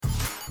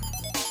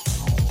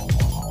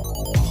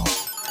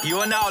You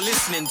are now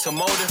listening to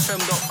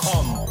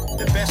modefm.com,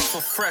 the best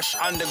for fresh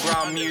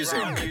underground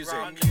music.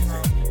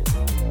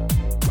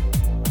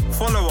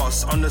 Follow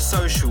us on the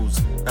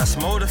socials. That's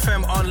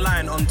ModeFM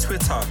Online on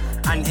Twitter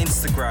and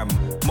Instagram,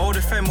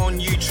 ModeFM on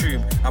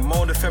YouTube, and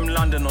ModeFM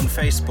London on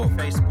Facebook.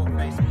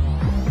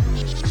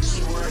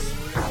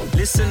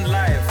 Listen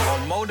live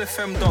on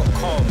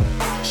modefm.com,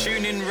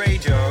 tune in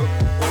radio,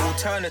 or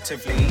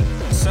alternatively,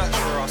 search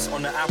for us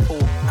on the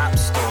Apple App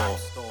Store.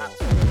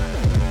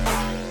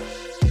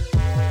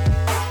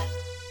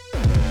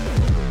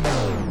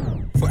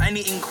 For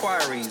any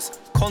inquiries,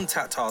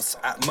 contact us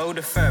at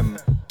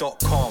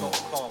modefm.com.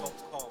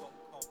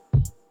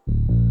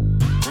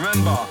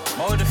 Remember,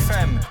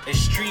 ModeFM is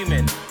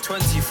streaming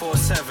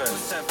 24/7.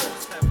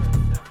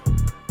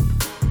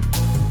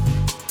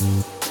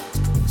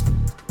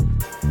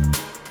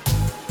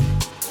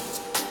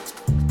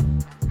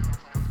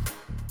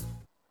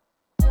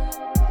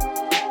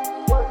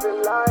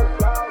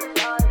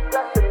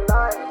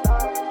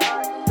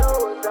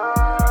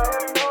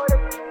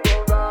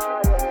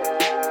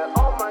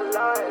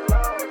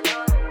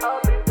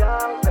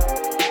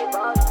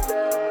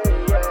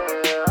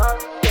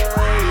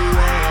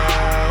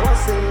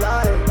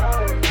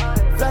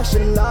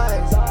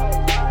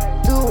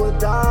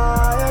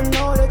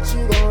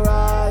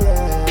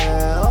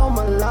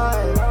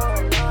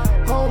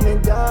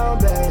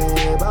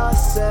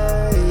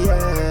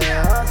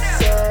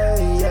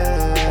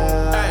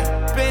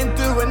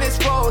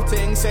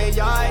 Say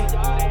aye.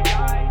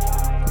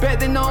 Bet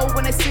they know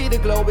when they see the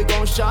glow, we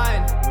gon'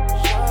 shine.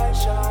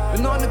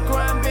 Been on the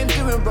grind, been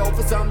doing road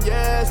for some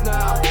years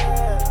now.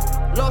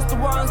 Lost the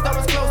ones that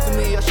was close to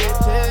me, I shed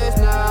tears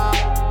now.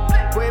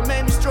 But it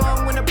made me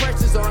strong when the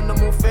pressure's on, I'm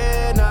more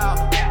fair now.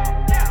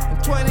 In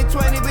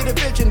 2020 be the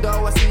vision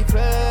though, I see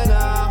clear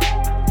now.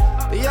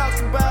 They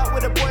ask about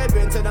where the boy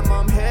been, tell them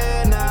I'm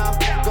here now.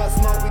 Got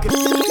smoke, we can.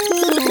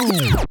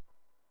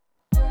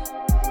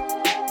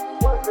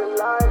 What's the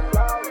life?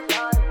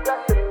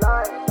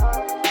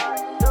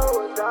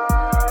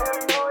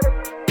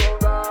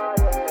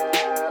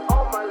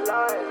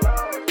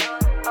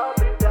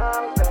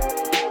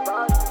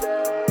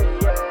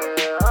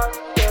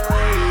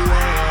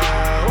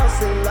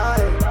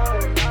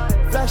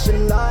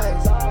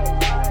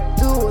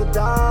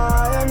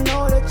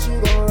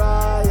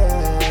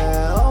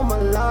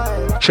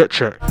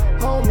 Check.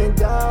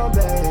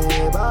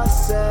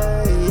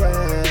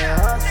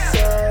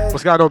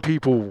 What's going on,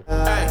 people?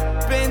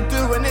 Been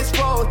doing this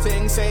whole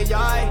thing, say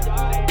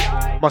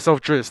aye.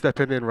 Myself, Driz,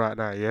 stepping in right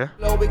now, yeah?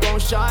 We gon'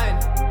 shine.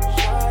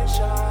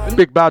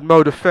 Big bad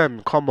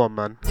ModeFM, come on,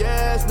 man.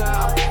 Yes,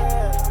 now.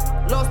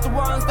 Lost the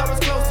ones that was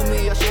close to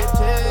me, I shed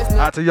tears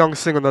now. Had to young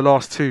sing on the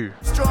last two.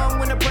 Strong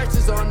when the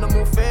pressure's on, I'm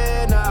more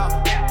fair now.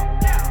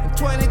 In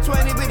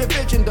 2020 be the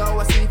vision though,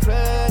 I see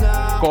clear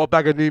now. Got a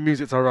bag of new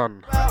music to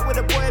run.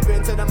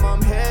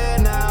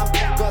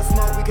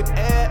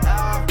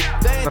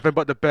 Nothing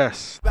but the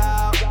best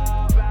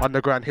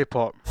underground hip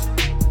hop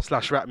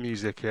 / rap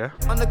music, yeah?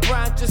 On the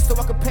grind just so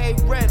I can pay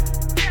rent.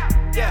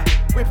 Yeah,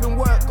 ripping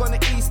work on the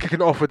east. Kicking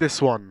it off with this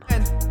one.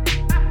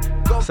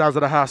 Sounds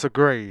of the House of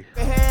Grey.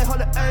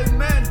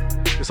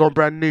 It's on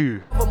brand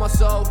new.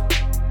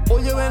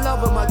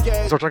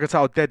 So track it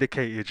out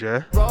dedicated,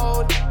 yeah?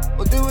 Or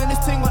doing this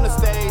thing on the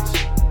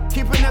stage.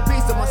 Keeping that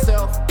piece of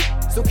myself.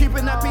 So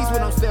keeping that peace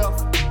when I'm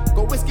stealth.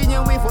 Go whiskey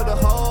and weed for the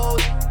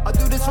hoes. I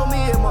do this for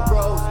me and my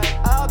bros.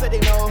 I bet they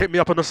know. Hit me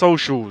up on the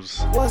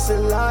socials. What's it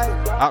like?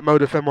 At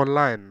ModeFM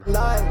Online.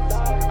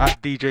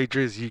 At DJ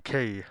Driz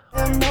UK.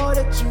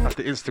 That's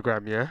the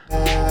Instagram, yeah?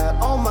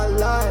 All my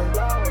life.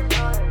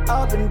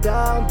 Up and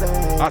down,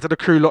 babe. Out to the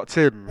crew locked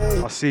in.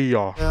 I see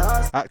y'all.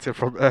 Active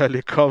from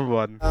early, come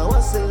on.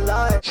 What's it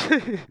like?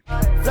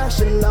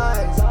 Flashing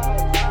lights.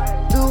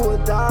 Do or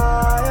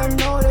die. I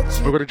know that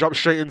you. We're gonna jump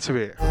straight into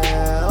it.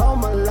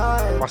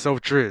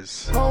 Myself,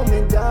 Driz.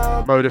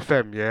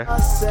 ModeFM, yeah?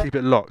 Keep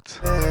it locked.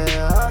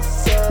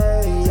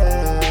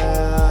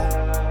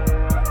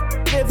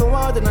 Living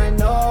wild and I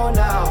know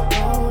now.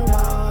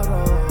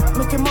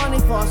 Making money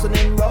faster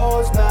than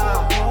rolls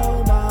now.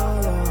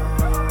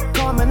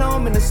 Coming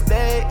home in the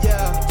state,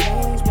 yeah.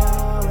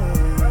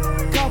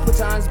 Couple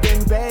times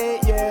been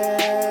bait,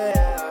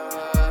 yeah.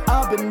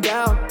 Up and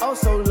down, oh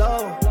so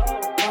low.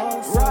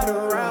 Right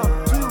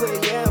around 2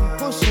 a.m.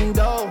 pushing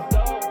dough.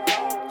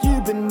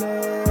 You've been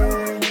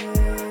there,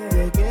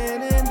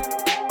 beginning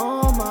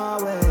on my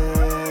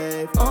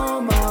way.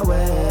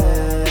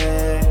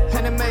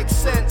 And it makes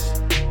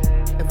sense.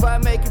 If I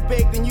make it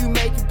big, then you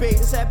make it big.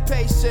 Just have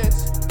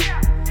patience.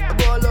 I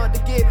got a lot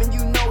to give, and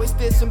you know it's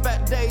this and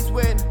back days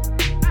when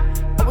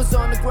I was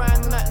on the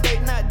grind on that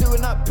late night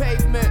doing up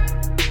pavement.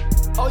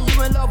 Oh,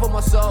 you in love with my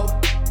soul?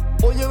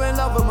 Or you in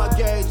love with my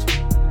gauge?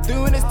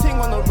 Doing this thing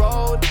on the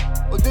road,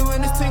 or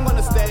doing this thing on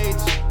the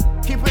stage.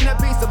 Keeping that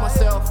piece of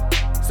myself,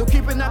 so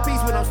keeping that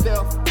peace when I'm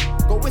stealth.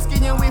 Go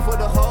whiskey and weed for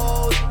the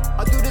hoes.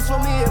 I do this for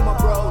me and my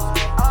bros.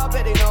 I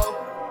bet they know.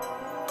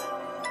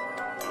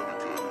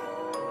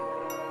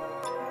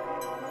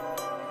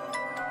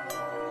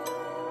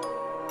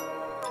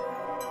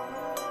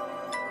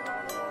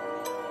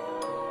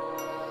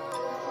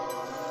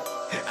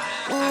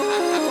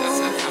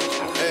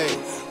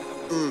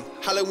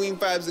 Halloween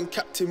vibes and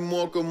Captain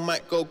Morgan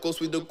might go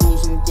ghost with the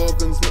ghouls and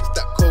gorgons. Mix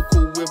that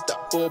cocoa with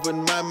that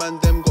bourbon. My man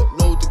them got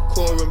no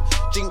decorum.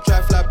 Jink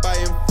drive fly by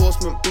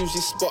enforcement. Bougie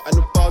spot and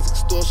the bars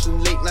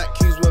extortion. Late night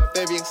queues were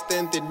very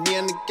extended. Me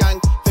and the gang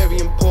very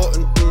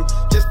important.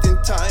 Just in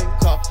time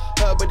car.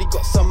 Her body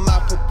got some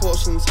mad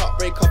proportions.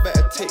 Heartbreaker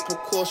better take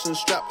precautions.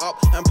 Strap up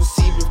and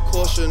proceed with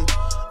caution.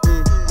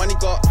 Money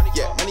got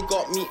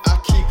me. I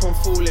keep on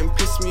falling.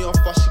 Piss me off,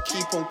 I should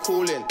keep on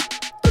calling.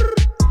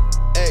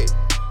 Hey.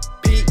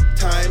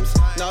 Times.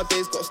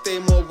 Nowadays gotta stay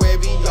more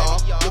wary, y'all.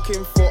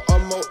 Looking for a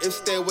motive,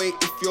 stay away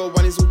if your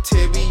one is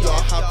ulterior.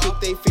 How could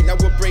they think that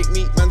would break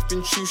me? Man's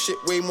been true shit,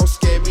 way more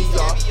scary,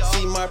 y'all.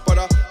 See my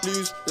brother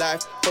lose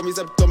life from his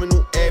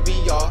abdominal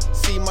area.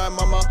 See my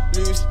mama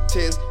lose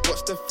tears,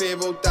 watch the fear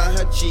roll down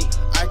her cheek.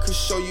 I could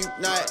show you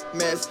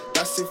nightmares,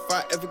 that's if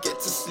I ever get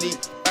to sleep.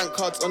 Bank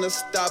cards on a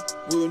stab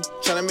wound,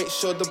 trying to make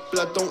sure the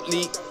blood don't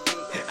leak.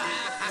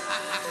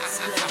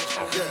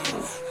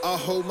 I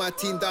hold my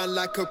team down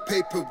like a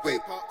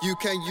paperweight. You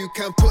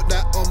can put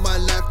that on my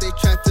life. They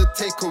try to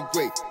take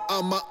away.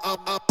 I'm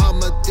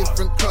a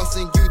different class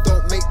and you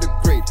don't make the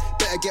grade.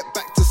 Better get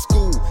back to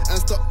school and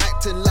stop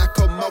acting like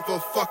a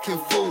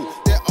motherfucking fool.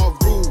 There are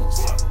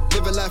rules.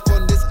 Living life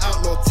on this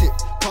outlaw tip.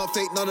 Can't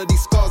fake none of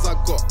these scars I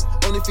got.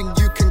 Only thing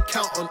you can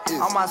count on is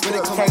all my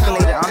skills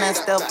calculated. I'm that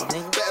stepper,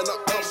 nigga.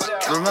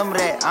 Remember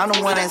that, I'm the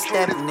one that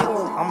stepping,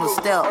 nigga. I'm a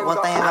step, one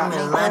thing I'm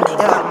in London,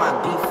 got my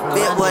beef from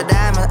Big boy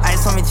diamond,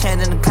 ice on me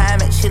changing the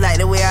climate. She like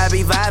the way I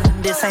be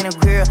vibing, this ain't a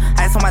grill.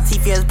 Ice on my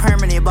teeth, yeah, it's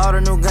permanent. Bought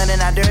a new gun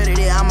and I dirtied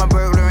it. I'm a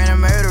burglar and a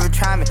murderer,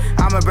 try me.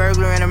 I'm a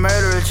burglar and a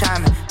murderer, try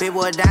me. Big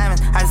boy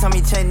diamond, ice on me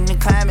changing the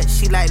climate.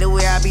 She like the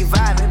way I be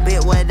vibing.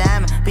 Big boy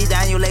diamond, beat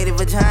down your lady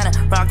vagina.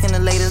 Rockin' the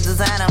latest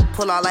designer,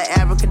 pull out like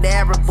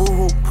abracadabra.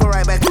 Boo-hoo, pull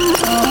right back.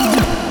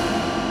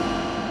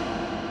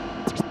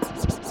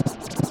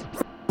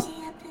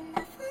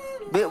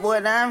 Big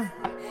boy diamond.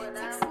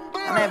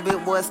 I'm that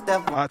big boy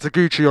stuff. To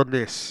Gucci on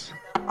this.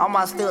 All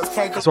my stills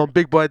cake. It's on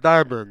Big Boy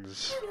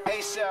Diamonds.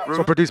 It's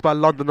all produced by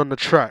London on the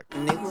Track.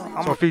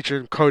 So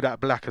featuring Kodak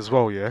Black as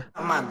well, yeah?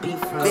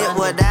 Big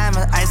boy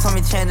diamond, ice on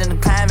me changing the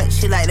climate.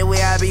 She like the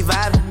way I be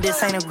vibing.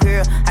 This ain't a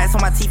grill. Ice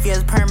on my teeth, yeah,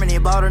 it's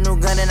permanent. Bought a new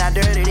gun and I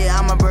dirtied it.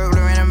 I'm a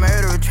burglar and a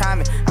murderer, try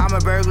me. I'm a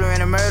burglar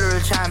and a murderer,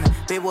 try me.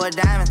 Big boy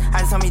diamond,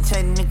 ice on me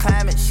changing the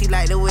climate. She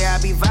like the way I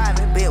be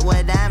vibing. Big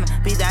boy diamond,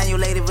 beat down your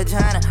lady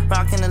vagina.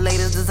 Rockin' the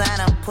latest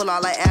designer, pull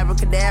out like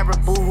abracadabra.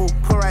 Boo-hoo,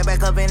 pull right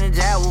back up in the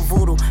jar with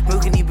voodoo.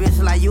 Milking these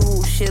bitches like you.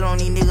 Shit on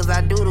these niggas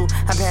I doodle.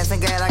 I'm passing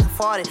gas like a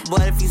 40.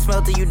 But if you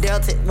smelt it, you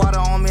dealt it. Water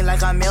on me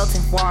like I'm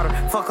melting. Water.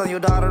 Fuck on your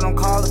daughter, don't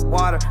call it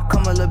water.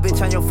 Come a little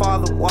bitch on your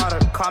father. Water.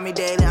 Call me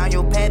daddy on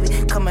your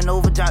pappy. Coming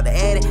over, drop the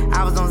addy.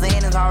 I was on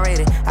Xanax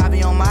already. I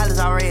be on mileage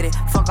already.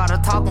 Fuck all the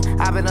talking.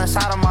 I been done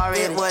shot him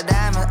already. Big boy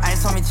diamond.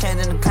 Ice on me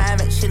changing the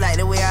climate. She like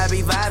the way I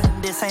be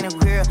vibing. This ain't a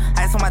grill.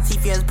 Ice on my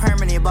teeth, yeah, it's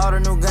permanent. Bought a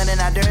new gun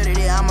and I dirtied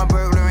it. I'm a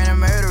burglar and a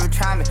murderer,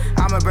 try me.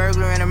 I'm a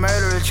burglar and a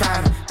murderer,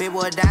 try me. Big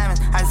boy diamond.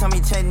 Ice on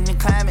me changing the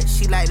climate.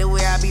 She like the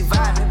way I be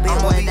vibing. Big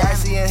boy diamond.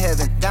 Icy in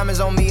heaven. Diamonds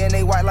on me and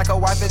they white like a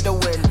wife at the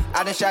wedding.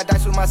 I done shot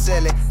dice with my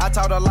celly. I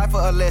taught her life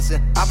a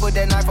lesson. I put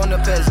that knife on the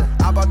peasant.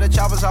 I bought the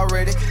choppers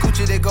already.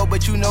 Coochie they go,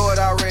 but you know it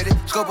already.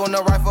 Scope on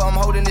the rifle, I'm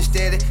holding it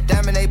steady.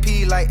 Diamond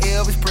AP like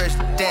Elvis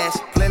Presley. Dance,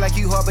 play like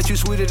you hard, but you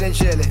sweeter than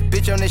jelly.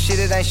 Bitch on this shit,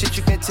 it ain't shit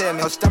you can tell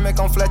me. Her stomach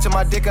on flat to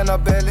my dick in her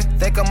belly.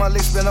 Think of my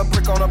lips, spin a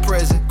brick on a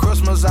present.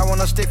 Christmas, I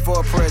want a stick for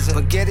a present.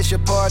 Forget it's your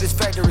part, it's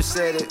factory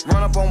set it.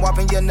 Run up on WAP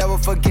and you'll never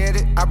forget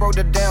it. I broke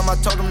the dam, I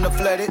told them to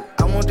flood it.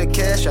 I want the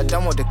cash, I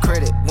don't want the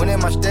credit. Went in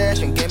my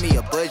stash and gave me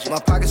a budget. My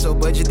pocket so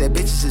budget that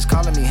bitches is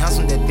calling me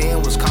handsome, that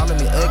then was calling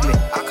me ugly.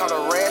 I caught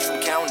a rash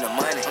from counting the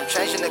money. I'm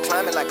changing the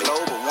climate like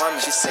global woman.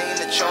 She seen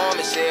the charm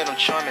and said I'm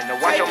charming. The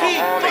watch on my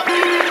arm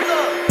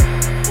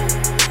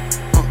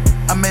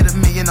I made $1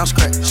 million on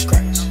scratch.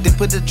 They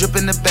put the drip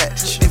in the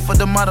batch. They for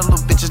the model,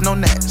 little bitches, no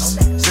nats.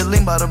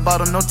 Zilling by the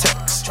bottle, no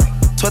tax.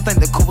 12 think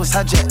the coupe was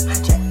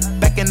hijacked.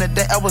 Back in the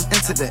day, I was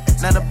into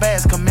that. Now the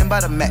bags come in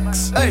by the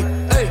max. Hey,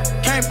 hey,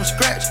 came from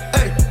scratch.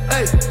 Hey,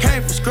 hey,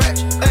 came from scratch.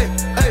 Hey,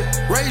 hey,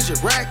 raise your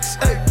racks.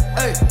 Hey,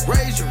 hey,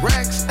 raise your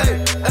racks. Hey,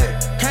 hey,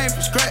 came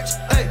from scratch.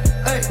 Hey,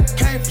 hey,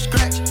 came from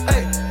scratch.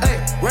 Hey, hey,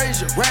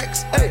 raise your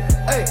racks. Hey,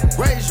 hey,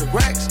 raise your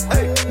racks.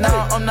 Hey,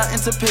 nah, I'm not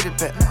into pity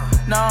pat.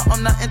 Nah,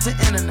 I'm not into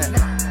internet.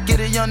 Get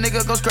a young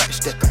nigga, go scratch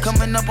that.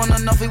 Coming up on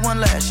enough, he won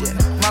last year.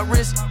 My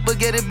wrist, but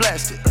get it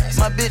blasted.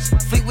 My bitch,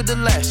 fleet with the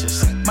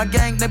lashes. My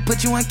gang, they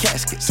put you in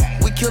caskets.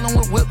 We killin'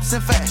 with whips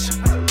and fashion.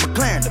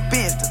 McLaren, the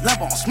Benz, the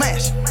Lambo on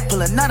smash.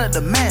 Pullin' out of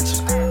the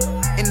mansion.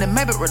 In the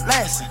Maybach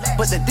relaxing.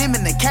 But the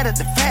demon, the cat at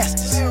the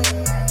fastest.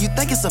 You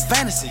think it's a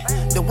fantasy,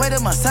 the way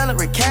that my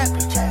salary cap.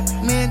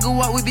 Me and go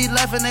out, we be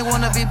laughing, they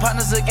wanna be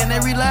partners again, they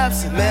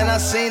relapsing. Man, I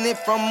seen it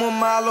from a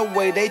mile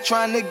away, they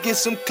trying to get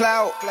some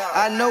clout.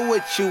 I know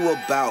what you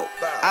about,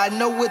 I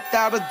know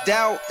without a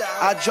doubt.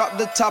 I drop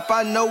the top,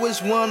 I know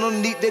it's one,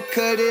 don't need to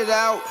cut it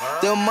out.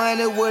 The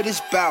money, what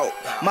it's bout.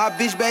 My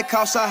bitch back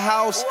house a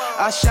house.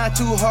 I shine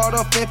too hard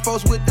off in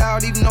folks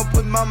without even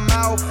open my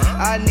mouth.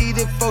 I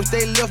needed folks,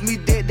 they left me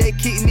dead, they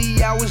kicked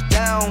me, I was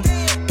down.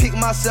 Pick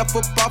myself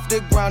up off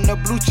the ground, the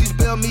blue cheese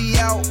bail me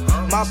out.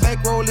 My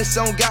bankroll is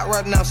on God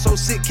right now, so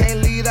sick can't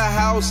leave the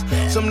house.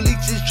 Some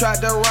leeches tried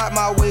to ride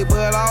my way,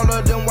 but all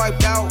of them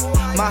wiped out.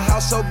 My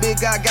house so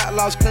big I got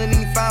lost, couldn't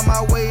even find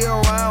my way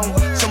around.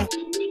 Some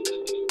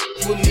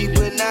with me,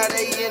 but now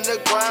they in the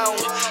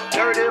ground.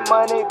 Dirty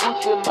money,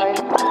 Gucci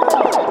money.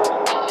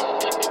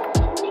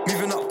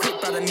 Moving up quick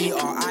by the meter,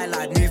 I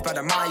like move by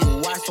the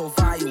mile. Why so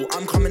vile?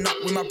 I'm coming up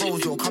with my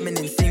bros, you're coming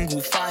in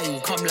single file.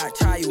 Come like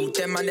child,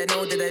 them man they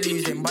know that they're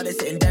losing, but they're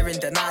sitting there in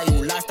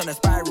denial. Life's on a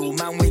spiral,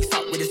 man wakes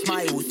up with a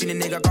smile. Seen a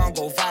nigga can't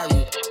go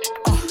viral.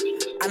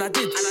 And I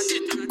did.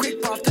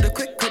 Quick path to the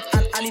quick.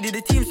 And I needed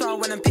a team, so I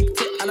went and picked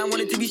it. And I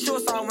wanted to be sure,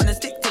 so I went and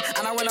sticked it.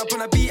 And I went up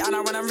on a beat, and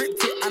I went and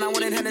ripped it. And I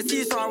wanted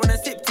Hennessy, so I went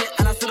and sipped it.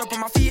 And I stood up on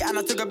my feet, and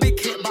I took a big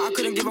hit, but I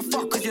couldn't give a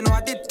fuck, cause you know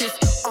I did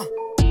this.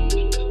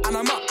 And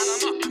I'm up.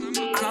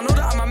 And I know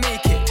that I'ma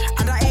make it.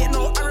 And I ain't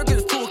no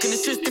arrogance talking,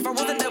 it's just if I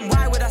wasn't them,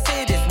 why would I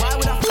say this? Why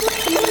would I?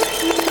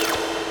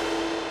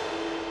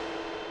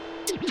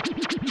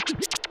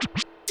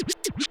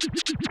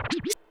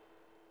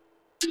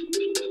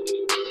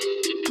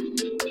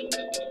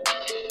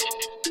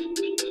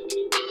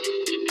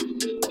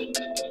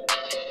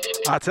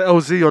 Out to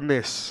LZ on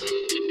this.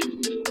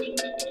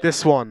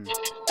 This one.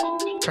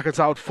 Check it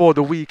out for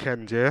the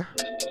weekend, yeah?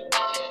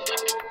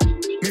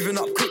 Moving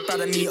up quick by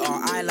the meter,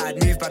 I like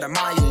move by the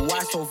mile. Why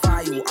so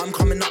vile? I'm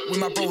coming up with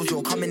my bros,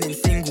 you're coming in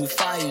single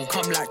file.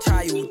 Come like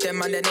child, them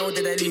man they know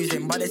that they're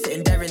losing, but they're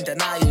sitting there in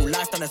denial.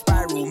 Life's on a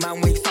spiral,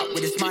 man wakes up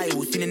with a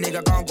smile. Seen a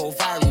nigga can't go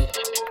viral.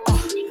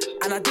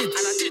 And I did.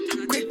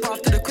 Quick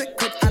path to the quick.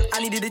 And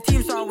I needed a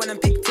team, so I went and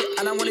picked it.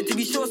 And I wanted to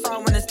be sure, so I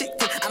went and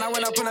sticked it. And I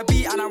went up on a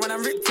beat, and I went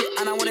and ripped it.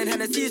 And I wanted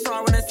Hennessy, so I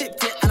went and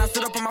sipped it. And I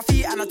stood up on my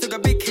feet, and I took a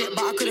big hit,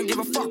 but I couldn't give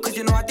a fuck, cause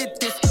you know I did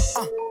this.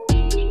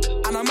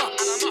 And I'm up.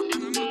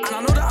 And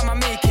I know that I'ma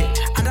make it.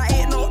 And I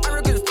ain't no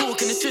arrogance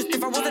talking, it's just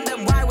if I wasn't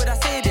them, why would I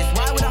say this?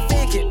 Why would I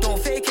fake it? Don't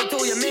fake it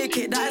till you make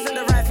it. That isn't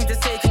the right thing to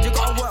say, cause you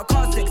gotta work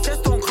hard. Success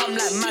don't come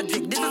like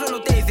magic. This isn't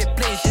no David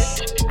play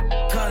shit.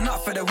 Turn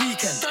up for the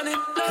weekend,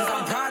 cause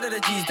I'm proud of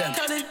the G's then.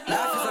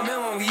 Life is a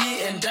meal when we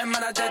eating. Them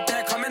man are dead,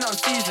 they're coming on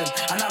season.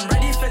 And I'm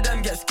ready for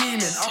them, get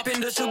scheming. Up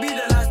in the should be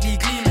the lights be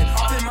gleaming.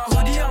 Up in my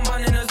hoodie, I'm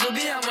running a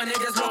zubi. And when it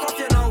gets locked off,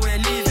 you know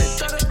we're leaving.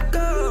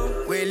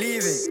 We're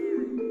leaving.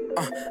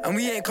 And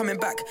we ain't coming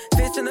back.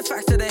 Facing the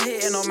facts that they're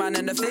hating on, man.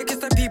 And the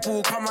fakest of people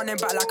who come running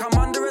back like I'm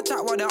under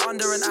attack while they're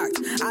under an act.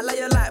 Act like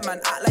you like, man,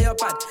 act like you're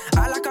bad.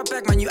 Act like a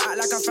beg, man, you act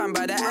like a fan.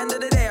 By the end of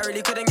the day, I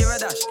really couldn't give a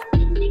dash.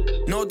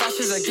 No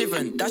dashes are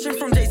given. Dashing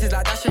from Jays is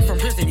like dashing from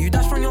prison. You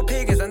dash from your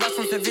pagans and dash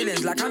from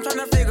civilians. Like I'm trying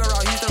to figure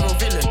out who's the real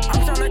villain.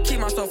 I'm trying to keep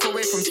myself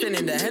away from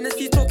sinning. The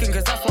Hennessy's talking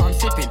cause that's what I'm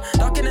sipping.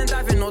 Ducking and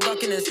diving, no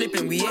ducking and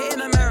slipping. We ain't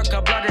in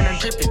America, blooding and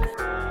dripping.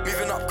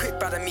 Moving up quick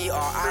by the meter,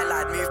 I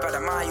like move by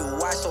the mile.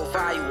 Why so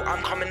vile?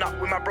 I'm coming up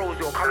with my bros,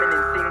 you're coming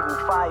in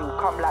single file.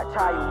 Come like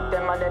child,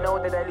 them man they know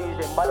that they're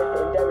losing, but they're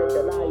sitting there in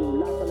denial.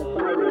 Life on a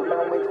spiral,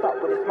 man wakes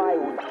up with a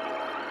smile.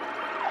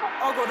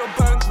 I got the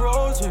bank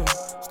rolls, yeah.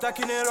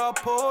 Stacking it up,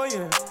 oh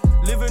yeah.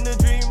 Living the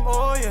dream,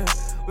 oh yeah.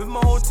 With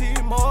my whole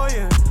team, oh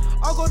yeah.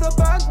 I got the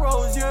bank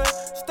rolls, yeah.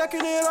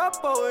 Stacking it up,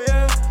 oh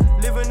yeah.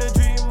 Living the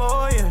dream,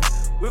 oh yeah.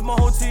 With my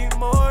whole team,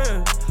 oh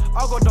yeah.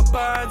 I got the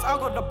bands, I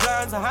got the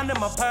plans, I hand in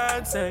my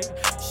pants, eh.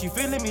 She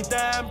feeling me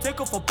damn, take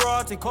off for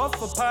bra, take off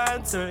for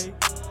pants, eh.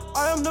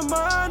 I am the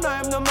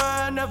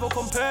man, never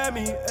compare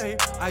me, eh.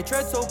 I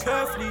tread so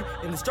carefully,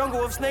 in this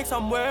jungle of snakes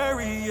I'm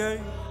wary, eh.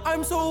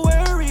 I'm so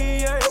wary,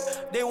 eh.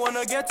 They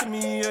wanna get to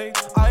me, eh.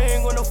 I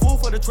ain't gonna fall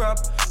for the trap.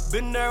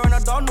 Been there and I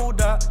done all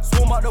that.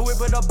 Swarm out the whip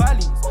with the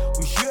ballies.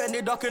 We shoot and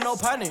they ducking, no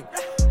panic.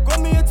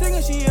 Got me a ting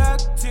and she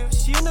active.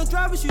 She in the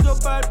driver, she's a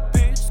bad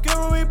bitch.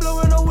 Scaring me,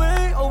 blowing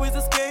away, always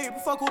escape.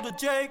 Fuck all the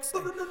jakes.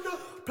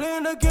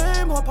 Playing the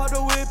game, hop out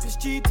the whip, it's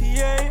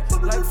GTA.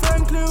 Like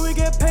Franklin, we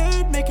get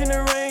paid, making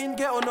it rain,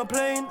 get on a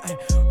plane. Ay,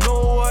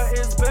 know what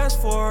is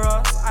best for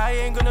us, I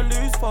ain't gonna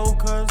lose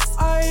focus.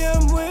 I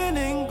am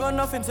winning, got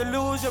nothing to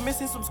lose, you're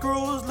missing some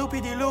screws,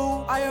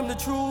 loopy-de-loo. I am the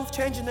truth,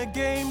 changing the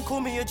game,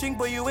 call me a chink,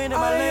 but you ain't in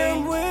my lane. I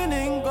am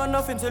winning, got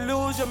nothing to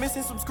lose, you're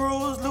missing some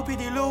screws,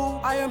 loopy-de-loo.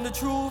 I am the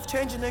truth,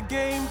 changing the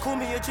game, call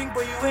me a chink,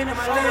 but you ain't in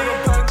my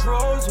lane. Bank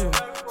rolls, yeah.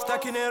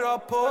 Stacking it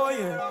up, oh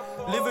yeah.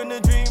 Living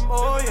the dream,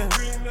 oh yeah.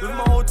 With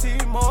my whole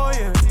team, oh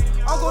yeah.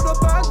 I got the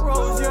back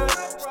rows, yeah.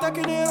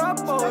 Stacking it up,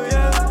 oh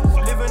yeah.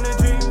 Living the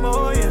dream,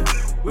 oh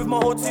yeah. With my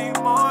whole team,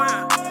 oh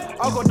yeah.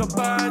 I got the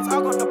bands,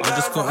 I got the bands. I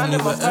just got a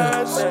liver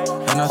ends,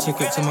 and I take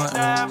it to my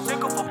ends.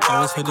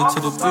 I was headed to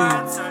the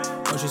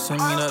booth, but she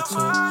sent me that text.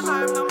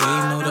 Yeah,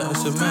 you know that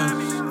it's a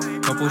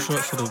mess. Couple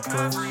shots to the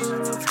breast.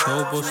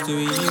 Told boss to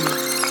eat you.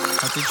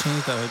 Had to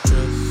change that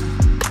address.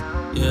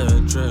 Yeah,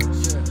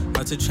 address.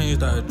 Had to change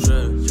that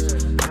address.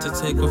 Had to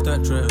take off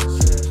that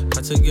dress.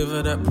 Had to give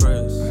her that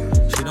press.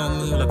 She don't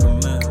move like a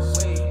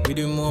mess. We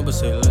do more but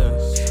say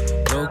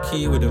less. Low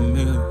key with the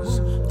moves.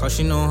 Cause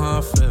she know how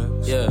I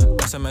flex. Yeah,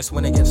 SMS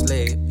when it gets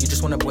late. You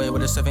just want a boy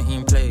with a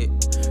 17 plate.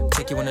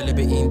 Take you on a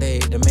libertine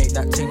date. Then make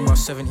that thing rush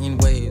 17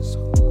 ways.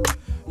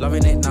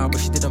 Loving it now, but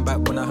she didn't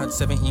back when I had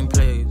 17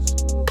 plays.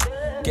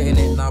 Getting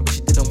it now, but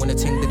she didn't when the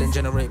ting didn't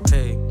generate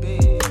pay.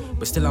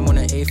 But still I'm on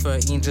an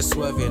A13, just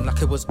swerving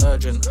like it was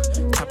urgent.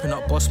 Tapping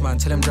up boss man,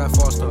 tell him drive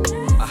faster.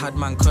 I had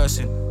man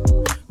cursing.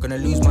 Gonna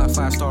lose my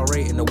 5-star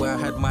rating the way I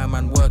had my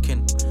man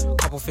working.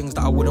 Couple things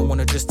that I wouldn't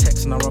wanna just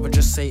text and I'd rather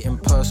just say it in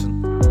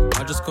person.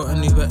 I just got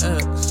an Uber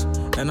X,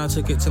 and I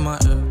took it to my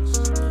ex.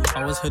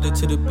 I was headed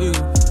to the booth,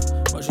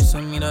 but she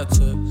sent me that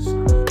text.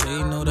 Yeah,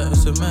 you know that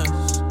it's a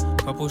mess.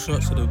 Couple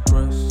shots to the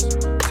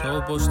breast.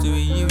 Told boss to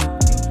you.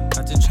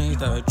 Had to change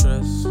that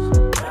address.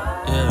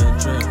 Yeah,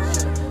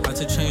 address. Had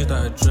to change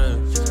that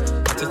address.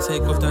 Had to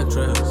take off that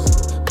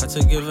dress. Had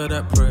to give her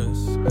that press.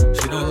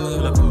 She don't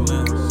move like a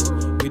mess.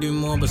 We do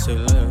more but say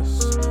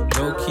less.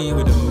 Low key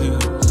with the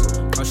moves.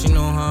 Cause she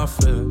know how I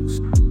flex.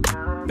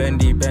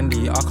 Bendy,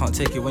 bendy, I can't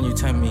take it when you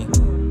tempt me.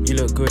 You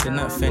look good in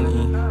that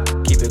Fenty.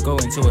 Keep it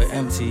going till it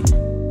empty.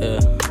 Yeah.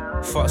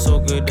 Fuck so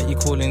good that you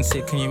call in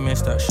sick, can you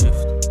miss that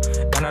shift?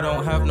 And I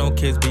don't have no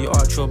kids, but you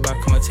arch your back,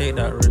 I'ma take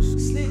that risk.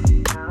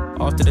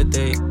 After the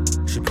date,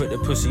 she put the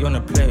pussy on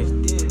the plate.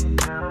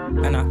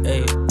 And I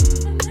ate.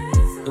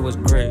 It was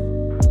great.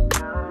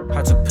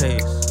 Had to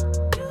pace.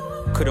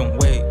 Couldn't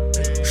wait.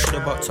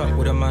 Should've bucked up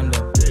with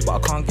Amanda, but I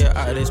can't get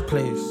out of this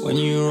place. When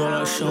you roll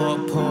up, show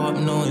up, pull up,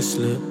 no it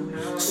slip.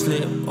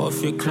 Slip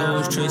off your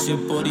clothes, trace your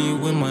body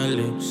with my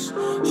lips.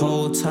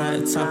 Hold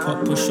tight, tap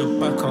up, push your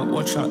back up,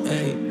 watch out,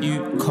 ayy.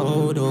 You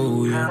cold,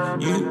 oh yeah,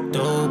 you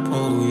dope,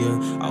 oh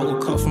yeah. I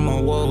woke up from my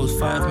woes,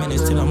 5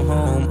 minutes till I'm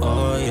home,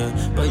 oh yeah.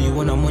 But you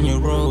when I'm on your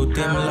road,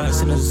 dim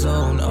lights in the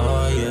zone,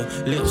 oh yeah.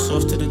 Lips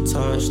soft to the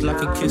touch,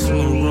 like a kiss from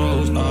a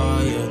rose,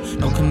 oh yeah.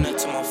 Don't connect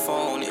to my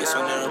phone, it's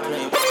on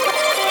airplane.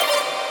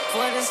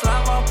 For this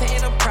love, I'll pay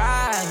the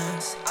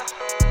price.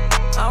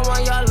 I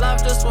want your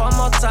love just one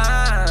more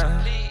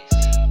time.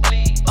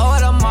 Oh,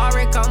 the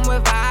Mari come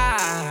with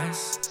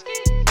eyes.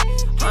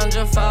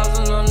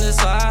 100,000 on this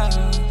side,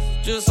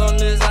 just on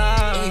this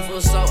side. We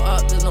feel so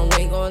up, there's no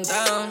way going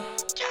down.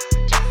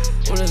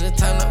 All of the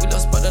time that we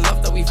lost, but the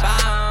love that we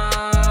found.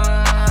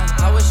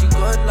 I wish you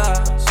good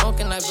luck,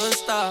 smoking like good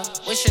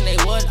stuff. Wishing they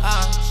would,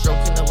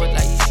 stroking the wood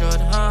like you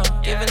should,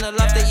 giving the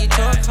love that you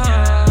took,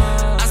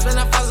 I spent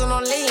 1,000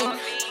 on lean,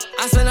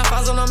 I spent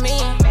 1,000 on me.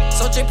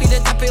 So drippy the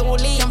tap it will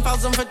leave.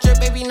 10,000 for drip,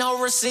 baby, no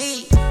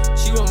receipt.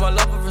 She want my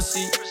love with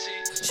receipt.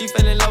 She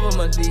fell in love with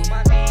my D.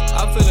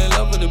 I fell in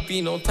love with the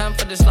B. No time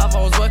for this love, I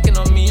was working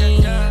on me.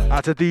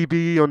 Out to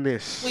DBE on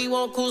this. We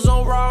won't cruise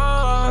on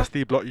wrong. That's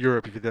D Block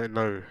Europe if you don't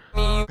know.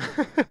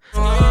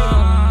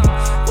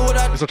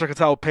 This track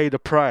is I'll pay the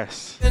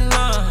price.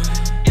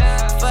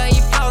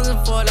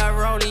 30,000 for that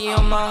rollie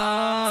on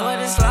my. For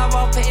this love,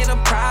 I'll pay the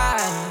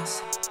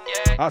price.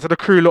 Out to the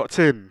crew locked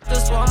in.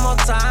 Just one more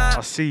time.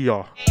 I see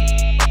ya.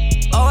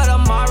 Oh, the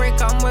Mari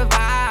come with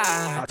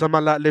eyes. Out to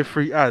man like Live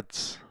Free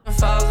Ads.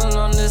 1,000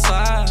 on this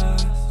side,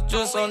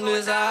 just on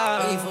this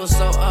side. We feel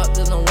so up,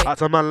 there's no way. Out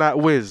to man like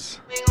Wiz.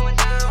 All of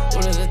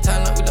the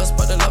time that we lost,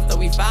 but the love that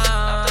we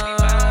found.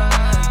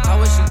 I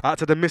wish you out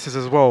to the missus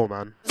as well,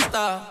 man.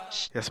 stop.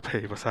 Yes,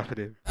 babe, what's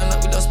happening? And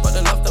that we lost, but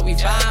the love that we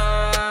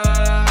found.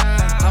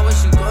 I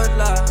wish you good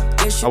luck.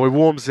 Oh, it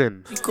warms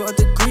in. She got a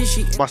degree,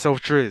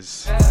 Myself,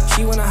 Driz.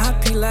 She want a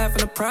happy life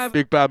and a private.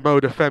 Big bad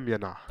Mode FM, you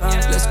know.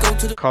 Let's go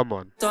to the. Come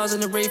on. Stars in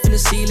the rave in the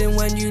ceiling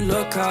when you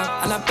look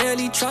up. And I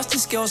barely trust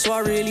this girl, so I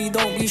really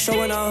don't be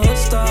showing her hood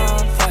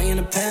stuff. Party in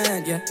the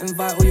pen, yeah.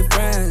 Invite all your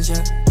friends,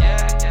 yeah.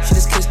 She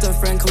just kissed her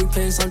friend, cause we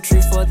playing some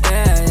truth or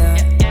dare,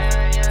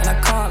 yeah. And I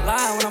can't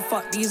lie, when I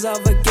fuck these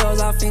other girls,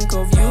 I think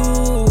of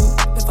you.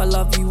 If I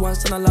love you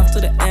once, then I love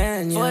to the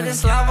end, yeah. For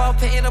this love, I'll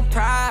pay the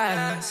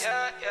price.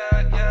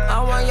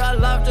 I want your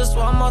love just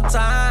one more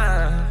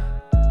time.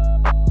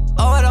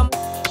 Oh, them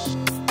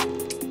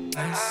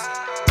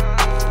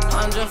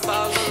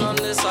 100,000 on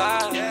this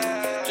side,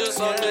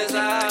 just on this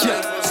side.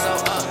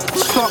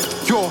 Suck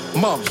your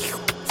mum,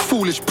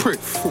 foolish prick.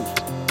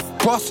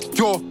 Bust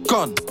your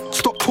gun,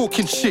 stop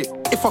talking shit.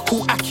 If I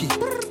call Aki,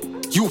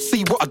 you'll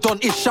see what I done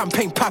is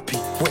champagne pappy.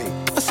 Wait,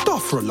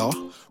 astaghfirullah,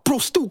 bro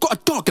still got a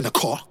dog in the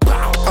car.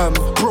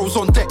 Bros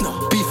on deck,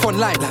 beef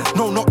online,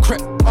 no not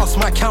crep. Ask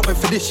my accountant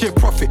for this year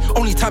profit.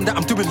 Only time that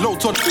I'm doing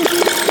loads on.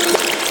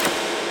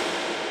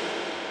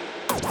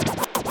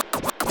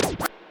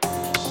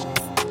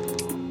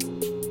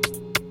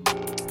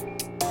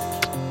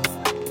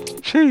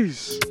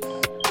 Jeez.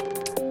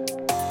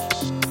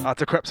 Out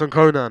to Creps and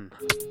Conan.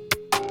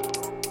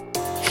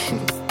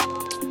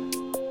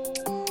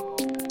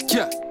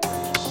 Yeah.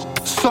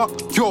 Suck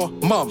your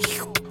mum,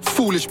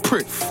 foolish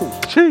prick.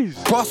 Jeez.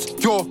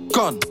 Bust your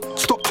gun,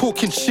 stop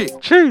talking shit.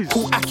 Jeez.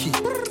 Call Aki,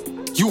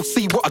 You'll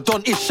see what I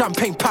done is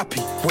champagne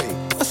pappy. Wait,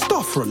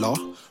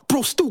 astaghfirullah.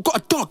 Bro, still got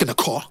a dog in the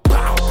car.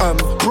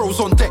 Bros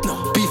on deck,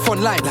 beef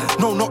online.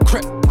 No, not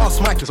crap.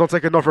 Ask Mike. Just want to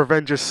take another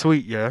Avengers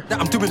suite, yeah?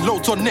 I'm doing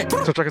loads on net.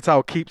 So check it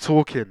out, Keep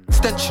Talking.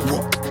 Extension,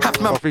 what? Half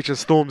man. I'll feature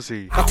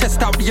Stormzy. I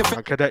test out the event.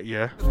 And Cadet,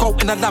 yeah? Go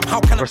in a lamb, how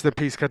can Rest in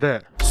peace,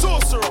 Cadet.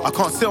 I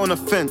can't sit on a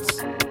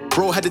fence.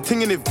 Bro had a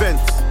thing in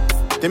events.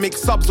 They make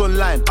subs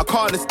online. I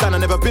can't understand, I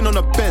never been on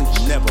a bench.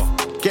 Never.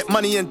 Get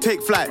money and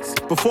take flights.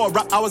 Before I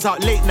rap, I was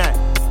out late night.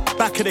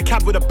 Back in the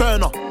cab with a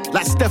burner.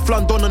 Like Steph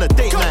London on a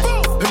date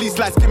night. Police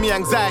lights give me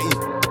anxiety.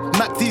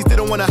 Mac D's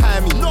didn't wanna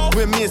hire me.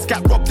 When me and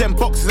Scat robbed them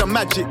boxes of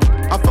magic,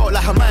 I felt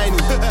like Hermione.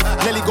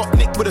 Nelly got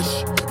nicked with a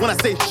shh. When I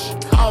say shh,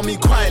 I don't mean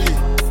quietly.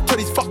 Tell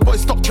these fuckboys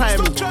stop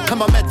trying me. And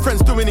my mad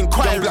friends doing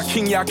inquiries. Young Black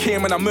King, yeah, I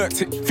came and I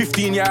murked it.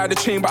 15, yeah, I had a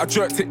chain, but I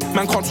jerked it.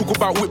 Man can't talk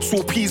about whips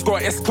or peas.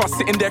 Got an S-Class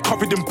sitting there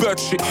covered in bird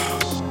shit.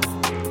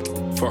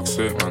 Fuck's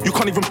it, man. You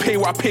can't even pay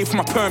what I pay for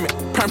my permit.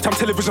 Primetime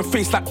television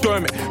face like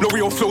Dermot.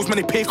 L'Oreal flows, man,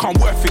 they pay, can't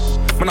worth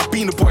it. Man, I've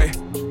been the boy.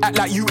 Act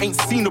like you ain't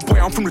seen the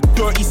boy. I'm from the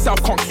dirty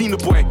south, can't clean the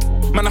boy.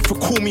 Man, I feel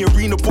call me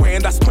arena boy,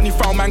 and that's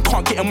 20,000, man,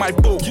 can't get in my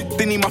boat.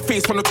 They need my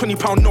face on a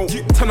 £20 note.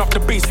 Turn up the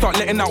bass, start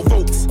letting out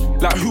votes.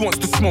 Like, who wants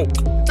to smoke?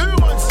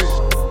 Who wants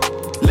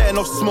it? Letting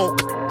off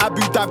smoke. Abu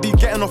Dhabi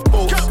getting off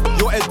boats.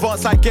 You're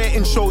advanced, I get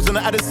in shows, and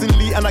I Addison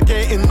Lee, and I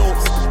get in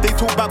notes. They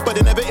talk back, but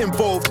they never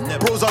involved.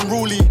 Bro's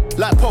unruly,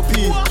 like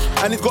Poppy.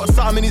 And he's got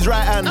something in his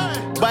right hand,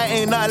 but it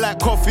ain't nothing like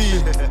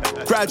coffee.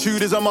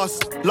 Gratitude is a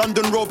must.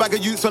 London road, bag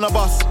of youths on a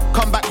bus.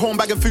 Come back home,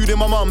 bag of food in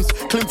my mum's.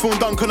 Clintfield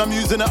Duncan, I'm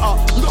using it up.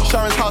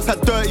 Sharon's house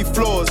had dirty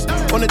floors.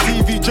 On a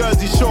TV,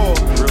 Jersey Shore.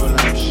 Real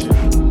life shit.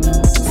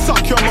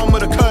 Suck your mum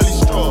with a curly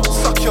straw.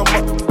 Suck your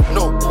mum.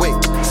 No, wait.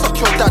 Suck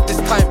your dad this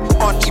time.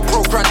 Auntie,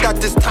 bro, granddad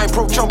this time.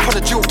 Bro, jump on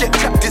the drill, get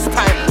trapped this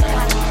time.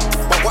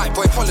 My white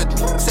boy hollered.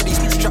 Said these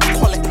new straps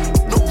quality.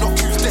 Knock,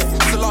 who's there?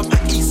 Salam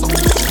at Esau.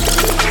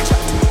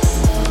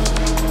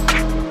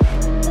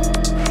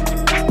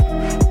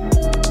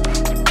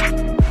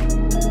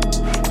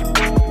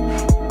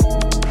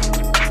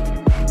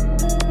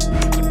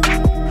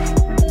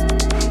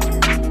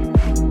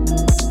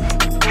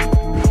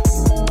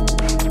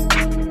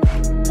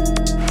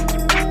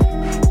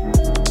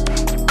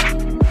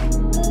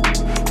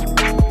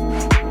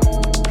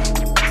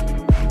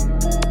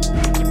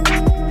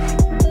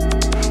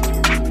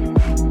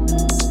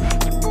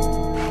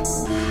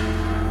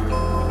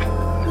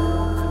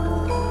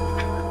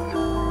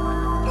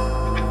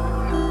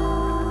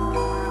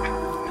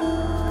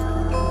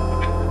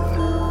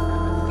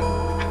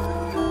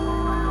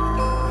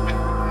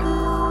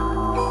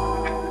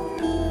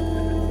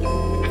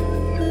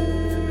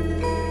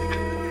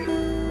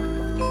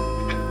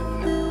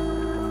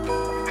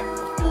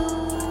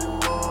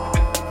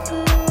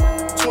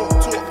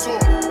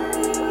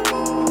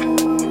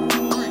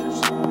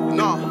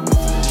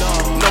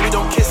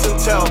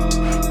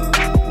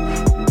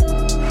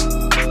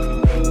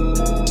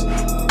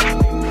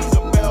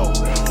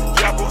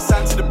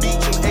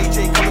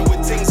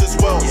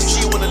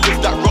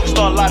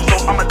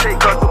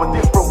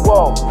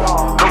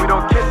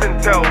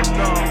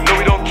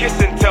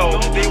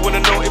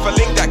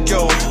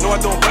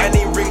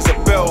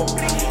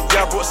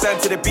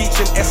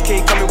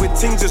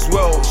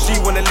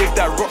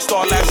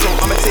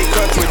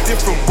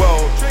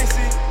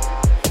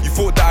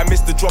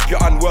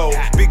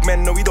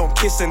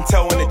 And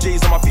tell when the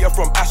J's on my feet are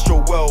from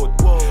Astro World.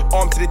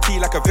 Arm to the T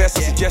like a vest.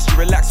 I suggest you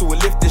relax or we'll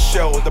lift this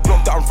shell. The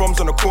block that I'm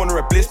from's on the corner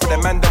of Bliss, but the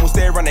man them will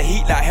stay around the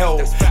heat like hell.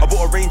 I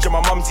bought a range of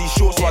my mum's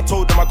short, so I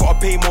told them I gotta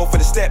pay more for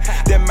the step.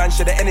 Them man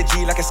share the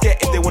energy like a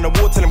sket. If they wanna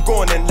war, tell them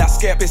go on then, like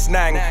skep, it's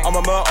nang. I'm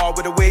a murder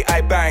with the way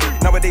I bang.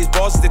 Nowadays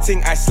bars is the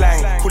thing I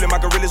slang. Calling my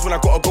gorillas when I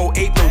gotta go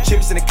 8. No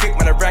chimps in the click,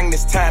 man, I rang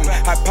this tan.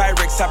 Had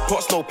Pyrex, had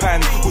pots, no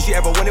pans. All she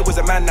ever wanted was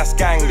a man that's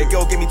gang. The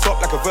girl gave me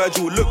top like a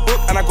Virgil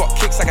lookbook, and I got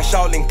kicks like a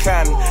Shaolin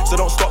clan. So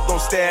don't stop,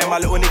 don't stare. My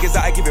little niggas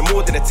that I give it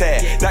more than a tear.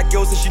 That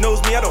girl says she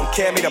knows me, I don't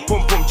care. Made a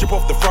pum pum chip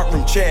off the front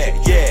room chair.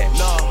 Yeah.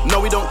 No,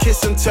 we don't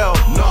kiss and tell.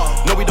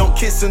 No, we don't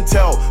kiss and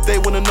tell. They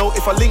wanna know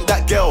if I link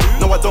that girl.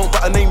 No, I don't,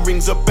 but her name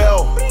rings a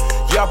bell.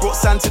 Yeah, I brought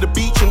Sam to the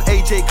beach and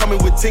AJ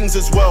coming with things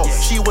as well.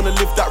 She wanna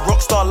live that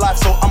rockstar life,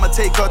 so I'ma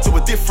take her to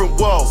a different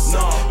world.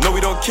 No, we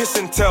don't kiss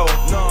and tell.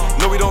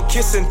 No, we don't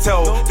kiss and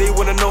tell. They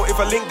wanna know if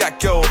I link that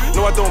girl.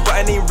 No, I don't, but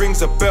her name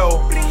rings a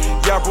bell.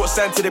 Yeah, I brought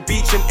Sam to the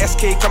beach and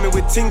SK coming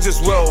with things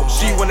as well.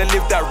 She wanna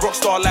live that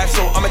rockstar life,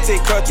 so I'ma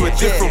take her to a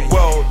different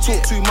world.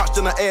 Talk too much,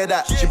 then I air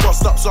that. She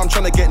bossed up, so I'm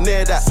trying to get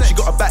near that. She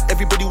got a back,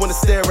 everybody wanna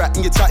stare at.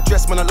 In your tight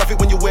dress, man, I love it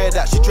when you wear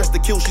that. She dressed to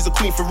kill, she's a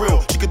queen for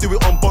real. She could do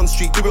it on Bond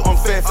Street, do it on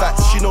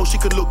Fairfax. She knows she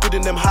could look good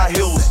in them high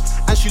heels,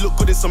 and she look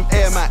good in some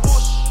Air Max.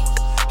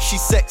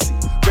 She's sexy,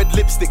 red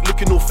lipstick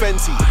looking all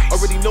Fenty.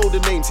 Already know the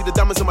name, see the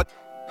diamonds on my...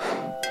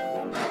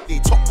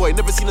 Bentley. Top boy,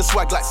 never seen a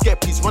swag like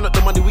Skeppies. Run up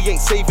the money, we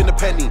ain't saving a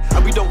penny.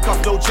 And we don't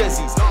cuff no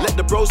Jezzies. Let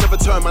the bros have a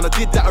turn, man, I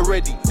did that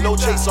already. No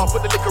chase, I'll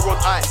put the liquor on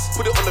ice.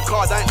 Put it on the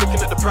card, I ain't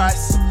looking at the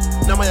price.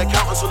 Now my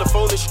accountant's on the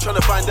phone and she trying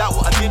to find out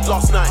what I did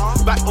last night.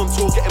 Back on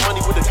tour, getting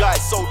money with the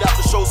guys. Sold out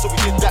the show, so we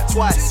did that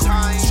twice.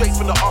 Straight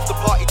from the after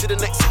party to the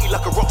next city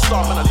like a rock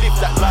star, man, I live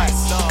that life.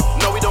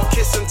 No, we don't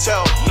kiss and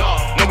tell.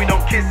 No, we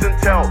don't kiss and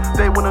tell.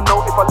 They wanna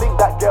know if I link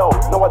that girl.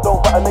 No, I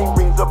don't, but her name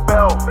rings a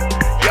bell.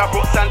 Yeah, I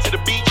brought Sam to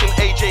the beach and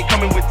AJ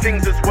coming with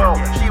things as well.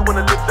 She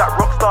wanna live that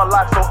rock star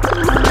life, so...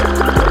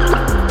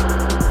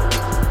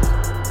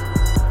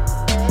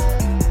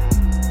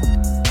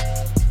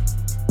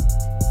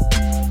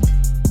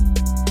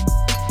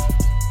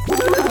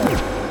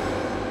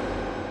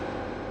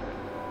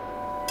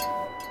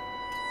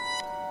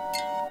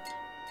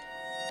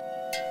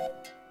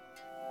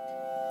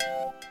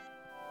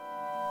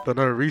 Don't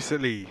know,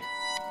 recently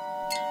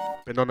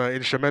been on an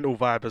instrumental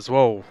vibe as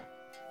well.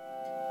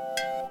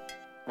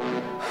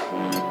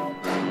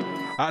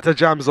 Out to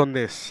Jams on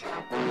this.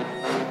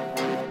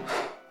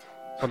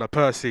 It's on a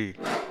Percy.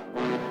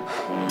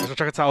 Let's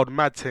check it out,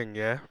 Mad Thing,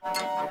 yeah?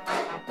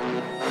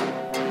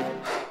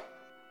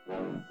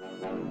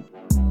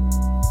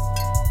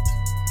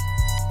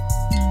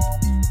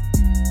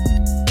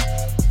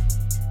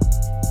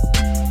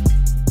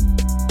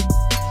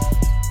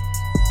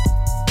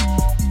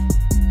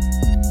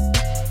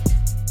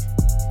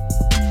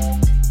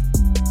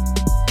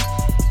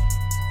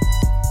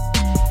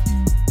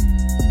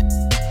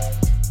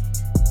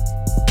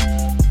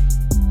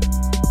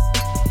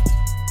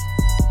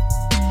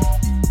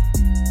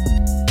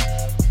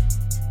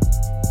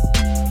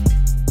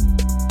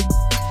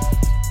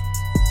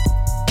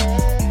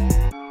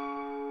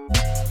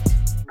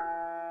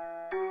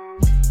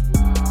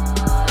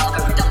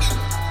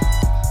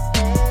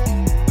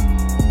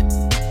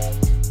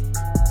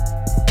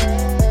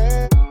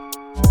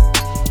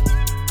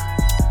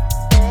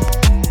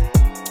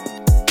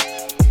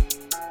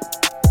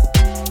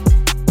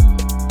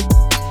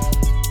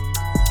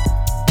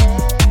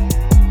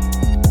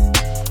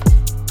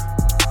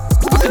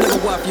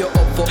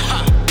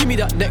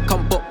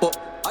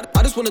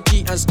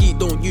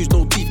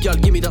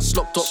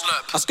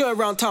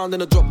 Around town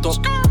then a drop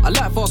top. I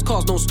like fast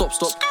cars, don't stop.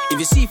 If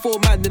you see 4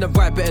 man in a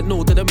ride, better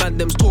know that the man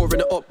them's touring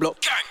the up block.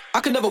 I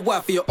can never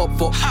wife for your up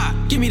for.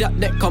 Give me that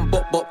neck, come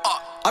bop.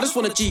 I just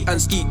wanna cheat and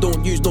ski,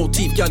 don't use no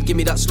teeth, girl, give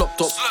me that slop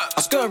top.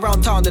 I skirt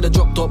around town in a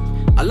drop top.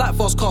 I like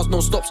fast cars,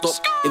 no stop.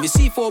 If you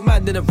see 4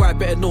 man in a ride,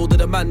 better know that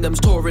the man them's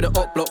touring the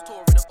up block.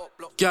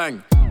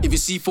 Gang, if you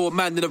see 4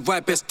 man in a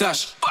ride, best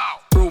dash.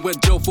 Bro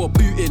went jail for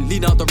booting,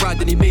 lean out the ride,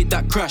 then he made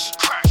that crash.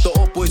 The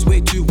up boy's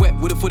way too wet,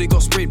 would've thought he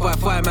got sprayed by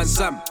fireman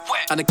Sam.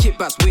 And the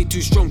kickback's way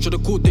too strong,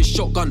 should've called this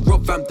shotgun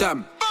Rob Van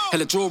Dam.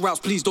 Hella draw routes,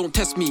 please don't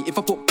test me. If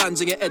I put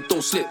bands in your head,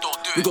 don't slip.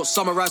 We got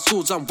summarized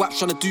swords and waps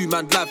trying to do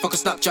man live, fuck a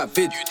Snapchat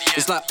vid.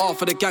 It's like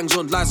half of the gang's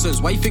on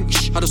license, why you think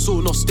had a saw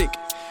not stick?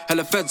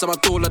 Hella feds at my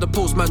door like the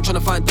postman trying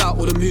to find out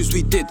all the moves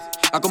we did.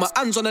 I got my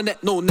hands on the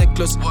neck, no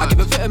necklace. I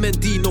give a vitamin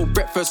D, no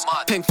breakfast.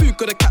 Paying food,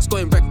 got the cats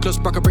going reckless.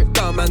 Brack a brick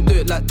down, man, do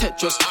it like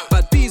Tetris.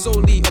 Bad B's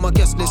only on my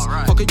guest list.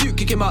 Fuck a you,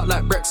 kick him out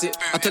like Brexit.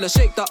 I tell her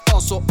shake that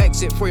ass or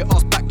exit. Throw your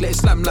ass back, let it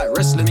slam like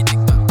wrestling.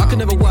 I can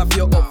never wife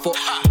your up for.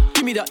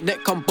 Give me that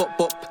neck, come bop.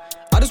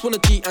 I just wanna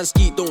cheat and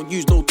ski, don't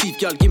use no teeth,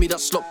 girl, give me that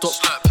slop top.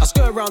 I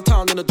skirt around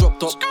town in a drop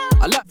top.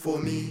 I like for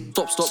me.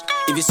 Stop.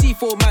 If you see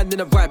 4 man in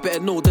a ride, better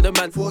know that the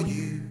man for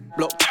you.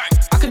 Block.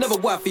 I can never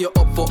wife for your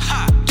up for.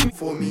 Give me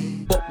for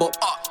me. Bop.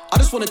 I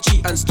just wanna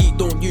cheat and ski,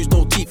 don't use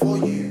no teeth. For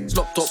you.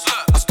 Slop top.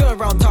 I skirt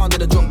around town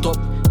in a drop top.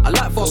 I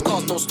like fast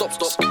cars, don't stop.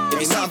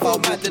 If you see 4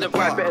 man in a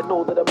ride, better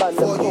know that the man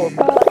for you. It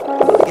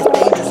gets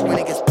dangerous when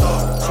it gets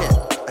dark. Shit.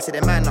 I said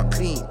that man not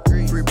clean.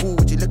 Through ball,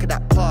 would you look at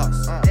that pass?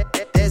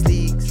 There's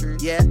leagues,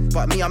 yeah,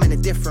 but me, I'm in a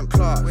different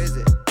class. Where is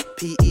it?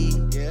 PE,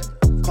 yeah.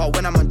 Car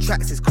when I'm on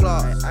tracks, it's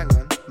class. Hang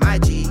on. My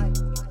G,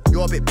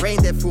 you're a bit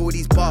brain dead for all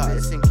these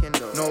bars.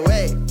 No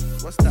way.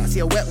 What's that? I see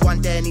a wet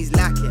one there and he's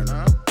lacking.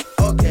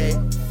 Okay.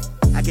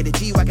 I get a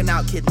G-Wagon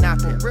out,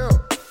 kidnap him.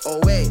 Oh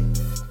wait.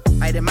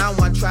 I had a man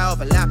one try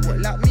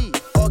overlapping. Lap me.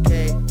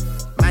 Okay.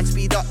 Man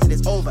speed up till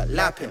it's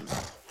overlapping.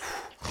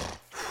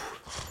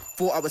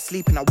 Thought I was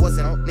sleeping, I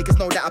wasn't. Niggas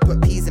know that I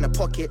put peas in a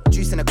pocket,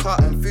 juice in a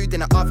carton, food in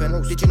the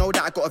oven. Did you know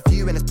that I got a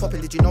view and it's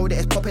popping? Did you know that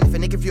it's popping if a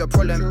nigga view a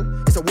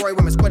problem? It's a worry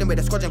when we're squadding with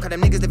a squadron, cause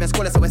them niggas live in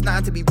squalor, so it's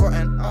nothing to be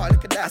rotten. Oh,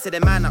 look at that. I said, the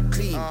man up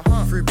clean.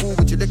 Through ball,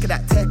 would you look at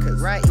that techers?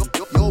 Right,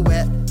 you're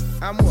wet.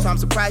 So I'm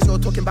surprised you're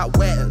talking about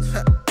wetters.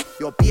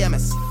 You're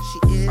BMS. She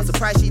is. I'm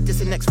surprised she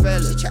dissing next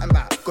fella. She chatting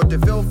about got the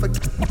bill for.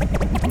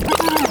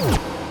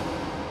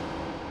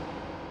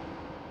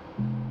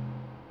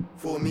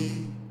 For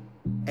me.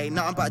 Ain't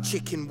nothing but a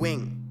chicken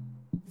wing.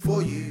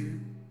 For you,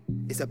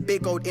 it's a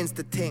big old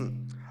Insta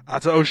ting.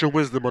 Out to Ocean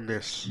Wisdom on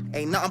this.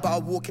 Ain't nothing but a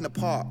walk in the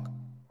park.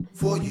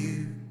 For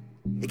you,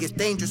 it gets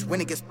dangerous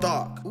when it gets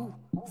dark.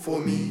 For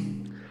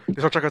me,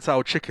 this one check it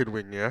out, Chicken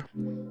Wing, yeah?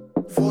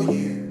 For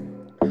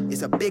you,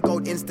 it's a big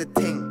old Insta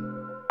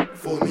ting.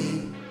 For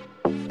me,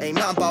 ain't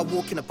nothing but a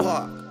walk in the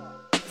park.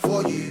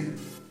 For you,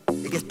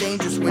 it It gets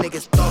dangerous when it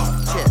gets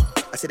dark.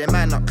 Check. I said that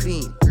man not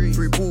clean.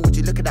 Through ball, would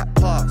you look at that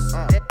pass?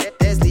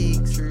 There's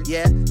leagues,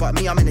 yeah, but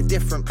me, I'm in a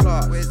different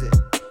class. Where is it?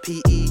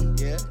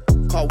 PE, yeah.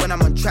 Car when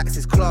I'm on tracks,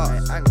 it's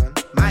class. Hang on.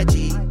 My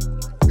G,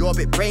 you're a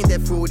bit brain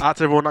dead fool. Out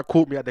to everyone that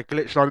caught me at the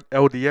glitch on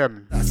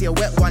LDM. I see a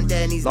wet one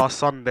there and he's last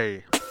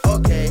Sunday.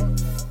 Okay,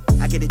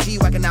 I get a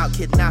G-Wagon out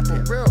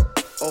kidnapping.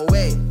 Oh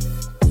wait,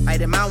 I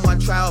had a man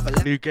one try over.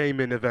 New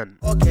gaming event.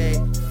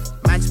 Okay,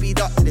 man speed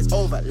up and it's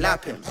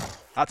overlapping.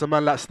 Out to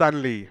man like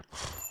Stanley.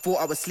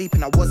 Thought I was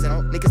sleeping, I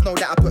wasn't. Niggas know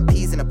that I put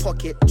peas in a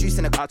pocket, juice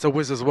in a... Out to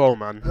Wiz as well,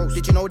 man.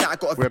 Did you know that I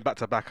got a... Went back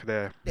to back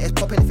there. It's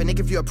popping if a nigga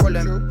give you a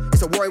problem.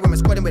 It's a worry when we're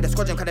squadding with a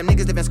squadron, cause them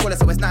niggas live in squalor,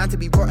 so it's nothing to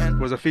be rotten.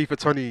 Was a FIFA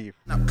 20.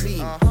 Not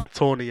clean.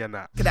 Tony and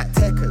that. Look at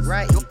that techers,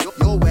 right?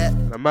 You're wet.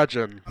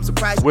 Imagine. I'm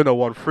surprised. Winner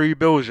won 3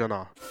 bills, you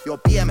know. Your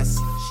BMS,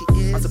 she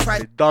is. I'm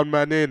surprised. They done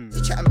man in.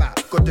 You chatting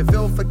about. Got the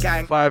Ville for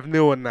gang.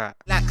 5-0 and that.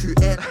 Like crew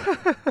Ed.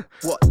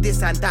 What?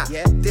 This and that.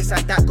 Yeah. This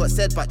and that got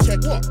said, but check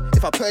it.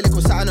 If I put a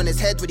little something on his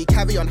head, would he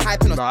carry on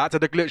hyping? Nah, out to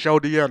the glitch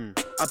LDN.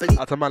 I believe.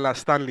 Out to man like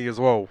Stanley as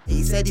well.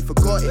 He said he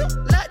forgot it.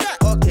 Like that.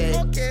 Okay.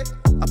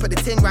 I put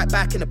the tin right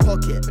back in the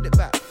pocket. Put it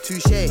back.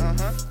 Touché.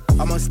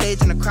 I'm on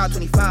stage in the crowd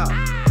 25.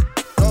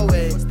 No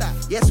way. What's that?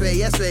 Yes way,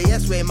 yes way,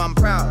 yes way, man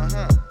proud.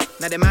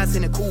 Now the man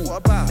saying it cool.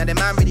 What about? Now the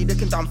man really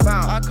looking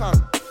dumbfound. I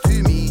come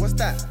to me. What's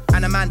that?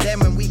 And the man then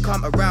when we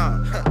come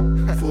around.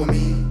 For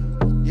me.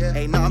 Yeah.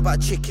 Ain't nothing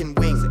but chicken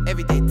wings.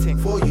 Everyday ting.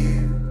 For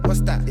you.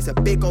 What's that? It's a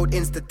big old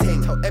Insta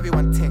ting. Tell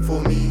everyone ting.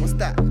 For me. What's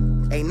that?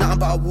 Ain't nothing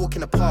but a walk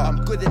in the park.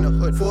 I'm good in the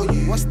hood. For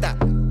you. What's that?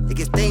 It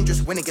gets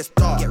dangerous when it gets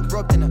dark. Get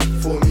robbed in the...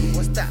 For me.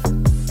 What's that?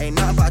 Ain't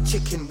nothing but a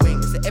chicken wing.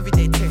 It's an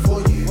everyday ting.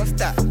 For you. What's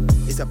that?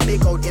 It's a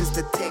big old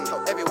Insta ting.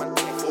 Tell everyone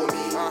ting. For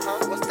me.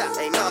 What's that?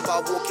 Ain't nothing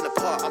but a walk in the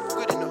park. I'm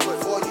good in the hood.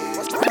 For you.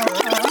 What's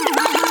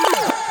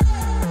that?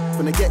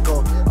 From the get-go,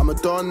 I'm a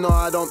don, no,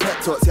 I don't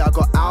pet talk. See, I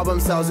got album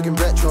sales looking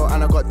retro,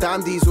 and I got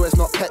damn diesel, it's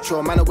not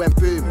petrol. Man, I went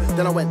boom,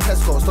 then I went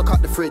Tesco, stock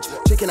up the fridge,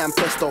 chicken and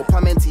pesto,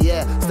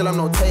 Parmentier. Still I'm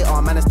no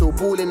tater, man, I still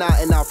balling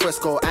out in al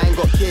fresco. I ain't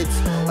got kids,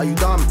 are you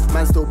dumb?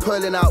 Man, still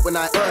pulling out when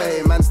I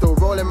hey, man, still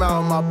rolling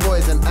around with my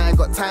boys, and I ain't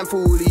got time for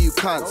all of you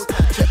cunts.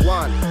 Check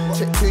 1,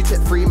 check 2, check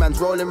 3, man's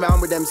rolling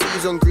around with them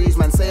C's on grease.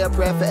 Man, say a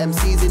prayer for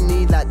MCs in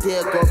need, like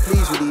dear God,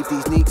 please relieve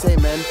these neeks,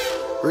 amen.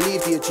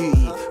 Relieve your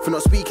duty for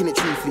not speaking it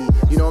truthfully.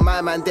 You know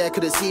my man there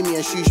could've seen me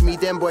and shoosh me.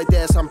 Them boy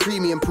there some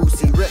premium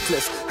pussy.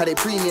 Reckless, how they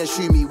premium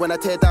shoot me. When I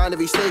tear down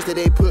every stage that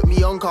they put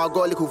me on, car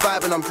got a little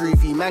vibe and I'm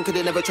groovy. Man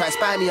could've never try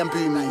spy me and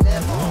boo me.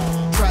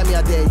 Try me,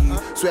 I dare you.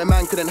 Swear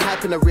man couldn't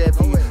hype in a rear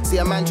view. See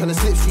a man tryna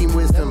slipstream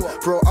wisdom.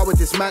 Bro, I would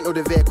dismantle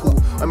the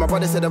vehicle. And my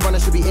brother said the runner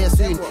should be here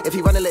soon. If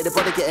he running, let the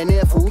brother get an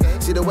earful.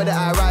 See the way that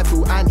I arrived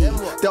through Andy.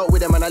 Dealt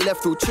with him and I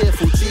left through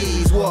cheerful.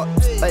 Jeez, what?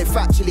 Like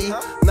factually,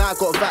 now I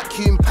got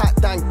vacuum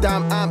packed, dang,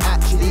 damn, I'm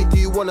actually. Do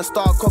you wanna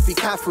start coffee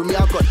cat for me?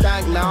 I got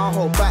dang now, I'll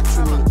hold back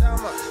for me.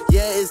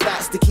 Yeah, is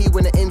that sticky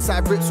when the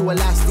inside rips all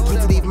elasticy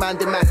to leave man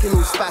the Mac and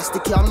all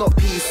spasticky. I'm not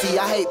PC,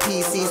 I hate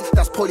PCs.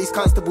 That's police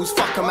constables,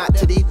 fuck 'em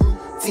actually.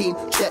 Team,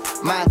 check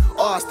my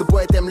arse. The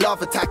boy them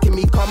love attacking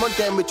me. Come on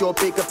then with your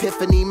big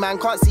epiphany. Man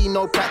can't see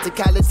no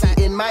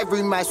practicality. In my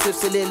room, my swift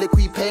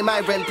soliloquy. Pay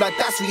my rent, blood,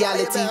 that's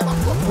reality.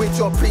 With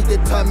your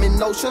predetermined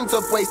notions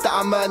of waste that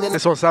I'm earning.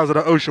 This one sounds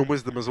like the Ocean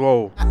Wisdom as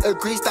well.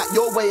 Agrees that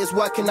your way is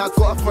working. I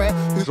got a friend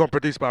who's one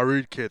produced by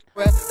Rude Kid.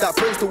 That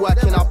brings the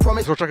work and I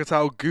promise. This one track is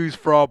titled Goose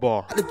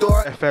Fraber. At the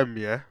door. FM,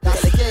 yeah.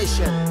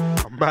 Delegation.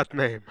 A mad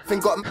name.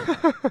 Think got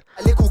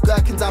little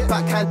gherkins. I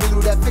backhand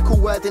do their fickle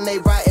word and they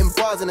write in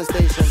bars in the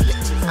station.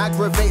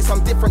 Aggravates,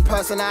 I'm different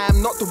person. I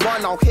am not the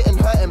one. I'll hit and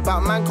hurting,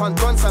 but man can't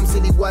done some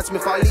silly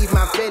wordsmith. I'll leave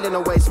man failing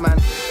a waste, man.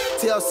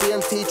 TLC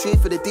and T3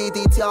 for the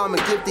DDT. I'ma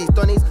give these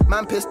dunnies.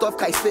 Man pissed off,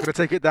 Kai spit. Gonna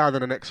take it down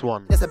in the next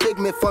one. It's a big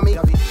myth for me.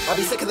 I'll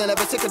be sicker than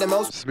ever, sicker than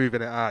most.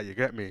 Smoothing it out, you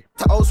get me.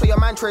 To also your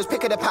mantra is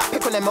pick of the pack,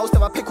 pickle them most.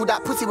 If I pickle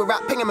that pussy with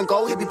rap, ping him and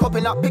go. He'll be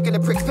popping up, pick of the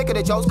pricks, pick of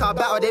the jokes. Can't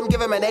battle them,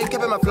 give him a name,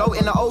 give him a float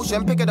in the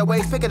ocean. Pick of the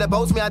waves, pick of the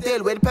boats. Me I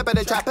deal with, pepper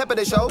the trap, pepper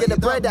the show. Get the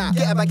bread out,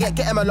 get him a get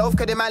him a loaf.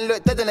 Cause the man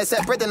look dead in a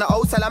set bread in the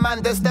old.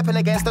 Salamander stepping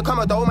against the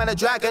Commodore. Man a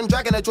dragon,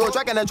 dragging a jaw,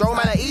 dragging a drone.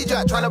 Man a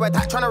E-Jack, trying to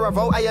attack, trying to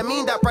revolt. I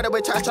mean that brother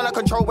with trash, trying to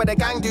control what the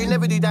gang do.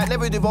 Never do that,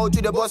 never divulge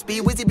you the boss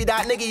be. Wizzy be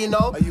that nigga, you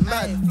know. Are you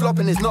mad?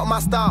 Flopping is not my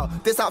style.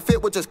 This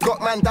outfit would just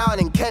got man down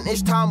in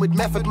Kentish town with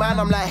Method Man.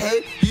 I'm like,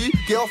 hey, you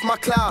get off my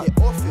cloud.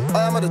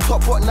 I am at the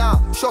top, what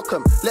now? Shock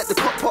 'em, let the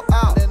cop pop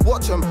out.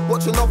 Watch 'em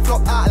not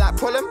flop out like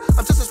problem.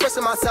 I'm just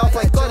expressing myself,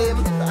 I got him.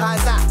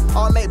 How's that?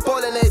 I'll make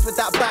bolognese with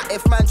that bat.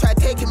 If man try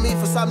taking me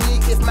for some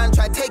leak, if man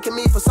try taking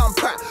me for some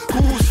prat.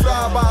 Who's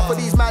flower for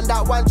these man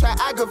that one try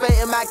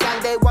aggravating my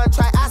gang, they one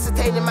try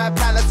ascertaining my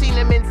plan. I've seen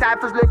them in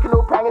ciphers looking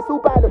all prang, it's all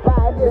by the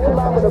vibe. It's all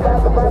by the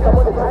vibe, I'm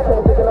on the time,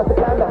 I'm picking up the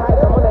climb to hide.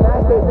 I'm on a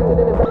nice day, bigger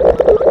than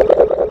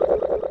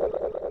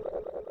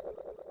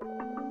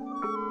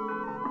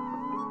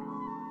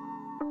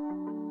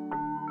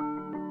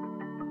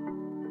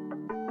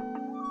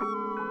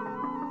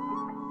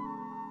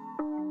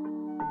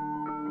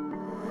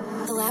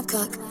The Lab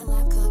Cook.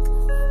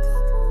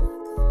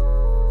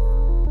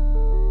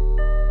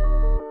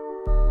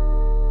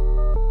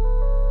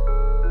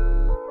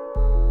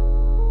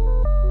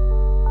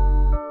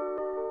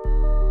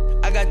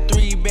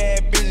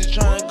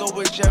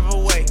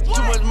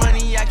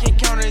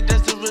 count it,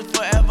 that's the rich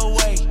forever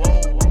way.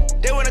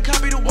 They wanna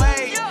copy the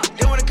way,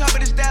 they wanna copy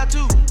the style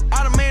too.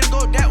 All the men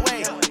go that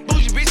way.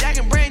 Bougie bitch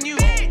acting brand new.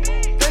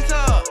 Face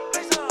up,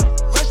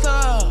 rest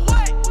up.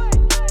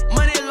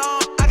 Money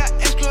long, I got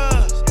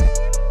extras.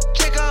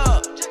 Check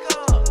up,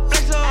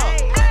 flex up.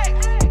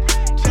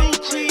 Too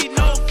cheap,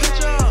 no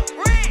ketchup.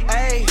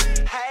 Hey,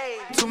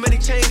 too many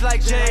chains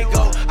like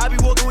Django. I be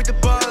walking with the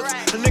bugs,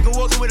 a nigga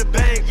walking with a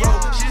bang, bro.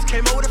 She just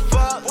came over with a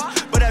fuck,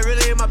 but that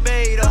really ain't my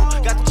bae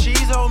though. Got the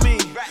cheese on me,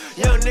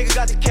 young nigga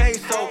got the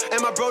queso,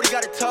 and my brody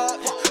got a tuck.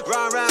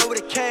 Ride around with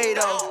a K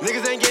though.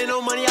 Niggas ain't getting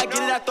no money, I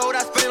get it, I throw it,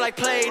 I spend it like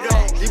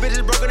Play-Doh. These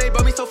bitches broken, they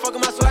bought me so fucking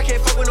my soul, I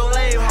can't fuck with no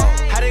lame hoe.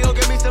 How they gon'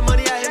 give me some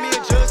money? I hit me a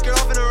judge, skirt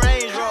off in a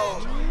Range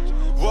Rover.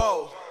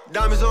 Whoa,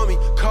 diamonds on me,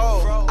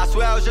 cold. I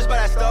swear I was just by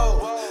that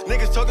stove.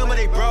 Niggas talking but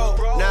they broke.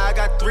 Now I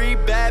got 3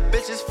 bad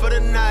bitches for the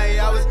night.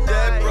 I was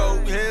dead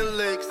broke, hit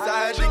licks,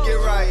 I had to get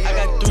right. I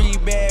got 3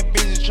 bad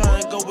bitches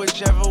trying to go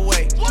whichever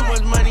way. Too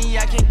much money,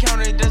 I can't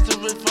count it, that's the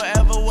rich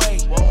forever way.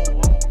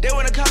 They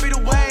wanna copy the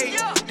way,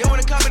 they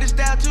wanna copy the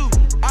style too.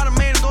 All the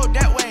men go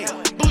that way.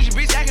 Bougie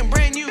bitch acting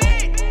brand new.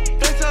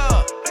 Face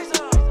up,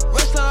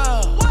 rest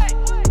up.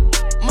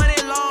 Money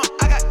long,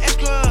 I got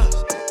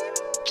extras.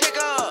 Check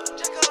up,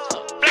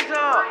 flex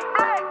up.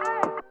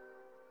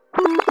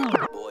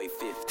 Boy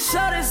 50.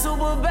 Shot it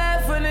super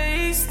bad from the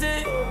east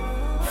end.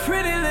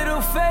 Pretty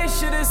little face,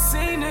 should've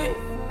seen it.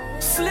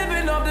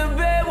 Slipping off the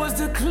bed was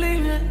the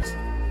cleanest.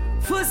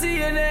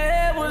 Pussy in the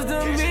head was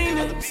the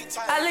meanest.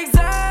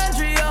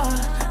 Alexandria,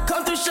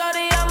 come through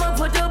shawty, I'ma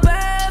put the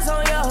bands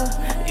on ya.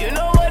 You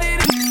know what it is.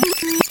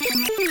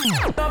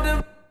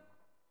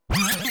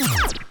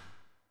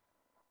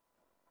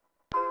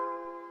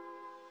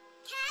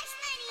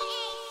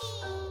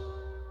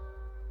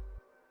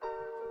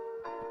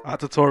 Out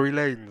to Tory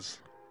Lanez.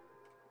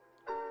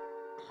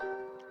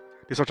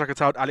 This one track is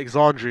out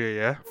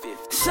Alexandria, yeah?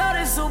 Shot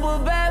it super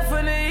bad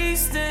from the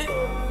east end.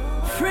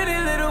 Pretty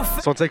little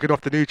This one taken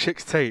off the new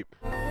Chicks tape.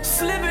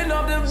 Slipping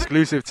off the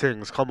Exclusive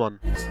things, come on.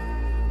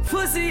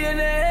 pussy in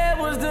the head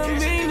was the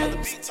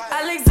meanest.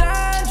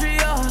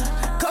 Alexandria,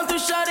 come through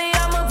shawty,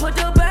 I'ma put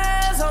the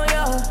bands on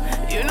ya.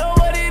 You know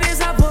what it is,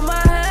 I put my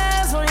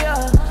hands on ya.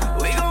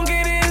 We gon'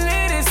 get it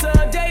lit, it's a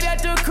date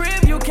at the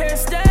crib, you can't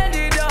stand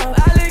it up.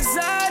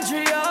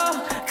 Alexandria,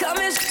 come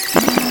and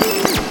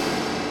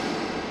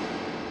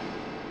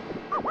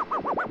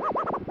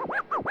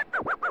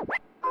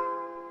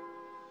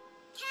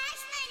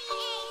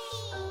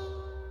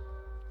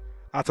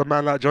Out a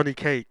man like Johnny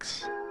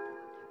Cakes.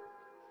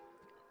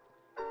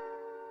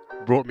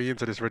 Brought me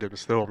into this rhythm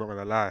still, I'm not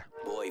gonna lie.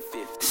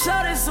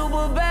 shot it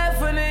super bad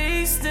from the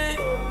east end.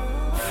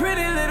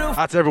 Pretty little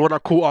Out to everyone I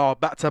caught our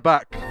back to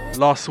back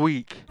last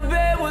week.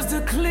 bed was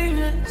the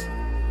cleanest.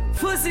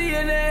 Pussy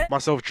in the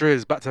Myself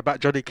Driz, back to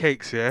back Johnny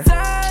Cakes, yeah?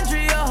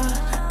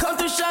 Alexandria, come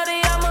through shawty,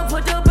 I'ma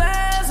put the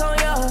bands on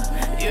ya.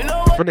 You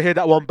know If you wanna hear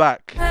that one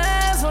back,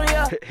 hands on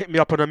ya. hit me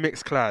up on a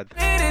Mixcloud.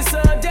 It's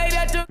a date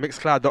at the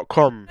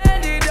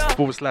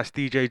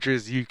Mixcloud.com/DJ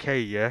Driz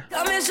UK, yeah?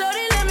 come and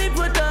shawty, let me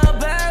put the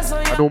bands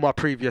on ya. And all my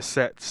previous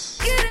sets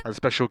and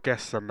special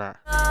guests and that.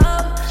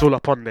 It's all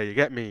up on there, you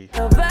get me?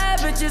 The bad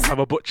bitches I'm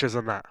a butchers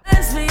and that.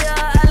 dance for ya,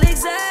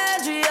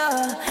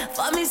 Alexandria.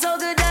 Fuck me so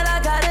good that I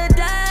gotta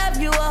dab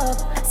you up.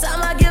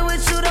 Time I get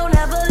with you don't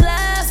ever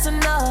last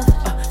enough.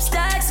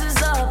 Stacks is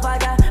up, I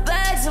got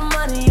bags of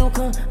money, you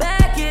can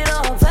back it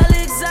up.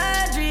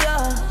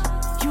 Alexandria,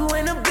 you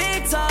in the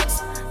big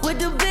talks with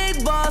the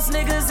big boss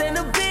niggas and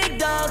the big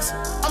dogs.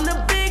 I'm the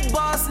big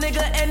boss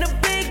nigga and the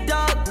big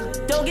dog.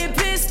 Don't get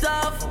pissed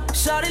off,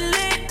 shawty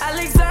lit,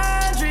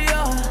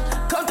 Alexandria.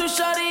 Come through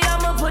shawty,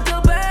 I'ma put the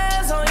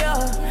bands on ya.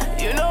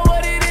 You know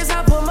what it is,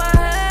 I put my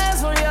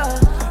hands on ya.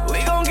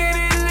 We gon' get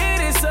it lit,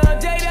 it's a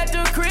date at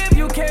the crib,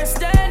 you can't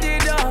stand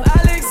it up.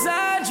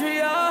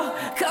 Alexandria,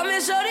 come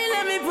and shawty,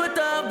 let me put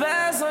the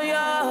bands on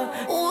ya.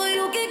 Ooh,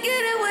 you can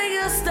get it when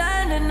you're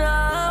standing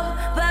up.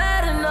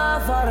 Bad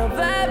enough, all the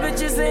bad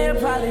bitches in here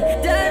probably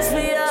dance for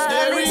ya.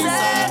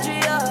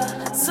 Alexandria,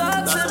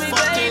 talk to me,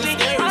 baby.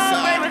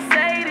 I'm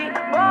Mercedes,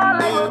 ball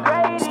like a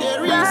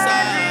Brady.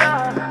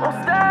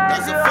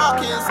 That's a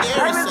fucking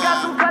scary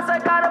sound.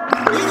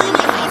 You in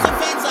your house and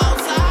fence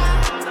outside.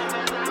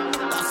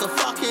 That's a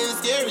fucking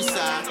scary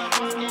side.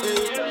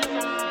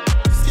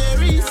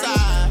 Scary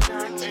side.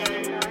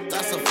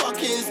 That's a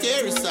fucking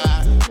scary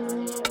side.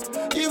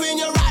 You in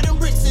your riding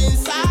bricks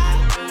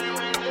inside.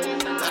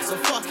 That's a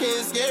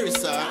fucking scary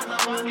side.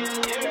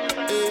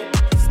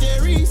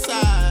 Scary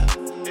side.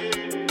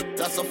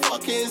 That's a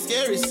fucking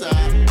scary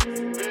side.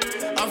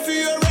 I feel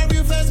your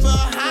every fence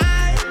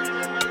behind.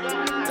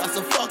 That's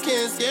a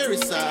fucking scary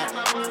side.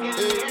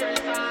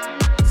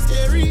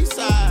 Scary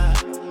side.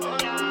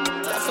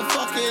 That's a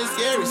fucking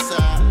scary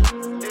side.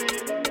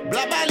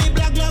 Black body,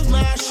 black glove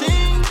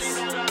machines.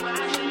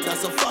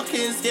 That's a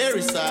fucking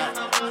scary side.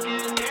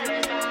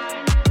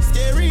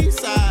 Scary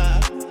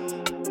side.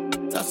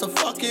 That's a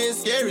fucking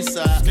scary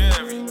side.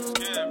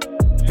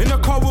 In the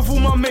car with all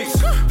my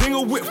mates, bring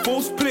a whip,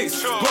 false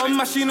plates. Got a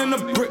machine and a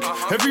brick,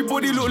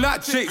 everybody look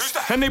like Jakes.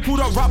 And they pulled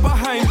up right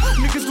behind,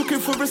 niggas looking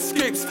for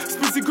escapes.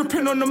 Spizzy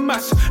gripping on the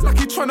match, like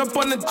he tryna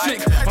bun a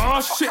Jake.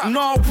 Oh shit,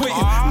 nah wait,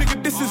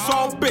 nigga this is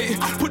all bait.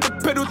 Put the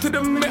pedal to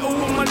the metal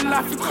on my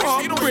life, it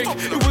can't break.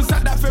 It was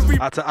at that very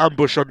had to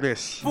ambush on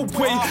this.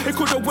 way, it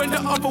could've went the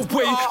other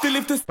way. They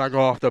lived this banger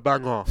after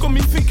banger. Got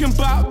me thinking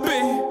about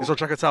bae. This one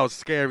track it out,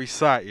 Scary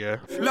Sight, yeah?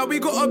 Like we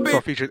got a bae.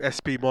 So featuring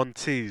SP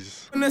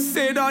Montez. And I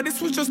said,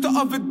 this was just the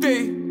other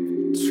day.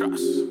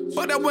 Trust.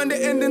 But that when the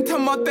ending to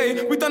my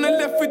day, we done the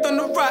left, we done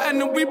the right,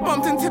 and then we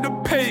bumped into the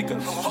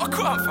pagans.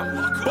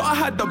 But I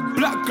had the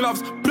black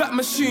gloves, black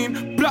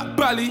machine, black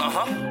belly.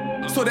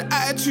 So the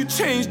attitude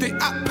changed, they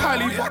act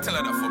pally.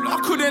 I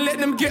couldn't let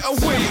them get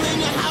away. You in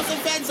your house and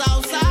fence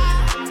outside.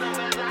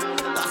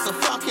 That's a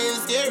fucking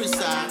scary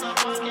side.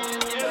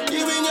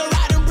 You in your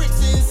riding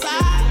bricks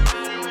inside.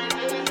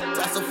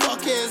 That's a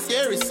fucking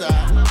scary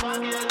side.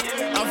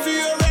 I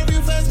feel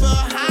every fence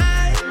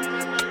behind.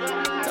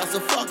 That's a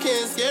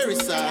fucking scary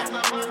side.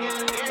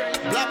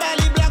 Black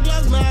belly, black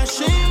gloves,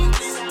 machines.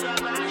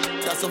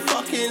 That's a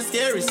fucking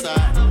scary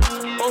side.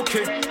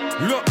 Okay,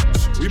 look.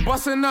 We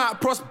bustin'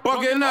 out, pros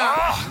bugging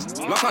out.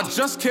 Like I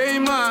just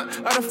came out.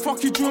 How the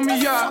fuck you drew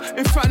me out?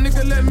 In fact,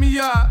 nigga, let me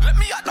out. Let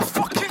me out the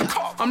fucking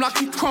car. I'm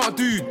like, you can't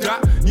do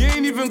that. You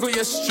ain't even got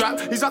your strap.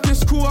 He's like,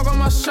 it's cool, I got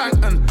my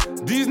shank. And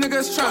these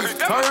niggas tramps.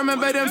 I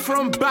remember them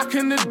from back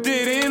in the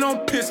day. They ain't on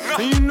piss.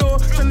 And you know,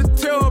 trying to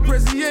tell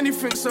Prezi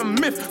anything's a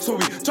myth. So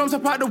we jumped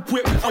up out the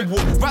whip and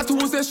walked right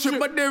towards their strip.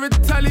 But they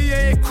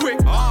retaliate quick.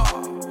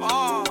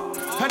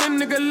 Had a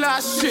nigga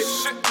like shit.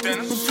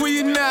 Before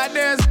you know,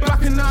 there's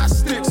back in our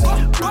sticks.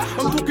 I'm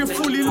talking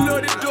fully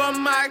loaded,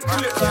 doing my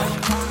clip.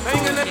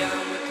 Ain't gonna.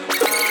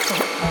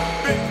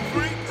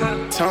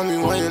 Tell me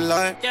what you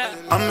like.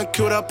 I'ma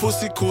kill that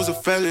pussy, cause a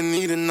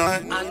felony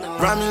tonight.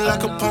 Ride me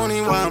like a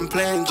pony while I'm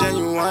playing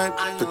genuine.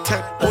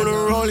 Protect all the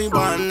rolling, but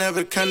I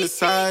never can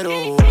decide.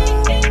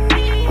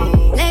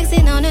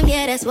 Flexing on them,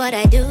 yeah, that's what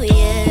I do,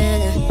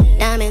 yeah.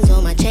 Diamonds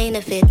on my chain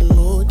to fit the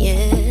mood,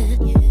 yeah.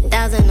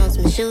 1,000 on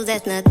some shoes,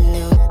 that's nothing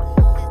new.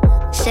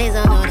 Shades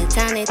on all the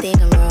time, they think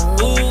I'm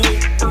rude.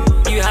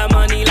 Ooh, you have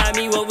money like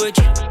me, what would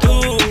you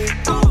do?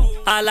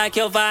 I like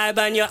your vibe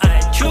and your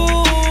attitude.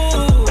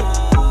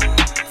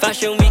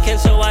 Fashion weekend,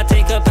 so I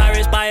take a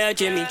Paris by a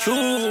Jimmy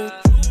Choo.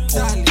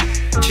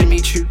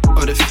 Jimmy Choo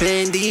or the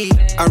Fendi.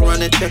 I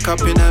run a check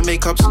up in a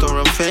makeup store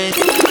on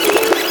Fendi.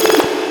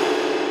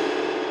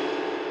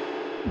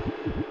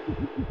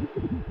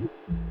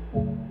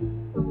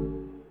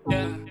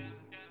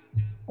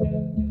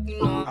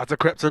 At the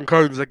Krypton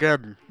Cones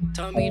again.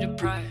 Tell me the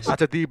price. At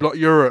the D-Block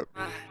Europe.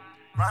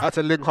 At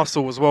the Link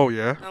Hustle as well,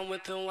 yeah? I'm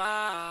whipping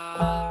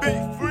wild.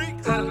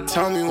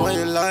 Tell me what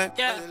you like.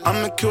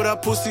 I'ma kill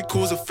that pussy,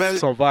 cause a felony.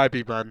 So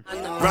vibey, man.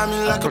 Ride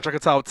me like a check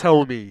it out,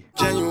 tell me.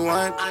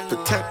 Genuine.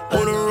 Protect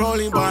all the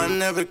rolling, but I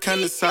never can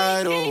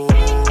decide.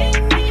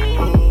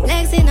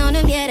 Flexing on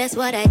them, yeah, that's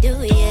what I do,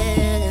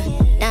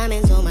 yeah.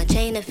 Diamonds on my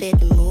chain to fit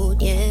the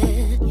mood, yeah.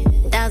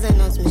 1,000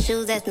 on some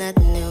shoes, that's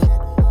nothing new.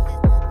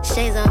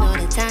 Shades on all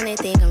the time, they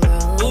think I'm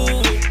rude.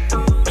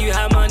 Ooh, you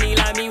have money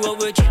like me, what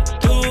would you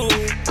do?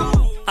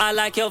 I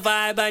like your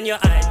vibe and your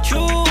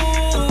attitude.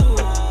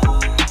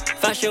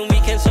 Fashion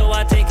weekend, so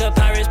I take a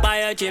Paris by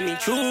a Jimmy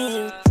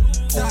Choo.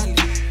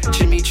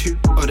 Jimmy Choo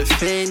or the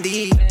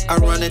Fendi. I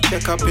run a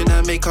check up in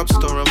a makeup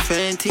store on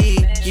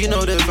Fenty. You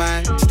know the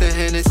vibe, it's the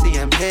Hennessy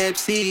and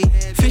Pepsi.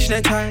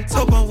 Fishnet tights,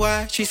 open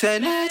wide, she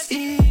said let's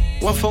eat.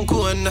 One phone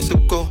call and that's a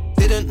go.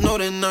 Didn't know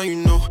then now you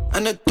know.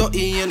 And a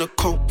dotty and a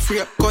coat. Free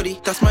up Gotti,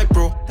 that's my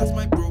bro.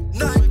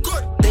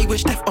 They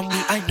wish death on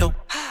me, I know.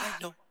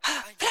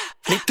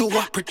 Make the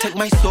what protect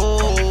my soul.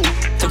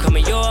 To come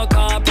in your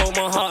car, broke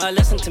my heart,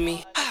 listen to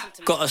me.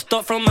 Got a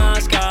stop from my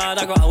squad,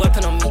 I got a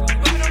weapon on me.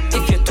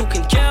 If you're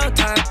talking jail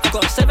time, I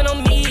got a 7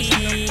 on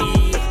me.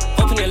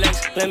 Open your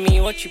legs, let me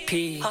watch you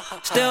pee.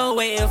 Still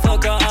waiting for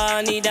God,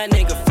 I need that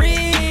nigga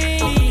free.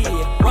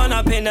 Run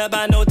up in the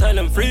band, no tell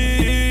him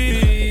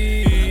free.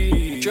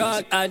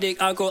 Drug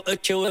addict, I got a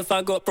chill if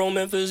I got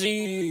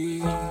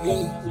promethazine.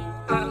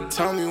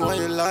 Tell me what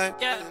you like.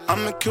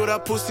 I'ma kill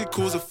that pussy,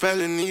 cause a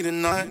felony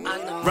tonight.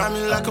 Ride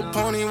me like a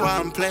pony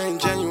while I'm playing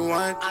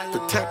genuine.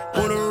 Protect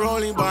all the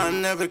rolling, but I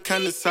never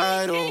can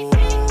decide.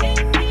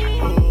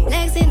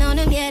 Flexing on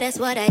them, yeah, that's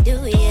what I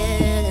do,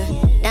 yeah.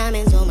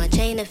 Diamonds on my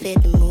chain to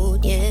fit the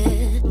mood, yeah.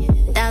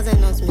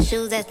 1,000 on some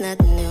shoes, that's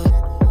nothing new.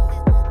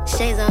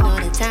 Shades on all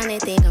the time, they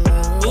think I'm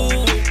rude.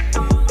 Ooh,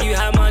 you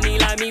have money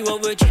like me,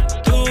 what would you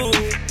do?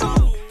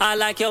 I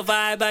like your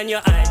vibe and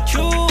your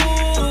attitude.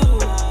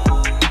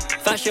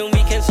 Fashion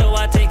weekend, so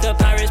I take a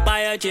Paris by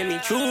a Jimmy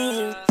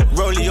Choo.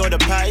 Rollie or the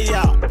patty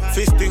out,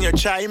 fist in your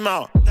chime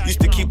out. Used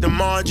to keep the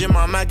margin in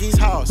my Maggie's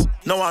house.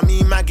 Now I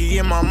mean Maggie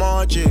in my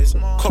margins.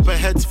 Copper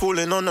heads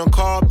falling on the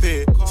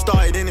carpet.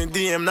 Started in a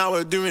DM, now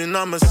we're doing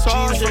a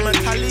massage. Jeans from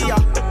Italia,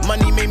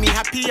 money made me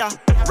happier.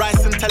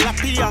 Rice and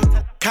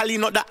tilapia, Cali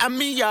not the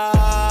Amia.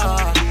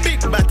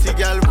 Big batty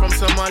girl from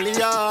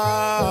Somalia.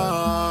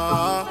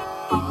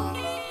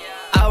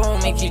 I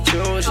won't make you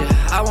choose,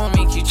 yeah. I won't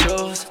make you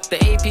choose. The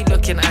AP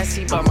looking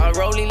icy, but my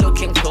rollie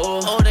looking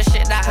cool. All the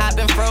shit that I've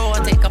been through, I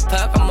take a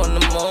perk, I'm on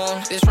the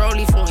moon. This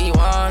rollie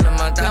 41, and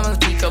my diamonds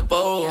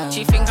peekaboo.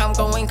 She think I'm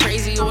going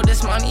crazy, all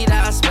this money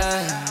that I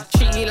spend.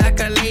 Treat you like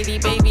a lady,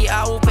 baby,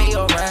 I will pay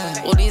your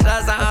rent. All these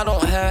lies that I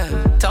don't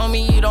have, tell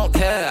me you don't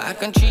care. I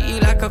can treat you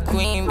like a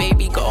queen,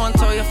 baby, go and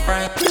tell your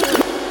friend.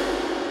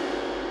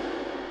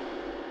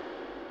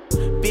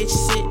 Bitch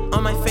sit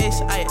on my face,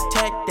 I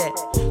attack that.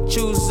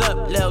 Choose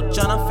up, Lil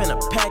John, I'm finna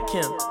pack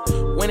him.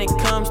 When it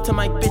comes to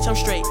my bitch, I'm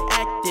straight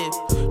active.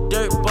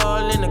 Dirt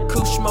ball in the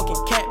coupe, smoking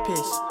cat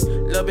piss.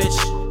 Lil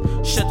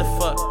bitch, shut the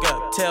fuck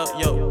up. Tell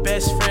your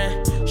best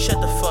friend,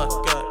 shut the fuck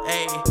up.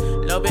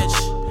 Ayy, lil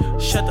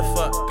bitch, shut the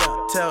fuck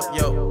up. Tell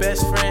your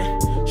best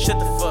friend, shut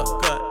the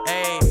fuck up.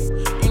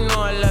 Ayy, you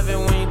know I love it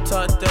when you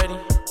talk dirty.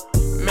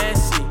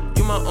 Messy,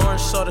 you my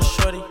orange soda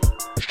shorty.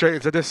 Straight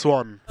into this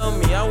one. Tell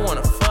me I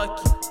wanna fuck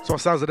you. So it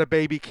sounds like a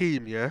Baby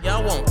Keem, yeah? Yeah,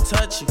 I won't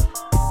touch you.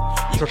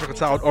 So check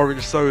it out,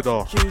 Orange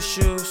Soda. Cute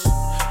shoes.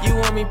 You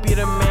want me be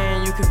the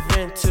man you can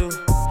vent to.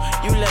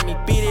 You let me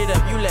beat it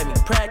up, you let me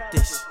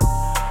practice.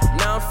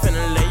 Now I'm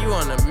finna lay you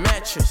on a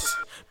mattress.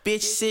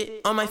 Bitch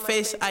sit on my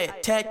face, I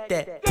attack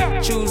that.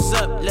 Choose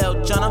up,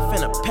 Lil John, I'm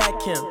finna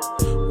pack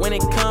him. When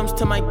it comes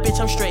to my bitch,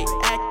 I'm straight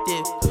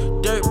active.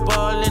 Dirt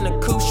ball in the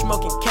coupe,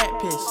 smoking cat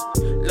piss.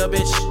 Lil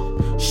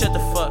bitch, shut the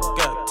fuck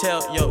up.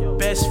 Tell your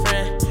best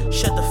friend,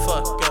 shut the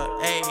fuck up.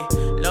 Ayy,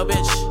 lil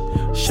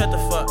bitch, shut the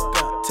fuck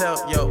up. Tell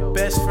your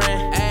best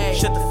friend, ayy,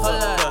 shut the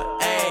fuck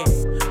up.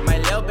 Ayy, my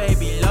lil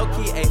baby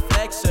low-key a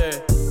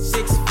flexer.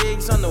 6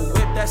 figs on the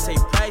whip, that's a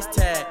price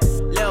tag.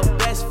 Lil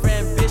best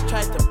friend bitch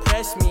tries to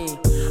press me.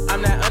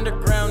 I'm that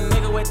underground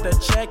nigga with the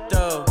check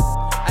though.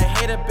 I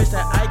hate a bitch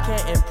that I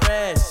can't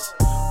impress.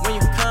 When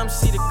you come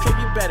see the crib,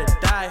 you better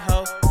die,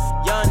 ho.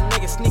 Young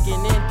nigga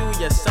sneaking in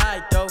through your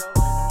side though.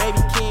 Baby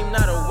Keem,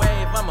 not a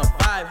wave, I'm a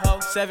vibe, ho.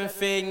 7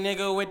 fig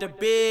nigga with the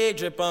big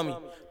drip on me.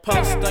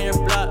 Post on your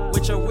block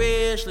with your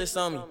wish list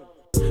on me.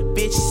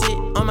 Bitch sit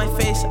on my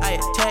face, I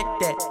attack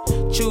that.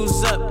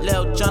 Choose up,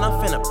 Lil John, I'm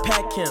finna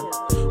pack him.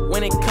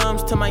 When it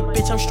comes to my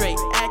bitch, I'm straight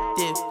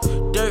active.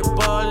 Dirt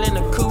ball in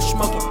the coupe,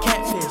 smoking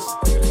cat piss.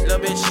 Lil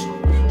bitch,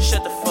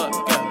 shut the fuck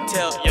up.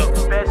 Tell your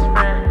best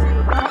friend.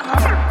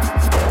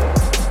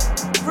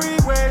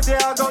 Freeways,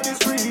 yeah, I got this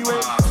freeway.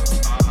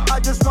 I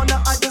just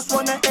wanna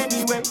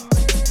anyway.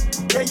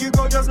 There you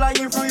go, just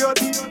lying through your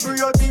teeth.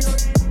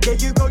 There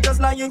you go,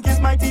 just lying, kiss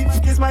my teeth.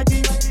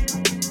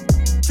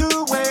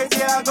 2 ways,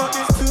 yeah, I got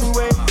this 2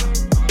 ways.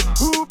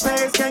 Who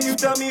pays? Can you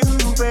tell me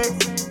who pays?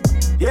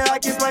 Yeah, I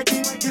kiss my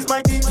teeth.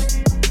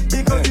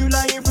 Because you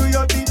lying through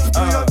your teeth.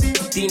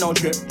 Dino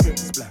drip,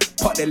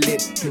 pop the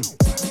lid,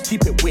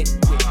 keep it wet,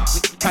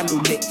 candle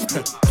lit,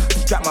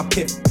 strap my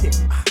pip,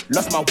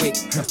 lost my weight,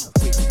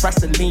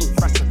 Vaseline,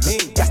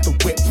 that's the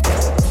whip.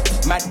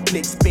 Mad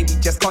flicks, baby,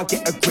 just can't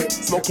get a grip.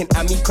 Smoking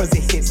at me cause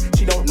it hits.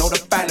 She don't know the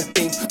finer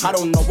things. I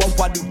don't know what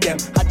I do them.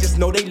 I just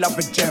know they love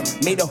a gem.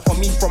 Made a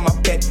homie from my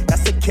bed.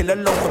 That's a killer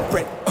loaf of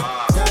bread.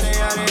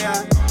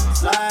 Yada,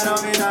 slide on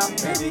me now.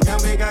 Baby, can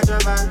we catch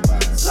your vibe?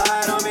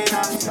 Slide on me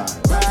now.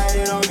 Ride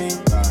it on me.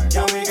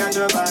 Can we catch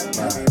your vibe?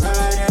 Baby,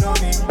 ride it on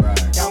me.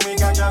 Can we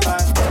catch your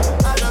vibe?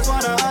 I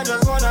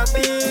just wanna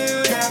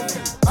feel, yeah.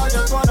 I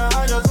just wanna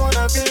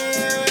feel,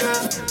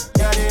 yeah.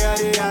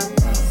 Yada,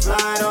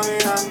 slide on me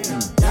now.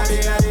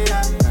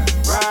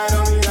 Ride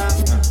on me now.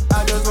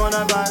 I just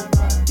wanna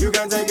vibe. You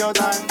can take your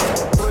time.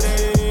 Put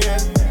it in the air.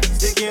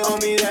 Stick it on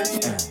me there.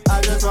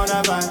 I just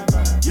wanna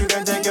vibe. You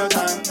can take your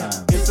time.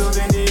 Pistols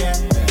in the air.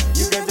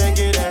 You can take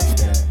it there.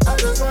 I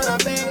just wanna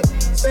be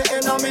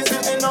sitting on me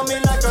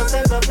like a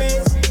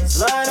centerpiece.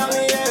 Slide on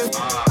me, yeah.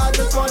 I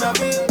just wanna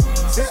be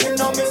sitting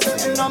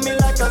on me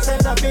like a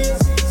centerpiece.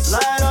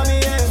 Slide on me,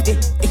 yeah.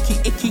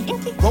 Icky,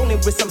 rolling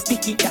with some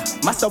sticky.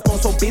 My cell phone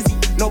so busy,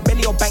 no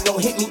belly or bank,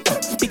 don't hit me.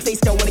 Big face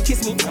girl wanna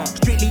kiss me.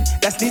 Strictly,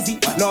 that's Lizzie.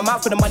 No, I'm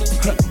out for the money.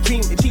 Dream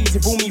the cheese, you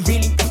fool me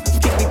really.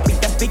 Kick me quick,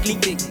 that's big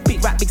league.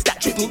 Big rap, big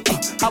stat trick me.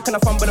 How can I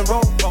fumble and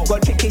roll?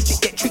 Got a trick case, shit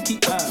get tricky.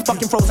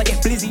 Fucking froze, I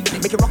get blizzy.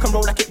 Make it rock and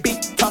roll like it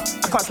big tough.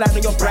 I can't slide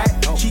on your bride.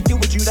 She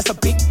deal with you, that's a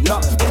big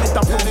nut. In the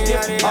dump,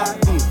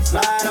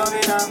 slide on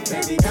me now,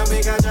 baby, can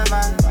we catch your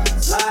vibe?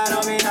 Slide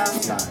on me now,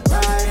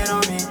 ride it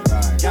on me.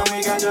 Can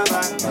we catch your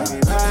vibe? Baby,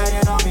 ride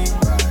it on me.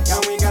 Can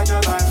we catch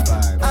your vibe?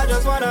 I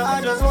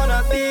just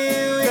wanna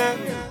feel, yeah.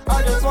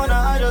 I just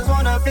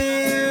wanna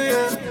feel,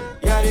 yeah.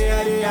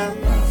 Yada,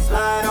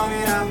 slide on me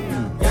now.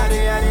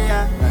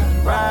 Yada,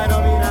 ride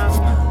on me now.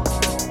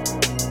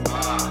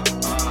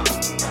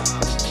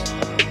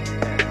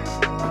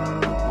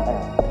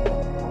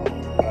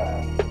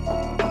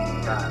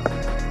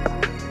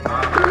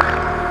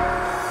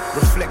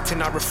 Reflecting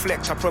when I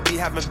reflect, I probably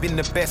haven't been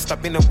the best.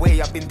 I've been away,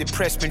 I've been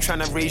depressed, been trying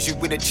to raise you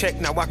with a check.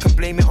 Now I can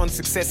blame it on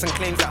success and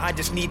claims that I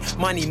just need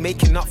money,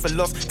 making up for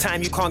lost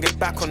time you can't get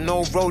back on.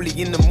 No rolling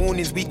in the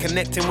mornings, we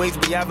connect in ways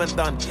we haven't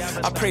done.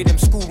 I pray them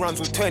school runs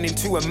will turn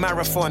into a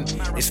marathon.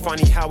 It's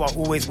funny how I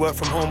always work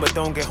from home but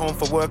don't get home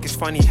for work. It's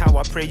funny how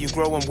I pray you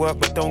grow and work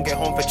but don't get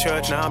home for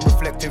church. Now I'm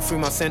reflecting through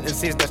my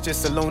sentences, that's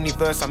just a lonely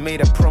verse. I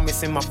made a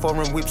promise in my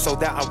foreign whip so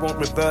that I won't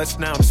reverse.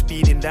 Now I'm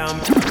speeding down.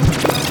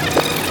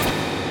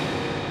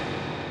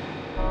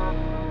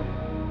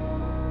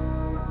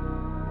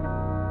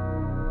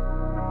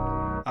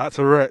 That's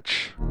a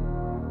wretch.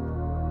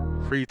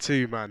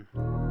 3-2, man.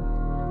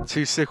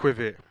 Too sick with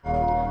it.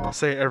 I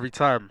say it every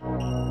time.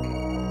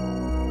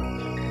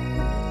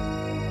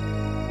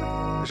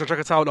 You should check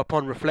it out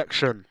upon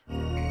reflection.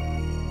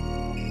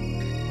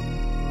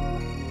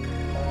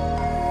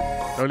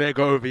 Don't let it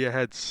go over your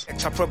heads.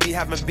 I probably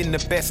haven't been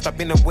the best. I've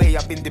been away,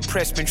 I've been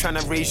depressed, been trying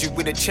to raise you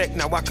with a check.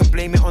 Now I can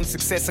blame it on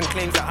success and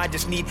claims that I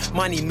just need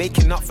money,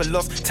 making up for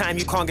lost time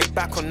you can't get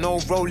back on. No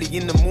rolling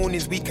in the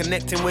mornings, we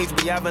connect in ways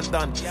we haven't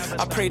done.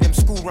 I pray them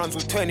school runs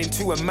will turn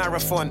into a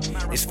marathon.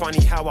 It's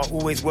funny how I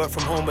always work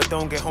from home but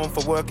don't get home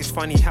for work. It's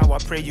funny how I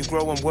pray you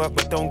grow and work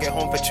but don't get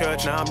home for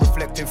church. Now I'm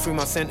reflecting through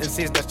my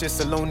sentences, that's just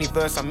a lonely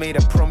verse. I made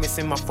a promise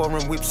in my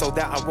foreign whip so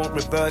that I won't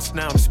reverse.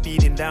 Now I'm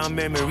speeding down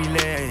memory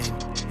lane,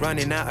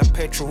 running out of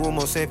petrol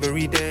almost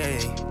every day.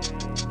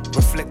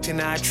 Reflecting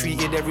how I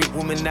treated every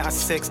woman that I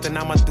sexed. And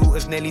now my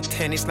daughter's nearly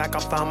 10. It's like I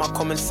found my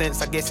common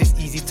sense. I guess it's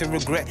easy to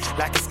regret,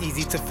 like it's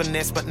easy to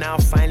finesse. But now I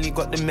finally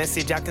got the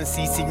message. I can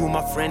see you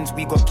my friends.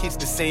 We got kids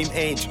the same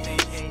age.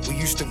 We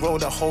used to roll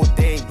the whole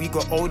day. We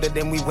got older,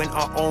 then we went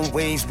our own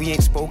ways. We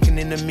ain't spoken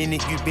in a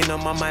minute. You've been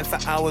on my mind for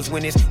hours.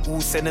 When it's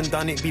all said and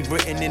done, it be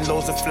written in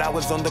loads of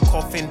flowers on the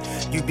coffin.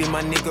 You been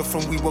my nigga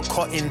from we were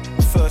cotton.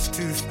 First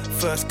tooth,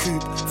 first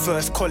coupe,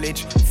 first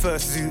college,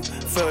 first zoo,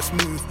 first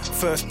move,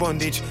 first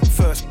bondage,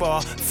 first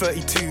bar,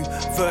 32,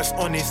 verse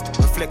honest.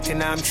 Reflecting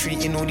how I'm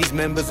treating all these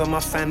members of my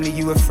family.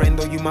 You a friend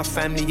or you my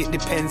family? It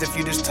depends. If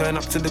you just turn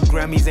up to the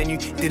Grammys and you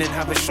didn't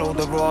have a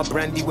shoulder or a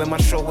brandy when my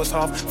show was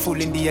half full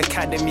in the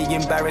academy,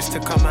 embarrassed to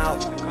come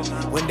out.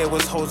 When there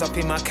was holes up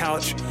in my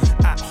couch,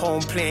 at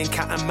home playing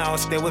cat and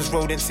mouse, there was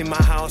rodents in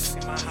my house.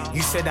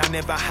 You said I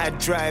never had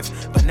drive,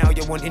 but now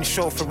you're wanting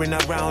chauffeuring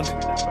around.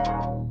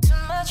 Too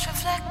much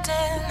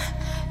reflecting,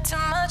 too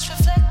much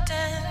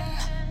reflecting,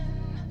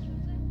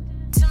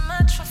 too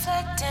much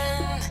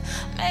reflecting,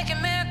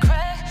 making me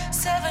cry.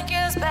 7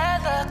 years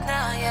bad luck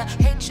now, yeah.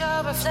 Hate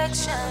your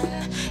reflection.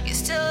 You're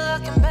still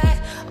looking back,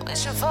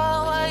 wishing for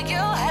what you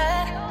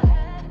had.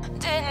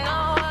 Didn't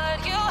know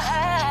what you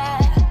had.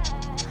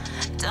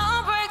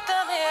 Don't break the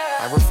mirror.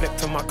 I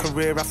reflect on my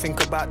career, I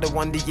think about the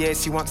wonder years.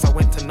 See, once I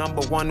went to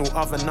number 1, all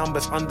other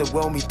numbers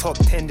underwhelmed me. Top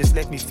 10 just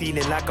left me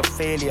feeling like a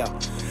failure.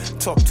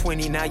 Top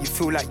 20, now you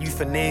feel like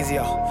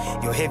euthanasia.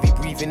 You're heavy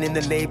breathing in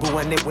the label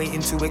and they're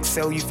waiting to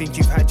excel. You think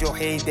you've had your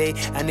heyday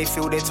and they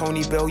feel they're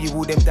Tony Bell. You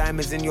all them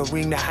diamonds in your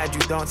ring that had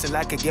you dancing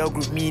like a girl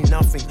group mean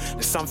nothing.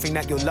 There's something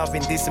that you're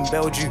loving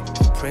disemboweled you.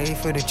 Pray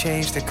for the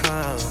change to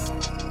come.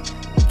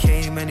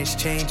 Came and it's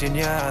changing,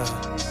 yeah.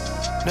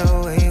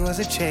 No way was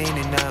a chain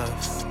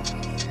enough,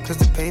 cause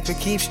the paper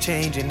keeps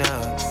changing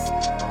up.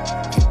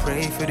 You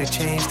pray for the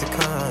change to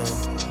come,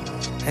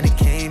 and it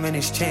came and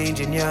it's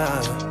changing,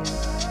 yeah.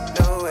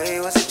 No way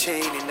was a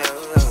chain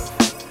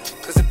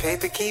enough, cause the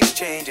paper keeps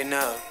changing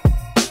up.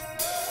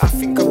 I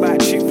think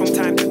about you from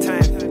time to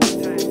time.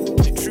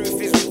 The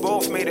truth is we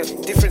both made a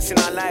difference in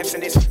our lives,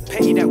 and it's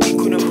petty that we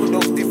couldn't put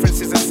those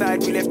differences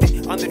aside. We left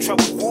it under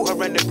troubled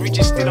water and the bridge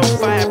is still on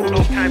fire. All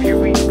those times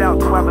you reached out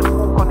to have a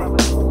talk on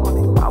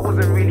it, I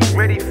wasn't really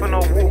ready for no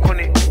walk on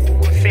it.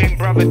 Same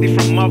brother,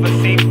 different mother,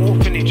 same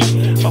orphanage.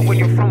 But when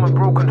you're from a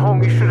broken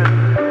home, you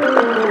shouldn't.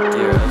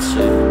 Dear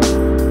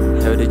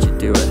shit, how did you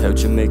do it? How'd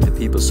you make the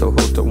people so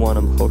hooked? I want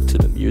them hooked to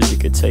the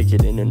music and take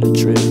it in a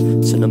trip.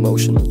 It's an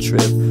emotional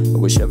trip. I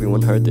wish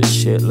everyone heard this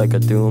shit like I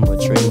do in my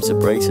dreams. It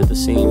breaks at the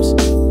seams,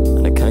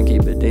 and I can't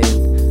keep it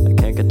in.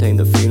 Can't contain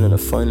the feeling of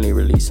finally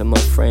releasing my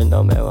friend.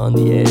 I'm out on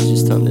the edge,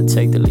 it's time to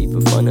take the leap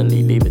and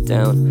finally leave it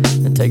down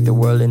and take the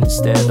world in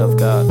instead. I've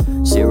got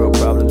 0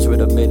 problems with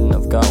admitting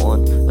I've got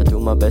one. I do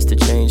my best to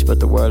change,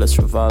 but the world is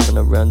revolving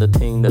around the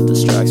thing that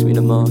distracts me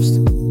the most.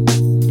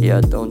 Yeah,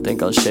 I don't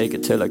think I'll shake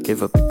it till I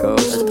give up the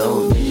ghost. I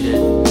don't need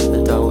it,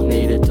 I don't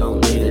need it,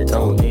 don't need it,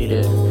 don't need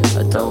it,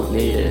 I don't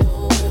need it.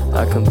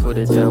 I can put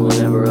it down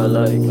whenever I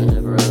like,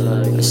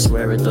 I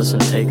swear it doesn't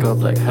take up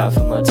like half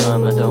of my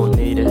time. I don't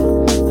need it,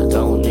 I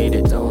don't need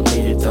it, don't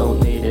need it, don't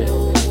need it,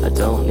 I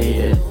don't need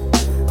it.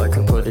 I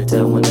can put it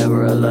down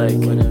whenever I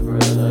like,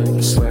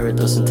 I swear it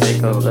doesn't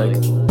take up like.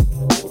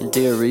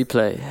 Dear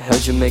replay,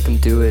 how'd you make them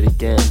do it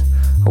again?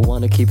 I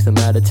wanna keep them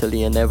at it till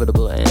the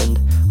inevitable end.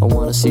 I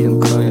wanna see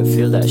them cry and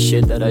feel that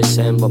shit that I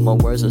send, but my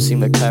words don't seem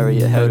to carry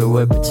it. How do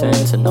I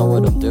pretend to know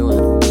what I'm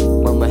doing?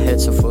 When my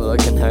head so full I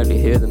can hardly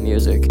hear the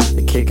music.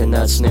 The kick and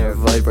that snare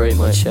vibrate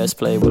my chest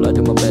plate. Well, I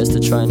do my best to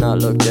try not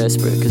look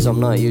desperate, cause I'm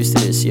not used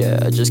to this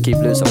yet. I just keep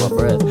losing my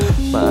breath.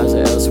 My eyes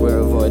are elsewhere,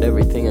 avoid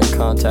everything in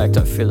contact.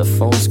 I feel a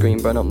phone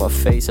screen burn up my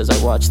face as I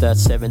watch that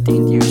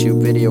 17th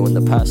YouTube video in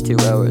the past 2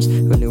 hours.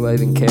 Who knew I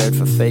even cared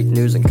for fake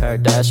news and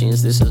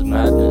Kardashians? This is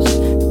madness.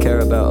 We care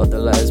about other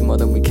lives more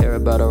than we care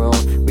about our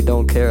own. We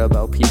don't care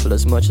about people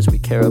as much as we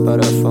care about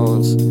our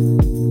phones.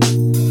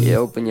 Yeah,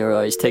 open your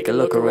eyes, take a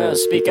look around,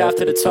 speak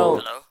after the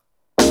tone.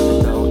 I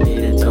don't need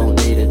it, don't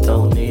need it,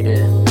 don't need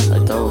it. I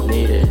don't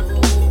need it.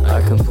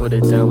 I can put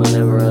it down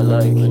whenever I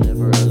like,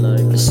 whenever I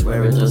like. I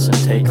swear it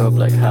doesn't take up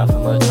like half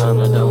of my time.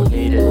 I don't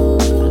need it.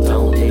 I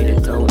don't need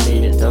it, don't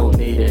need it, don't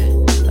need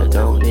it. I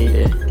don't need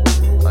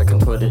it. I can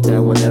put it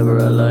down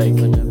whenever I like,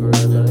 whenever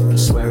I like. I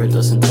swear it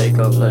doesn't take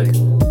up like.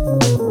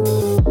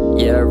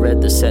 Yeah, I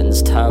read the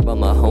sentence tab on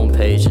my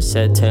homepage. It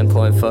said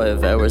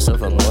 10.5 hours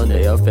of a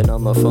Monday. I've been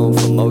on my phone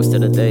for most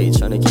of the day,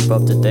 trying to keep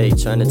up to date,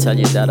 trying to tell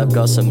you that I've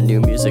got some new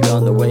music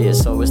on the way.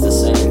 It's always the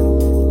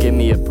same. Give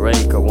me a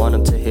break, I want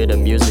them to hear the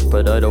music,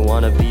 but I don't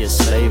want to be a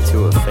slave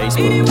to a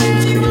Facebook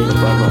page created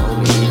by my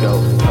own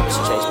ego. I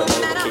just change my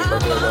name to keep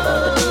up with what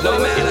I do. No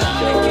matter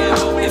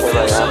how it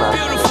feels so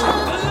beautiful.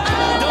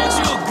 Don't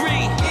you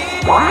agree?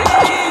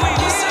 Kiwi,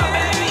 what's up,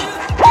 baby?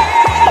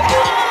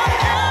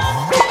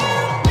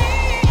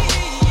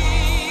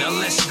 Now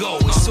let's go.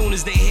 As soon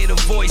as they hear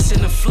the voice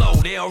and the flow,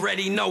 they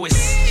already know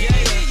it's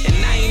Jada.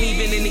 And I ain't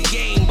even in the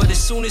game, but as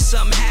soon as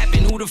something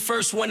happen, who the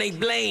first one they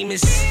blame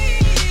is?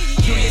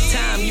 You your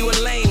time, you a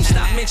lame.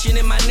 Stop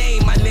mentioning my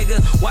name, my nigga.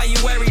 Why you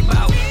worry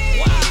about?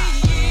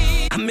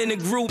 Why? I'm in a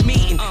group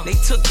meeting. They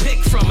took pic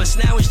from us,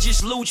 now it's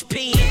just Luch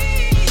peeing.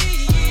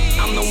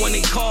 I'm the one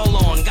they call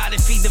on. Gotta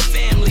feed the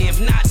family, if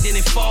not, then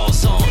it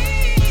falls on.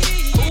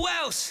 Who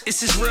else?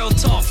 This is real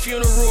talk,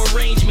 funeral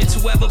arrangements.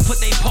 Whoever put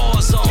they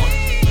paws on.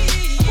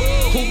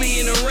 Who be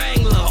in a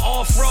Wrangler?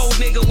 Off-road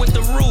nigga with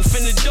the roof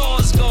and the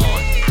doors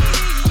gone.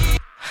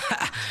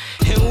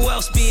 And who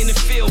else be in the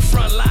field,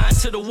 front line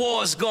till the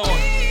war's gone?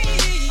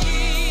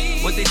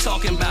 What they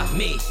talking about?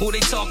 Me. Who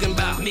they talking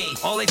about? Me.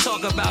 All they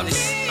talk about is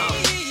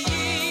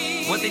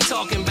what they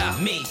talking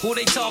about? Me. Who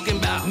they talking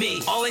about?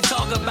 Me. All they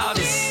talk about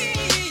is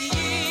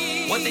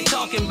what they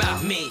talking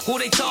about? Me. Who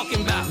they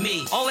talking about?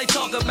 Me. All they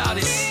talk about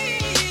is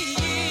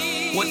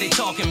what they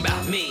talking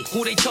about? Me.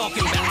 Who they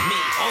talking about? Me.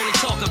 All they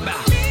talk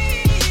about.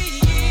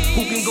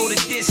 Who can go the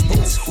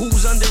distance?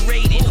 Who's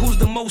underrated? Who's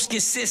the most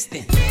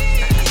consistent?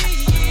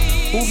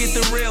 Who get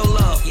the real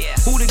love? Yeah.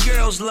 Who the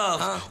girls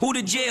love? Who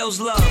the jails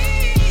love?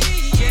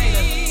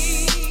 Jada.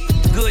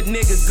 Good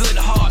nigga, good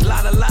heart.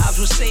 Lot of lives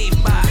were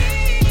saved by.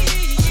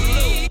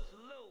 Salute.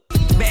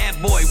 Bad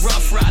boy,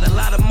 rough rider.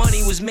 Lot of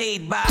money was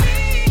made by.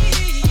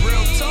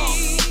 Real talk.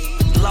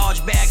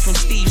 Large bag from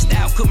Steve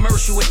Style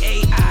commercial with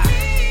AI.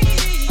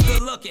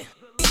 Good looking.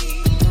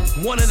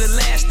 One of the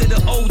last of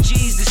the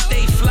OGs to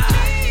stay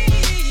fly.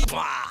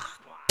 Wow.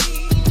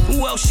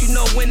 Who else you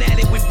know went at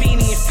it with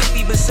Beanie and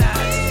 50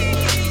 besides?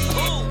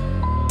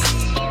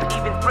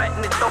 Even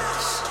threaten the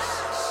doors.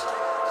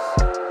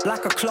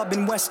 Like a club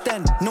in West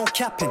End, no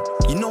capping.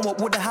 You know what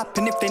would've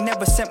happened if they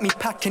never sent me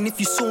packing. If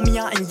you saw me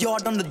out in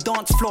yard on the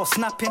dance floor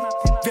snapping,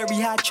 very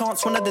high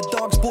chance one of the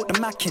dogs bought the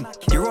mackin'.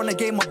 You're on a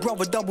game, my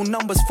brother, double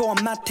numbers for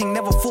a mad thing.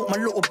 Never thought my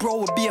little bro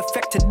would be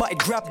affected, but it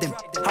grabbed him.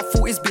 I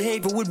thought his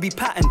behavior would be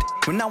patterned.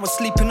 When I was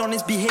sleeping on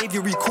his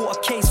behavior, he caught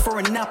a case for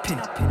a napping.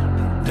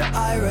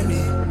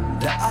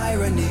 The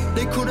irony,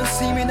 they couldn't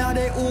see me, now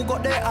they all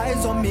got their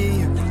eyes on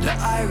me. The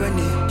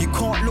irony, you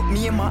can't look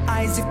me in my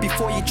eyes if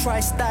before you try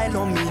style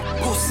on me.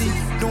 Pussy,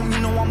 don't you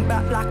know I'm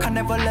back like I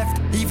never left?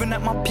 Even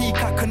at my peak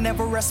I could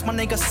never rest. My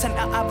nigga sent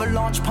an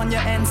avalanche pon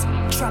your ends.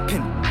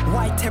 Trapping,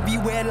 white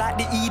everywhere like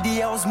the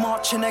EDL's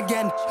marching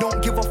again.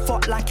 Don't give a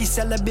fuck like he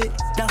celibate,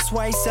 that's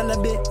why he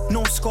celibate.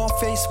 No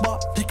Scarface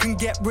but he can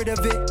get rid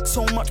of it.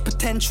 So much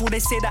potential, they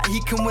say that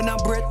he can win a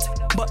Brit,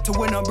 but to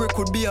win a brick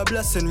would be a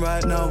blessing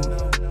right now.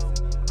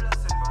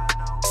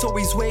 So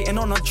he's waiting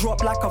on a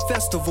drop like a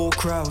festival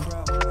crowd.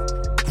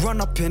 Run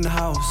up in the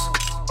house,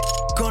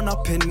 gun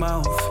up in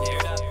mouth.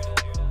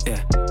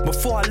 Yeah.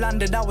 Before I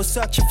landed, I was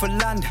searching for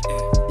land.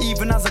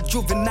 Even as a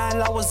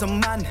juvenile, I was a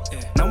man.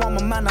 Now I'm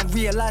a man, I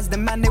realized the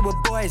man, they were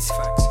boys.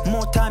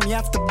 More time you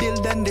have to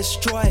build than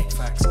destroy.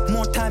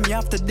 More time you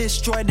have to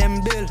destroy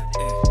than build.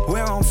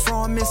 Where I'm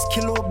from is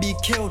kill or be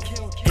killed.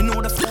 In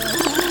order for...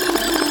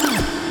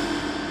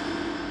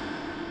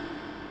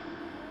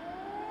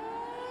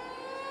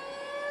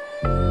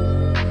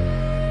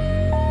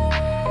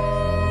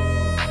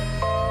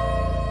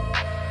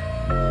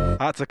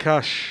 Out to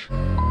Cash.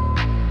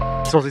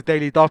 This was his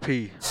Daily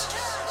Duppy.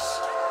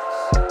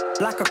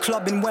 Like a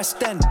club in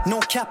West End, no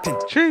capping.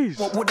 Jeez.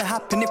 What would've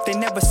happened if they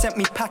never sent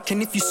me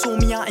packing? If you saw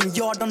me out in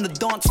yard on the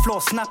dance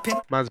floor snapping.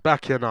 Man's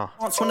back here now.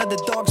 Once one of the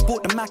dogs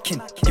bought the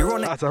mackin'. You're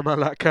on it. That's a man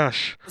like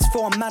Cash. It's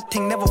for a mad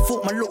thing. Never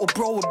thought my little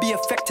bro would be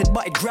affected,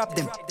 but it grabbed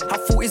him. I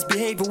thought his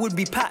behavior would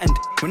be patterned.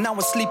 When I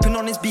was sleeping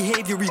on his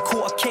behavior, he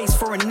caught a case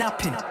for a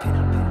napping.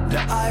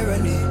 The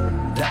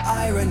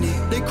irony.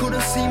 They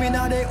couldn't see me,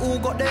 now they all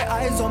got their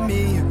eyes on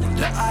me.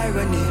 The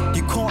irony.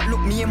 You can't look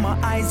me in my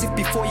eyes if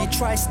before you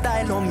try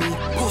style on me.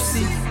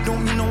 Pussy,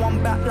 don't you know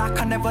I'm back like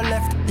I never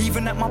left?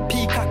 Even at my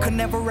peak, I could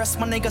never rest.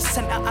 My nigga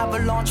sent an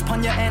avalanche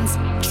pon your ends.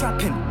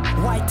 Trapping,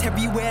 white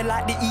everywhere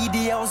like the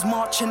EDL's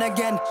marching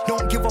again.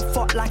 Don't give a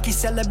fuck like he's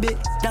celibate.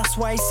 That's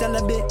why he's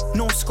celibate.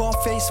 No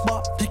Scarface,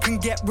 but he can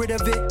get rid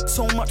of it.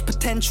 So much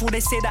potential, they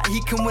say that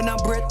he can win a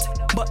Brit.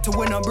 But to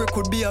win a brick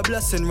would be a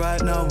blessing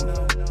right now.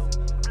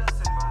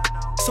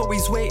 So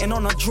he's waiting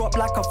on a drop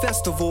like a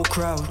festival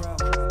crowd.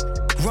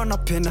 Run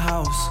up in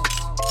house,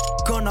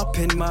 gun up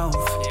in mouth.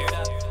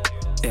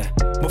 Yeah.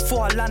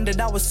 Before I landed,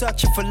 I was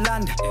searching for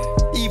land.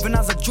 Even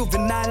as a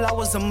juvenile, I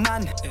was a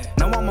man.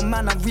 Now I'm a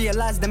man, I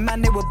realized the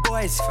man, they were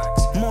boys.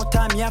 More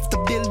time you have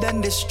to build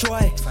than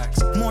destroy.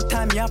 More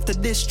time you have to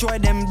destroy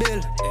than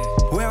build.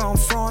 Where I'm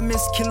from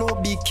is kill or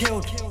be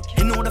killed.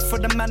 In order for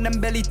the man and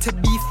belly to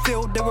be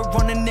filled, they were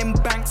running in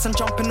banks and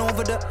jumping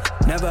over the...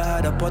 Never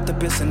had a pot to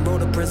piss and roll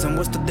to prison.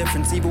 What's the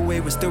difference? Either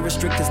way, we're still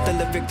restricted, still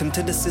a victim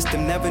to the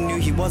system. Never knew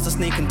he was a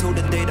snake until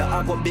the day that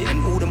I got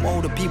bitten. All them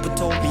older people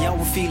told me I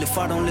would feel if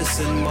I don't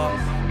listen. But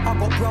I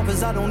got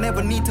brothers I don't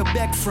ever need to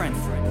beg, friend.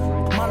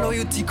 My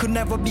loyalty could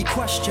never be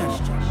questioned.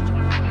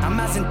 I'm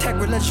as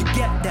integral as you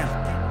get them.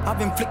 I've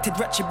inflicted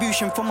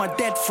retribution for my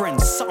dead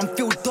friends. Something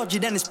feels dodgy,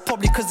 then it's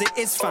probably cause it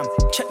is, fam.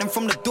 Check them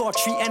from the door,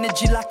 treat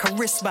energy like a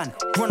wristband.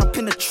 Run up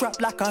in the trap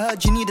like I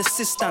heard you need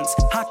assistance.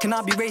 How can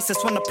I be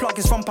racist when the plug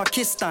is from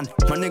Pakistan?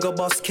 My nigga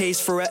boss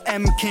case for a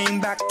M came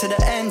back to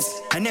the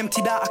ends and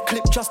emptied out a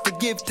clip just to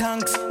give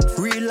thanks.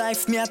 Real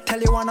life, me I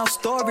tell you on our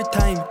story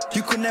time.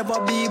 You could never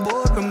be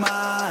bored with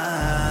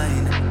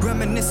mine.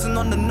 Reminiscing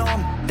on the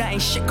norm, that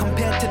ain't shit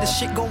compared to the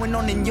shit going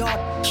on in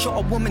yard.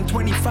 Shot a woman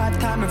 25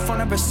 times in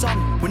front of her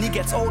son. When he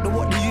gets older,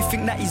 what do you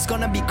think that he's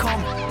gonna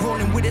become?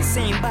 Rolling with it,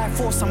 saying by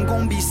force I'm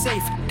gonna be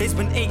safe. There's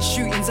been 8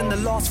 shootings in the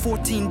last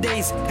 14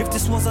 days. If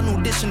this was an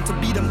audition to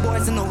be them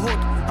boys in the hood,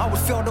 I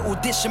would fail the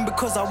audition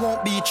because I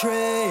won't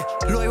betray.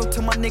 Loyal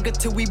to my nigga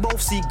till we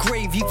both see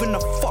grave. Even the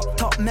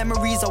fucked up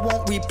memories I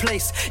won't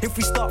replace. If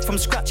we start from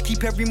scratch,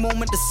 keep every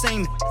moment the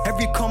same.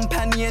 Every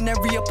companion,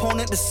 every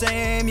opponent the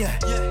same, yeah.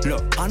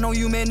 Look, I know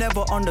you may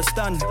never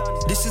understand.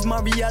 This is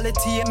my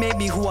reality, it made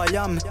me who I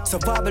am.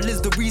 Survival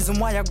is the reason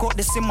why I got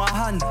this in my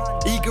hand.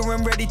 Eager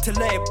and ready to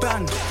let it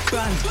bang,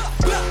 bang,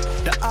 bang.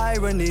 The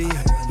irony.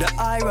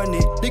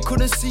 They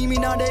couldn't see me,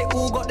 now they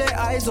all got their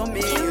eyes on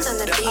me.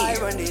 The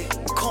irony.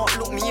 Can't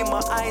look me in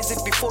my eyes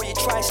if before you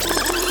try to.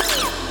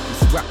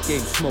 This rap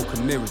game, smoke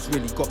and mirrors,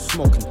 really got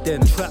smoke and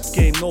dinners. Trap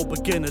game, no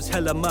beginners,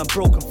 hella man,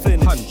 broken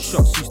finish. 100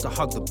 shots, used to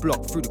hug the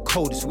block through the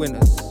coldest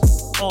winters.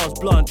 Ours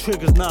blowing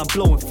triggers, now I'm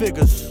blowing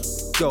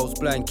figures. Girls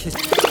blind kiss.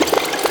 Don't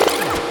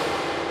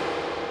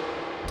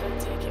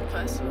take it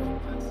personal.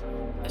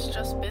 It's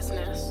just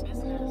business.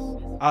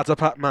 Out to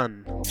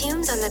Pat-Man.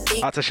 Fumes on the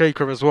beat. Out to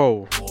Shaker as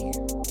well.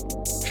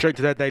 Straight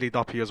to their daily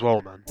duppy as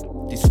well, man.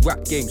 This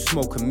rap game,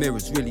 smoke and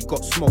mirrors, really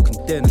got smoke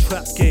and dinners.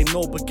 Trap game,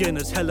 no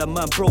beginners, hella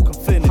man, broken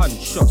finish.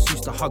 100 shots,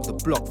 used to hug the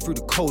block through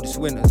the coldest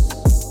winters.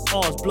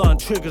 Ours blowing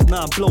triggers,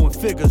 now I'm blowing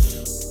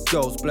figures.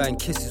 Girls blowing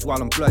kisses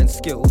while I'm blowing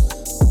skills.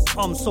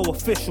 I'm so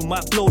official,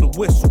 might blow the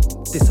whistle.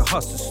 This a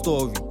hustle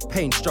story,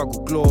 pain,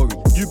 struggle, glory.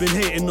 You been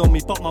hating on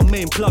me, but my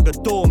main plug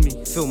adore me.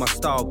 Feel my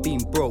style being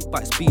broke,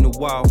 but it's been a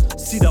while.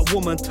 See that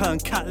woman turn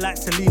cat like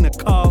Selena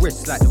Carr.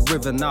 Wrists like the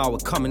river now, we're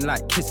coming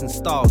like kissing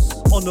stars.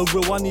 On the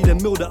real, I need a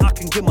meal that I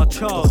can give my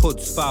child. The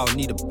hood's foul,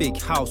 need a big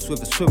house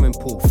with a swimming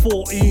pool.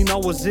 14, I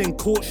was in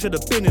court,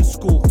 should've been in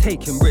school.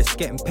 Taking risks,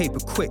 getting paper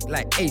quick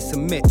like Ace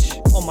and Mitch.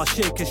 On my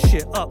shaking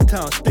shit,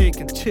 uptown, steak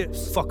and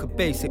chips. Fuck a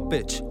basic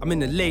bitch, I'm in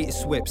the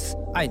latest whips.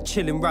 I ain't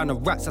chilling round the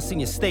rats, I seen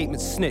your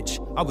statement snitch.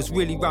 I was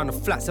really round the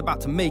flats,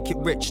 about to make it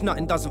rich.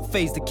 Nothing doesn't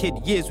faze the kid,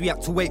 years we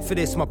had to wait for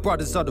this. My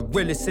brothers are the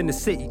realest in the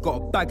city, got a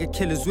bag of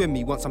killers with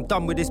me. Once I'm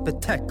done with this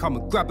Patek,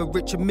 I'ma grab a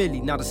Richard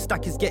Millie. Now the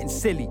stack is getting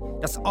silly,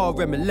 that's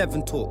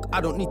RM11 talk. I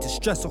don't need to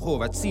stress a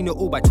whore, I'd seen it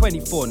all by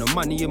 24. No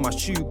money in my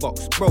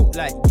shoebox, broke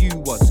like you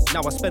was.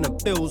 Now I spend the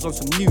bills on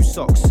some new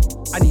socks.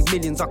 I need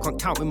millions I can't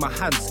count with my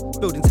hands.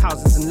 Buildings,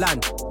 houses and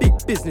land, big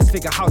business,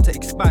 figure how to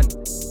expand.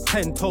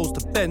 10 toes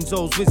to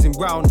benzos, whizzing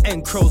round,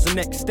 end crows and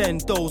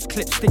extend those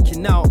clips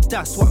sticking out.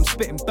 That's what I'm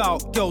spitting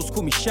bout. Girls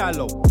call me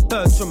shallow.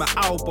 Birds from my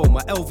elbow, my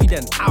LV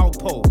then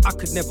Alpo. I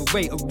could never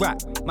rate a rap.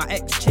 My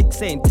ex-chick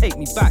saying take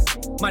me back.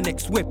 My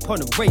next whip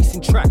on a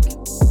racing track.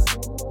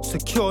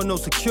 Secure, no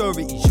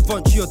security.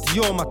 Givenchy or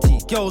Dior, my tea.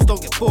 Girls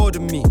don't get bored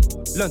of me.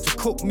 Learn to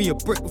cook me a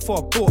brick before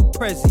I bought a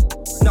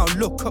Prezi. Now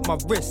look at my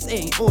wrists,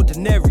 ain't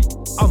ordinary.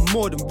 I'm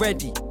more than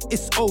ready,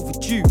 it's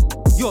overdue.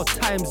 Your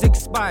time's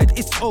expired,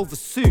 it's over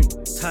soon.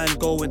 Time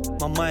going,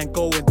 my mind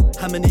going.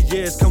 How many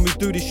years can we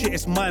do this shit?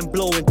 It's mind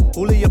blowing.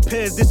 All of your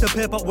peers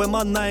disappear, but where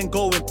my 9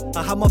 going?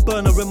 I had my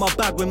burner in my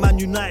bag when Man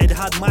United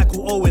had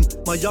Michael Owen.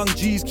 My young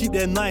G's keep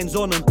their 9s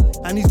on them.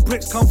 And these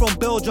bricks come from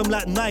Belgium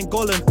like 9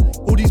 Gollum.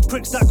 All these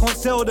pricks that can't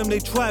sell them, they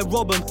try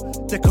rob them.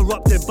 They're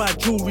corrupted by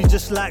jewelry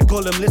just like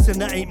Gollum. Listen,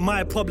 that ain't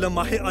my problem.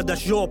 I hit her,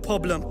 that's your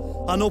problem.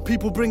 I know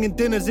people bringing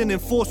dinners in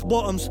forced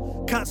bottoms.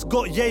 Cats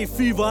got yay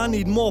fever, I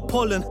need more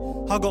pollen.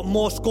 I got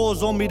more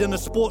scores on me than a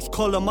sports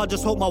column. I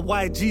just hope my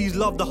YGs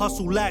love the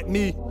hustle like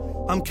me.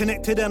 I'm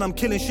connected and I'm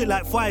killing shit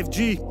like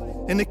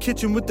 5G. In the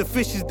kitchen with the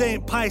fishes, they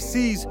ain't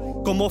Pisces.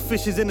 Got more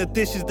fishes in the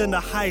dishes than the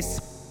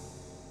heist.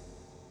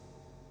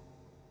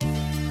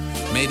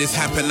 Made this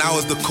happen, I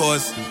was the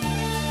cause.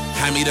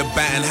 Hand me the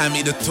bat and hand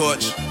me the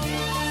torch.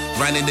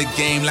 Running the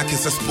game like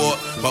it's a sport,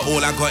 but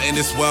all I got in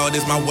this world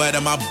is my word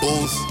and my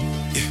balls.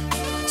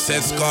 Yeah.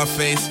 Said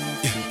Scarface,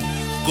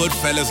 yeah. Good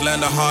fellas learn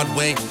the hard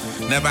way.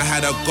 Never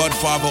had a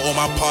godfather or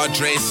my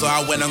padre, so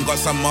I went and got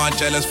some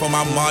Margellas for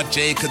my Marj,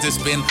 cause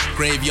it's been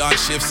graveyard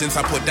shift since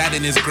I put dad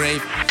in his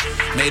grave.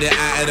 Made it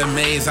out of the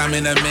maze, I'm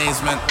in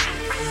amazement.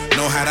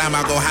 No haram,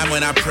 I go ham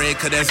when I pray,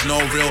 cause there's no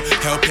real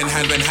helping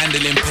hand when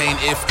handling pain.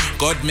 If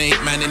God made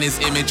man in his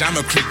image,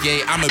 I'ma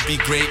create, I'ma be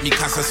great. Me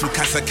casa su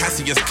casa,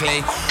 Cassius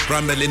Clay.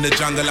 Rumble in the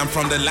jungle, I'm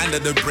from the land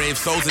of the brave.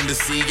 Souls in the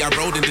sea, I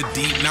rode in the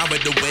deep, now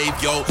at the wave.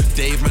 Yo,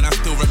 Dave, man, I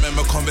still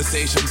remember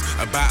conversations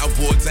about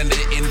awards and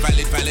the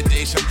invalid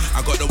validation.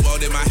 I got the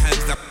world in my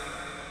hands now.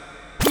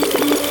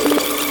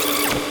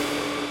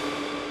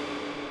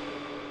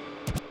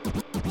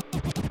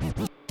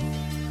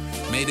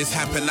 Made this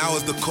happen, I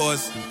was the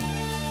cause.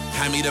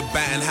 Hand me the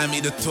bat and hand me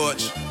the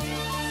torch.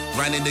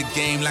 Running the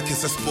game like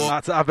it's a sport.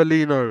 That's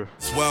Avellino.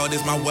 This world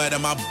is my word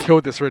and my...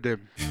 Killed this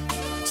rhythm.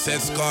 Said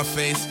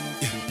Scarface.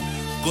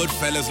 Good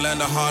fellas learn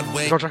the hard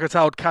way. Contract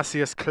titled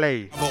Cassius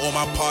Clay. For all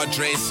my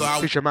padres, so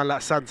I... Feature man like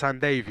Santan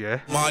Dave,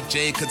 yeah? Marj,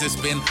 cause it's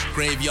been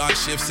graveyard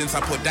shift since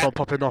I put that... I'm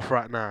popping off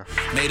right now.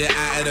 Made it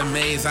out of the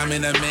maze, I'm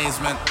in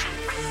amazement.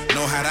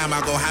 No haram,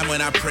 I go ham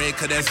when I pray,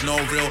 cause there's no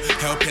real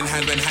helping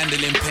hand when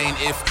handling pain.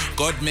 If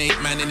God made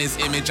man in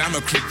his image, I'ma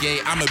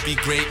create, I'ma be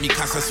great. Me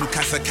casa su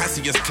casa,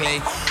 Cassius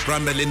Clay.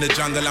 Rumble in the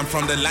jungle, I'm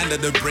from the land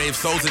of the brave.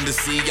 Souls in the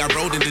sea, I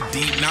rode in the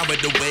deep, now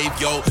at the wave.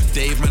 Yo,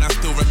 Dave, man, I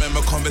still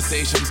remember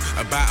conversations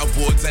about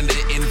awards and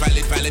the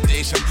invalid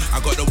validation.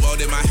 I got the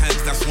world in my hands,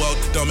 that's world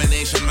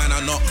domination. Man,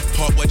 I'm not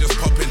pop, we're just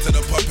pop into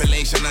the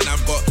population. And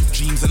I've got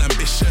dreams and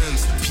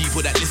ambitions, people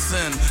that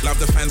listen. Love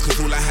the fans,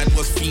 cause all I had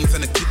was fiends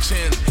in the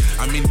kitchen.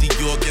 I'm in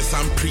Dior, guess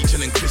I'm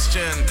preaching and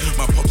Christian.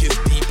 My pockets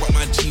deep, but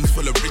my jeans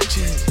full of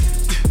riches.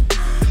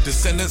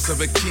 Descendants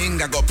of a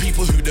king, I got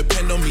people who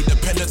depend on me,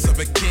 dependents of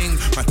a king.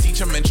 My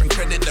teacher mentioned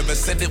credit, never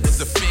said it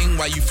was a thing.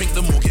 Why you think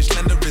the mortgage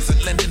lender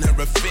isn't lending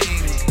her a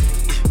thing?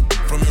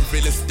 From a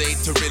real estate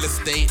to real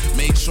estate,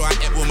 made sure I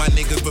ate with my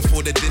niggas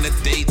before the dinner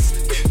dates.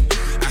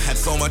 I had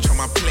so much on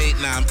my plate,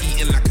 now I'm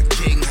eating like a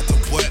king. Had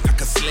to work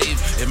like a slave.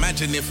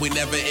 Imagine if we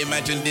never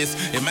imagined this.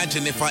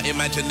 Imagine if our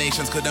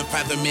imaginations couldn't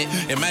fathom it.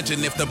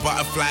 Imagine if the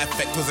butterfly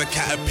effect was a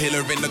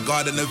caterpillar in the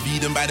garden of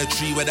Eden by the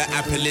tree where the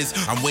apple is.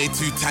 I'm way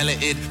too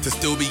talented to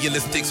still be in the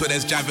sticks where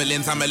there's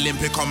javelins. I'm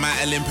Olympic on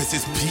Mount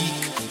Olympus'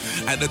 peak.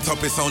 At the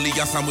top it's only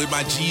us, I'm with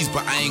my G's,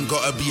 but I ain't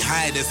gotta be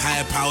high. There's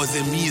higher powers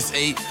in me, it's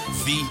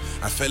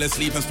 8V. I fell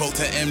asleep and spoke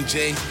to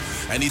MJ,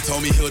 and he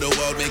told me heal the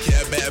world, make it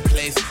a better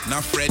place.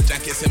 Enough red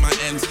jackets in my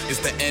ends,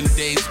 it's the end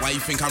days. Why you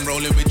think I'm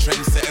rolling with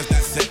trendsetters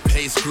that set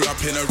pace? Grew up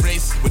in a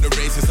race, with the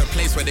race it's a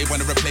place where they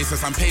wanna replace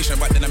us. I'm patient,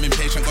 but then I'm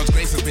impatient. God's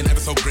grace has been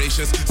ever so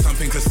gracious.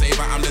 Something to say,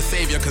 but I'm the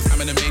savior, cause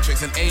I'm in the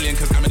matrix. An alien,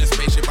 cause I'm in a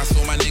spaceship. I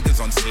saw my niggas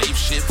on slave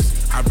ships.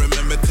 I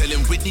remember telling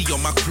Whitney you're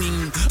my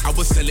queen. I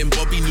was selling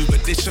Bobby New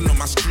Edition on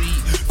my street.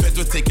 Feds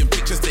were taking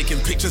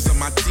pictures of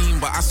my team,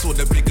 but I saw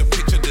the bigger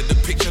picture, the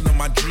depiction of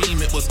my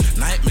dream. It was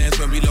nightmares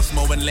when we lost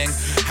Mo and Leng.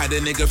 Had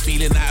a nigga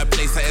feeling out of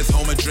place at his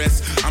home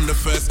address. I'm the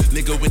first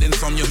nigga with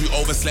insomnia who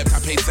overslept. I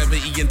paid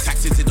 70 in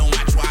taxes, it don't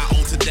match what I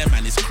owe to them,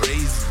 and it's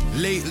crazy.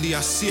 Lately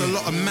I see a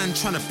lot of man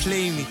trying to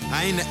play me.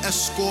 I ain't an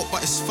escort,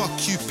 but it's fuck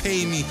you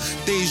pay me.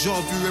 Deja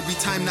vu every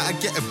time that I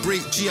get a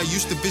break. G, I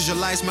used to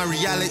visualize my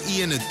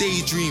reality in a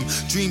daydream.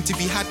 Dream to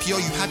be happy, are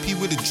you happy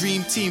with a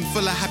dream team?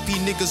 Full of happy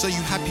niggas, are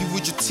you happy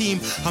with your team?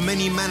 How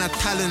many man had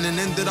talent and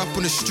ended up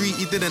on the street?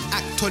 He didn't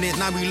act on it,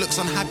 now he looks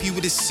unhappy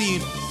with his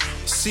scene.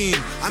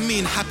 I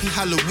mean happy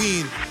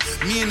Halloween.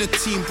 Me and the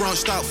team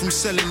branched out from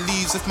selling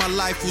leaves. If my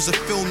life was a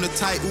film, the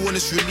title when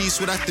it's released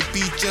would have to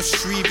be Jeff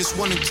Shreve. It's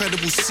one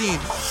incredible scene.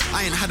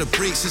 I ain't had a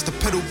break since the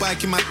pedal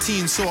bike in my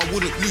teens, so I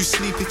wouldn't lose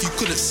sleep if you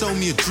couldn't sell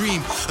me a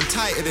dream. I'm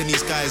tighter than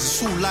these guys,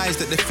 it's all lies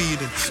that they're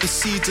feeding. The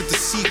seeds of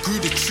deceit grew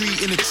the tree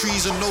in the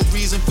trees, and no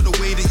reason for the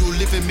way that you're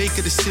living, make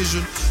a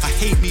decision. I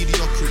hate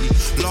mediocrity.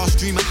 Last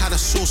dream I had,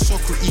 I saw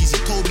Socrates. He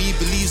told me he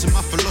believes in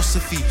my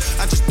philosophy.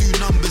 I just do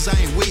numbers, I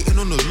ain't waiting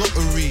on the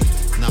lottery.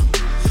 Nah,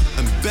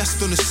 I'm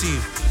best on the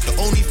scene. The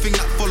only thing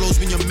that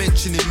follows when you're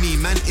mentioning me.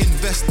 Man,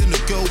 invest in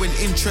a girl when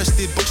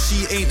interested, but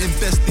she ain't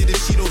invested if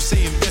she don't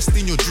say invest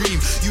in your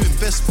dream. You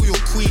invest for your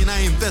queen,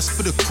 I invest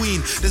for the queen.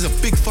 There's a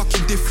big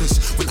fucking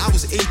difference. When I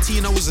was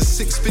 18, I was a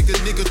 6-figure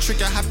nigga.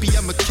 Trigger happy,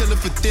 I'm a killer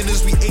for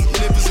dinners. We ate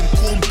livers and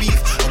corned beef.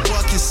 I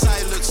work in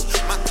silence,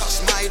 man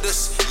touch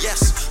Midas.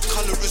 Yes,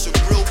 colour isn't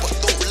real, but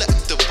don't let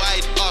them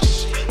divide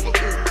us. We're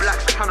all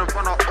blacks trying to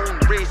run our own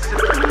races.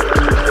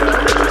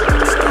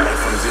 Started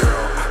from zero,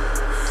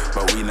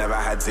 but we never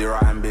had zero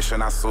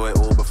ambition. I saw it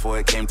all before before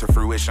it came to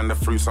fruition. The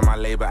fruits of my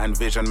labor and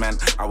vision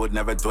meant I would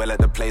never dwell at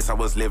the place I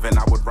was living.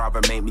 I would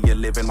rather make me a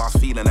living whilst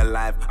feeling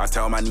alive. I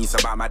tell my niece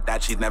about my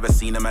dad, she'd never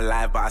seen him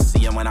alive, but I see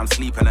him when I'm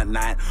sleeping at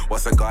night.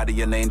 What's a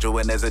guardian angel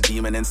when there's a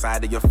demon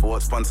inside of your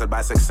thoughts? Sponsored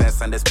by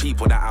success and there's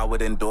people that I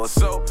would endorse.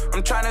 So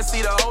I'm trying to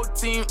see the whole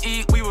team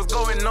eat. We was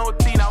going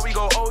OT, now we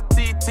go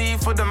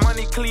OTT. For the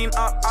money clean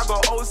up, I go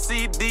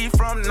OCD.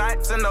 From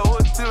nights in the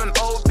hood to an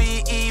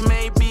OBE.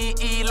 Maybe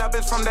E, love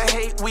is from the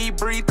hate we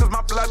breathe. Cause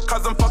my blood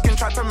cousin fucking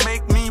tried to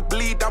make me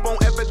bleed. I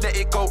won't ever let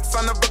it go.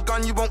 Son of a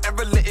gun, you won't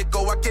ever let it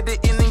go. I get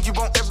it in and you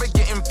won't ever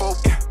get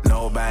involved. Yeah.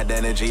 No bad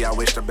energy, I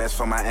wish the best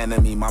for my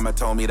enemy. Mama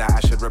told me that I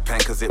should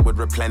repent cause it would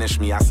replenish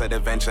me. I said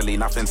eventually,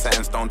 nothing set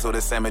in stone till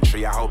the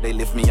cemetery. I hope they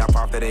lift me up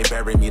after they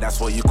bury me. That's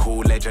what you call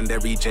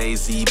legendary.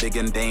 Jay-Z, Big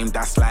and Dame,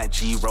 that's like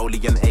G, Rolly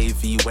and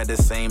AV. We're the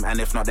same, and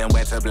if not then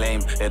we're to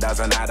blame. It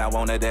doesn't add, I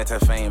won't adhere to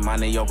fame.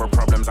 Money over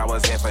problems, I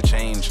was here for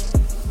change.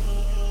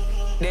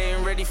 They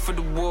ain't ready for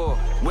the war,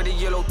 with the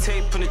yellow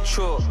tape and the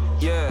chalk,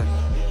 yeah.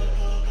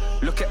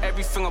 Look at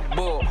everything I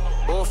bought,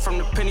 all from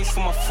the pennies for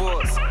my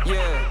thoughts,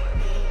 yeah.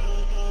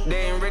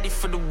 They ain't ready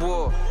for the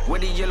war,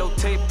 with the yellow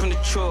tape and the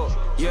chalk,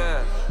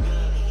 yeah.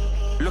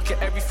 Look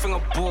at everything I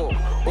bought,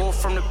 all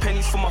from the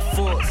pennies for my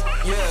thoughts,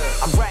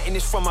 yeah. I'm writing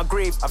this from my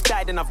grave, I've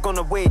died and I've gone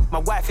away. My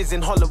wife is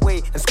in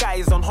Holloway, and Sky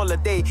is on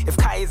holiday. If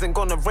Kai isn't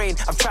gonna rain,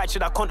 I've tried,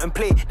 should I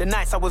contemplate the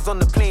nights I was on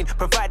the plane,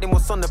 providing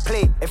what's on the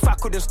plate. If I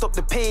couldn't stop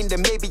the pain,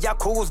 then maybe I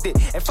caused it.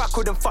 If I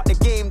couldn't fuck the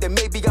game, then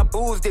maybe I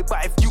boozed it.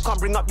 But if you can't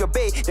bring up your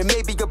bae, then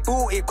maybe you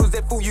bought it. Cause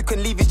that fool you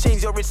can leave his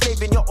chains, you're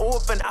enslaving your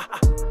orphan.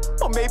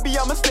 Or maybe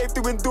I'm a slave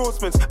to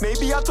endorsements.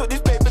 Maybe I took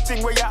this paper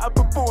thing way out of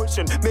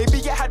proportion. Maybe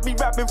you had me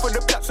rapping for the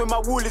plaques when my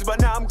wall is, but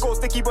now I'm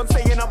ghost, they keep on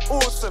saying I'm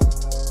awesome.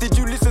 Did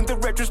you listen to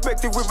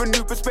retrospective with a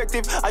new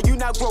perspective? Are you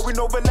now growing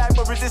over life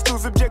or is it still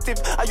subjective?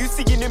 Are you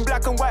seeing in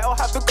black and white or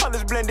have the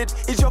colours blended?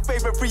 Is your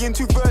favourite 3 and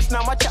 2 verse,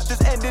 now my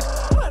chapter's ended?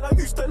 Man, I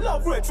used to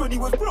love Reg when he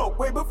was broke,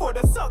 way before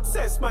the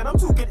success, man. I'm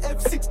talking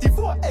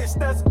F64S,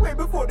 that's way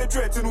before the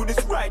dreads and all this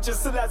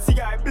righteous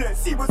Selassie I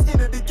bless. He was in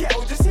the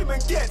ghetto, just him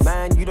and Gets.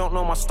 Man, you don't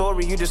know my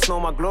story, you just know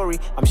my glory.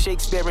 I'm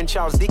Shakespeare and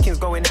Charles Dickens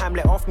going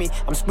Hamlet off me.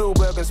 I'm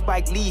Spielberg and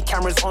Spike Lee,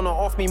 cameras on or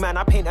off me, man.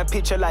 I paint a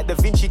picture like Da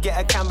Vinci, get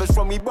a canvas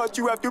from me, but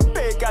you have to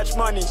pay cash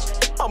money.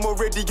 I'm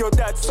already your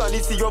dad's son. You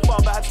see your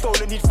father had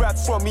stolen his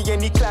raps from me.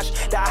 Any clash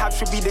that I have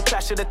should be the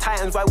clash of the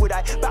titans. Why would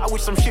I battle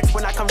with some shits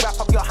when I can wrap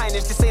up your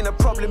highness? This ain't a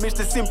problem, it's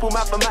the simple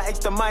mathematics,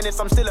 the minus.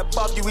 I'm still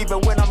above you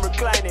even when I'm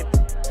reclining.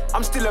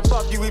 I'm still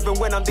above you even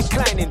when I'm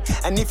declining.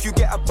 And if you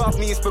get above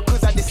me, it's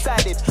because I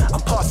decided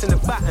I'm passing the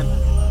baton.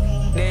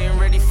 They ain't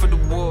ready for the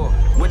war,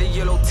 with the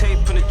yellow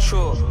tape and the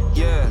chalk,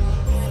 yeah.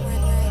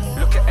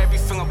 Look at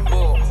everything I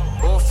bought,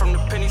 all from the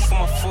pennies for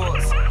my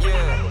thoughts,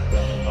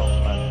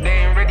 yeah. They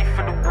ain't ready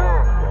for the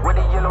war, with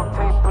the yellow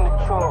tape and the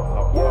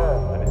chalk,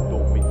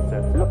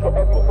 yeah. Look at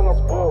everything I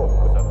bought.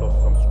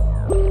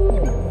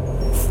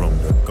 From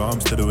the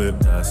gums to the whip,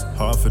 that's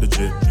half of the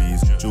drip,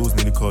 please. Jewels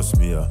nearly cost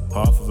me a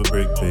half of a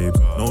brick, babe.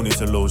 No need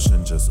to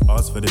lotion, just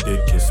ask for the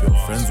dick kiss. Your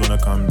friends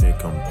wanna come, they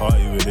come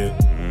party with it.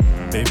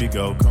 Baby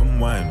girl, come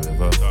wine with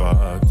a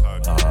fuck.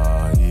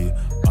 Aye,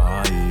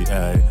 aye,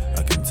 aye.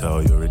 I can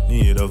tell you're in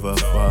need of a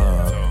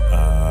fuck.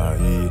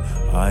 Aye,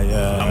 aye,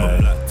 aye. I'm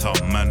a blacked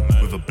out man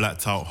with a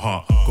blacked out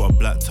heart. Got a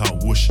blacked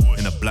out whoosh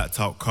in a blacked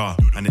out car.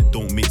 And it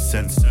don't make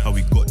sense how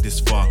we got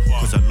this far.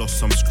 Cause I lost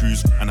some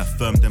screws and I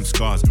firmed them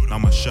scars. Now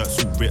my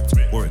shirt's all ripped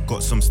or it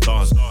got some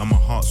stars. And my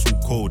heart's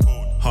all cold.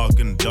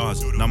 Hagen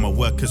jars, now my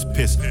workers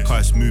pissed,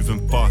 car is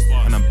moving fast,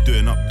 and I'm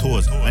doing up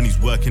tours, and he's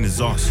working his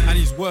ass. And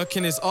he's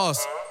working his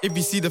ass. If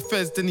you see the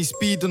feds, then he's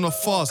speeding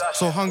off fast.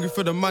 So hungry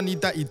for the money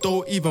that he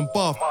don't even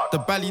bath. The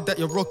belly that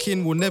you're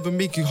rocking will never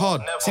make you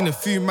hard. Seen a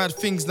few mad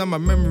things, now my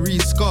memory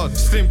is scarred.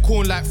 Slim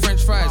corn like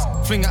French fries,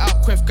 fling it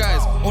out, quef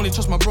guys. Only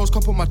trust my bros,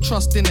 can't put my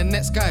trust in the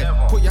next guy.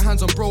 Put your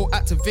hands on bro,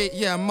 activate,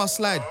 yeah I must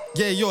slide.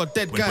 Yeah, you're a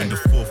dead guy. When the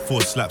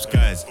 4-4 slaps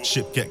guys,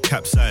 ship get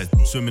capsized.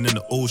 Swimming in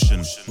the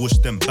ocean, whoosh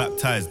them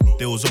baptized.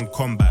 They was on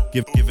combat,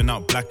 giving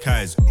out black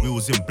eyes. We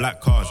was in black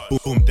cars,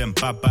 boom them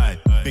bye-bye.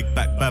 Big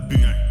back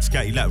baboon,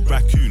 scatty like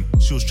raccoon.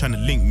 She was trying to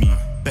link me,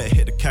 better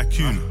hit the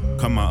cocoon.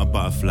 Come out a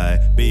butterfly,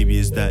 baby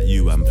is that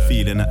you? I'm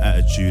feeling the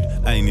attitude,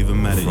 I ain't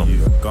even mad at you.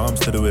 From the gums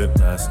to the whip,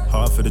 that's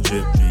half of the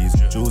drip, please.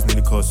 Jewels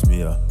nearly cost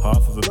me a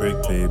half of a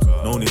brick, babe.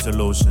 No need to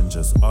lotion,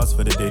 just ask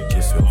for the dick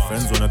kiss. Your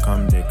friends wanna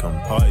come, they come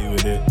party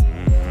with it.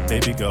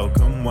 Baby girl,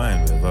 come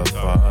wine with a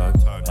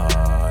fuck.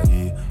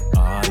 Aye,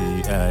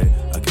 aye, aye.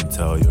 I can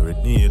tell you're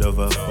in need of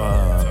a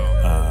fuck.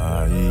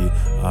 Aye,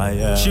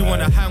 aye, aye. She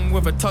wanna hang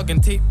with a tug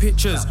and take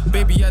pictures.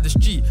 Baby at the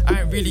street,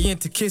 I ain't really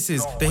into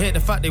kisses. They hate the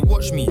fact they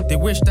watch me, they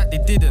wish that they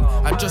didn't.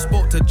 I just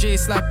spoke to Jay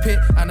Slap Pit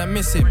and I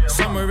miss him.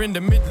 Somewhere in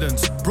the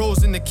Midlands,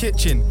 bros in the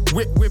kitchen,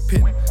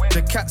 whipping.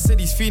 The cat said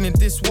he's feeling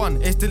this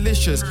one, it's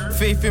delicious.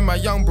 Faith in my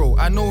young bro,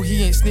 I know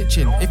he ain't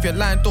snitching. If your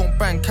line don't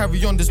bang,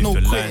 carry on, there's no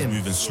quitting. If your line's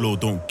moving slow,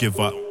 don't give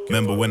up.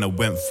 Remember when I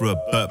went through a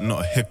burp,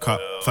 not a hiccup.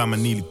 Fam, I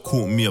nearly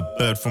caught me a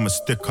bird from a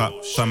stick up.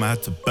 Fam, I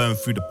had to burn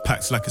through the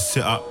packs like a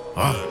sit up.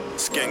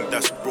 Skeng,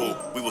 that's bro.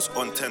 We was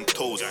on 10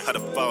 toes, had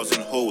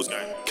 1,000 hoes.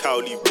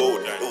 Cowley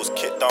Road, it was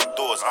kicked down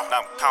doors. Now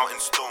I'm counting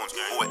stones.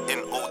 We're in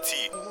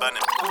OT,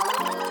 burning.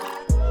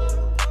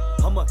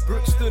 I'm a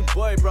Brixton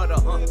boy,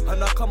 brother,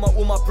 and I come up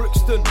with my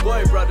Brixton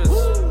boy brothers.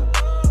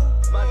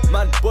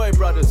 Man, boy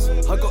brothers.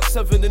 I got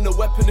 7 in the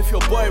weapon if your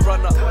boy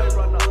runner.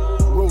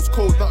 Rose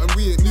cold, nothing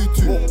we ain't new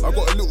to. I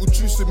got a little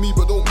juice in me,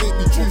 but don't make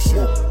me juice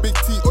you. Big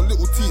T or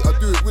little T, I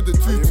do it with a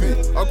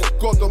tutu. I got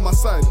God on my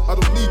side, I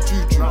don't need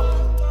juju.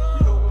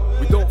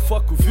 We don't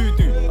fuck with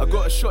voodoo. I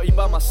got a shotty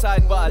by my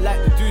side, but I like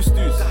the deuce.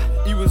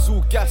 He was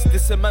all gas,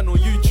 this a man on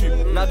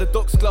YouTube. Now the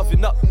doc's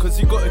gloving up, cause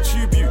he got a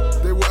tube you.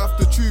 They will have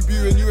to tube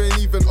you and you ain't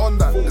even on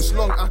that. It's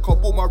long ack, I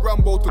bought my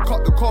Rambo to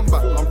cut the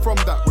combat. I'm from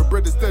that, when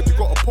bread is dead, you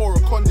gotta pour a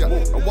cognac.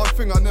 And one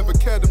thing I never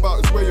cared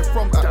about is where you're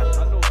from at.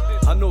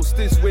 I know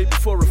Stiz way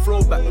before a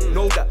throwback.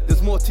 Know that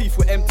there's more teeth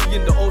with empty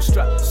in the old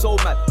strap. So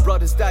mad,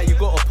 brothers die, you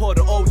gotta pour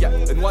the old yak.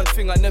 And one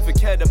thing I never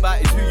cared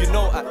about is who you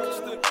know at.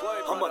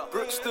 I'm a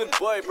Brixton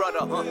boy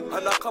brother,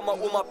 and I come up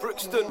with my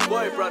Brixton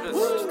boy brothers.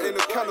 Ain't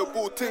a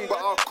cannibal thing, but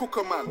I'll cook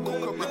a man.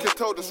 You can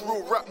tell this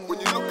real rap when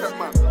you look at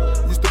man.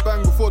 Used to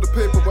bang before the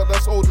paper, but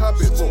that's old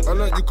habits. I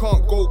learned you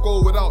can't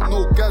go without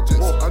no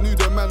gadgets. I knew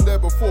the man there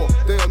before,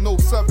 they are no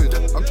savage.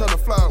 I'm trying to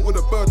fly out with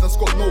a bird that's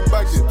got no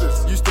baggage.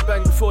 Used to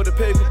bang before the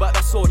paper, but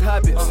that's old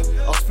habits.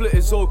 I'll split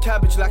his old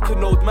cabbage like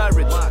an old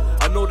marriage.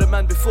 I know the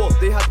man before,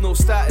 they had no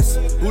status.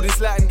 All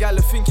this Latin gal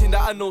are thinking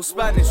that I know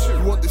Spanish.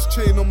 You want this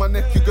chain on my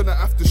neck, you're gonna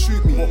have to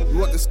shoot me. You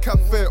want this cab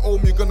fare,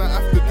 you're gonna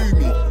have to do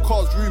me.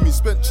 Cars roomy,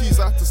 spent cheese,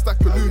 I had to stack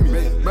a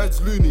loomy.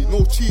 Man's loony,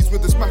 no cheese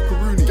with this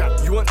macaroni.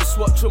 You want this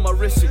watch on my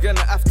wrist, you're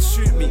gonna have to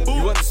shoot me.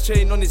 You want this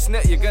chain on his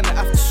neck, you're gonna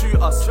have to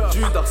shoot us.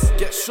 Judas,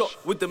 get shot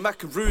with the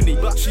macaroni.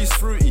 She's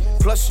fruity,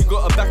 plus she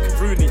got a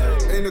macaroni.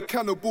 Ain't a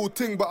cannibal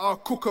thing, but I'll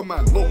cook a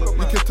man.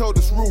 You can tell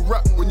this real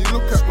rap when you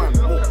look at man.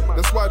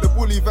 That's why the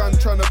bully van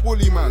tryna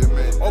bully man.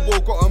 Obo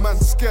got a man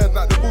scared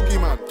like the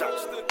boogeyman.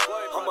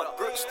 I'm a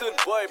Brixton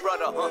boy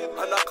brother,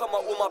 and I come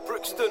up with my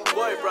Brixton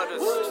boy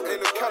brothers.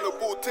 Ain't a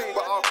cannibal thing,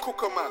 but I'll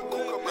cook a man.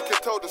 You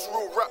can tell this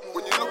real rap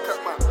when you look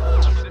at man.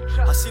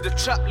 I see the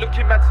trap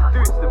looking mad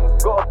seductive.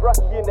 Got a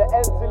bracky in the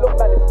ends, they look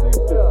mad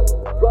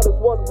exclusive. Brothers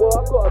want war,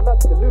 I got a mad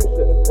solution.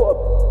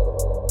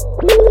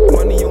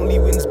 Money only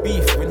wins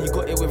beef when you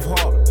got it with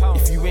heart.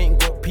 If you ain't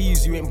got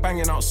peas, you ain't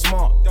banging out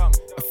smart.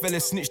 A fella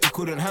snitched, he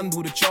couldn't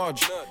handle the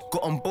charge.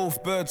 Got on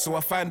both birds, so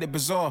I find it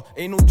bizarre.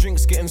 Ain't no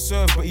drinks getting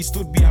served, but he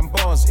stood behind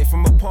bars. If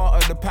I'm a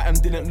part of the pattern,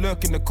 didn't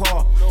lurk in the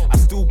car. I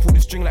still pull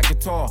the string like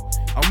guitar.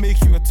 I'll make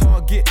you a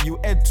target, you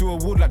head to a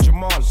wood like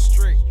Jamal.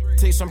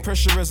 Take some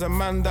pressure as a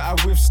man that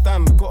I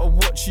withstand. Gotta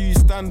watch who you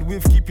stand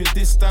with, keep your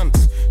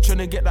distance.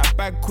 Tryna get that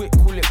bag quick,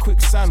 call it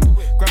quicksand.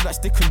 Grab that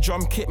stick and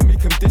drum kit, make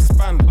them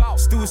disband.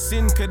 Still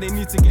sin, cause they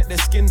need to get their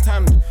skin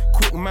tanned.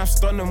 Quick maths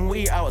done and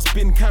way out, it's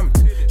been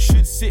camped.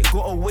 Should sit,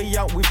 got a way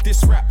out with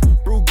this rap.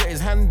 Bro got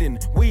his hand in,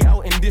 way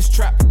out in this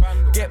trap.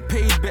 Get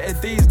paid better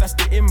days, that's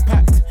the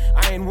impact.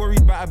 I ain't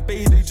worried about a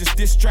babe, they just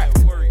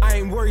distract. I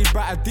ain't worried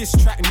about a diss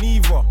track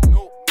neither.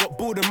 Got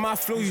bored of my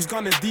flow, who's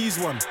gonna D's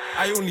one.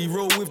 I only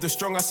roll with the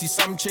strong, I see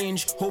some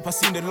change. Hope I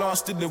seen the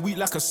last of the week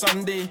like a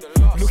Sunday.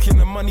 Looking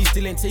the money,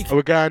 still ain't taking.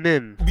 We're going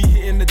in. Be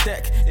hitting the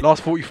deck.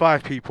 Last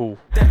 45 people.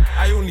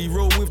 I only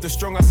roll with the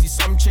strong, I see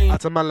some change.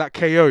 That's a man like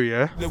KO,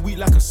 yeah? The week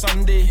like a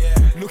Sunday.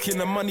 Looking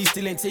the money,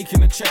 still ain't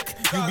taking a check.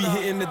 You be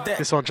hitting the deck.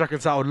 This one, track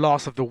entitled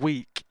Last of the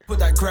Week. Put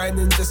that grind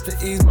in just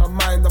to ease my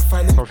mind. I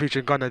find it I'm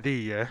featuring Gunna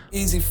D, yeah?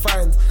 easy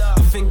find.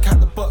 I think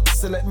at the box,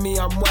 so let me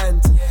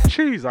unwind.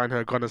 Jeez, I ain't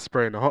heard Gunna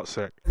spray in a hot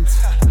sec.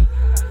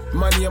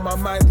 Money on my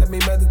mind, let me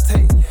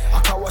meditate. I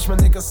can't watch my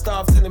nigga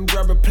starve, tell him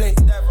grab a plate.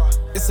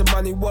 It's a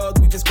money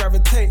world, we just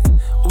gravitate.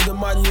 All the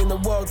money in the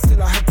world,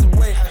 still I had to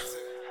wait.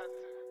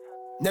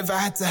 Never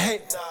had to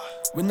hate.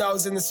 When I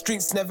was in the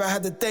streets, never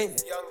had a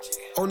date.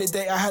 Only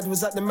date I had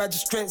was at the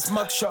magistrate's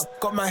mugshot.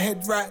 Got my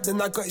head right,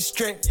 then I got it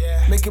straight.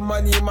 Making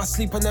money in my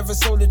sleep, I never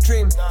sold a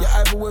dream. You're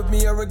either with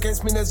me or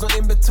against me, there's no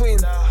in between.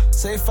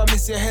 So if I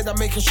miss your head, I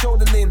make a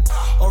shoulder lean.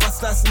 Or I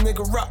slice a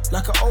nigga up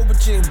like an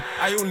aubergine.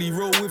 I only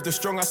roll with the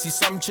strong, I see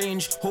some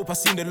change. Hope I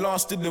seen the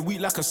last of the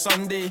week like a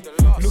Sunday.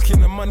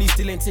 Looking the money,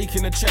 still ain't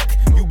taking a check.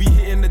 You be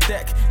hitting the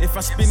deck. If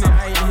I spin it,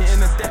 I ain't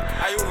hitting the deck.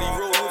 I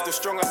only roll with the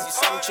strong, I see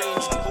some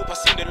change. Hope I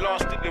seen the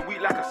last of the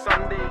week like a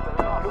Sunday.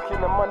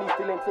 Looking the money,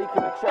 still ain't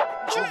taking a check.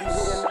 You be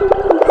hitting the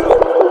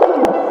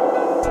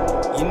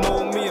You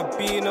know me, I've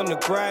been on the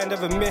grind.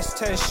 Never missed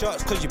 10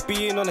 shots cause you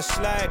been on the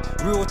slide.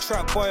 Real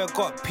trap boy, I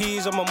got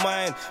peas on my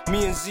mind.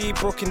 Me and Z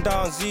broken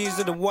down, Z's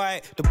of the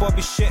white. The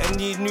Bobby shit, I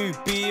need new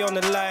B on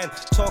the line.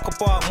 Talk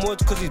about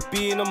muds cause it's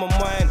been on my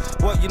mind.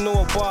 What you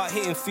know about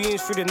hitting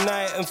fiends through the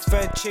night and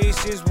fed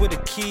chases with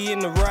a key in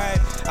the ride.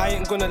 I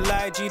ain't gonna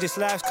lie, G, this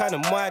life's kinda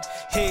mad.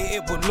 Hate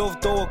it but love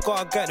though, I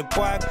gotta get the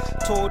bag.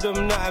 Told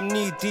them that I'm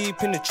knee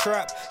deep in the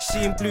trap.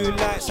 Seen blue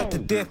lights at the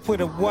dip with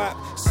a whack.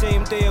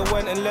 Same day I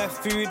went and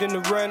left food food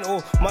in the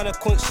rental. Man, I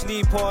couldn't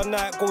sleep all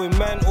night, going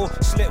mental.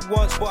 Slipped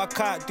once, but I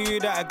can't do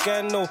that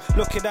again, no.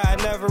 Looking at I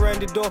never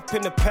ended up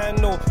in the pen,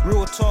 no.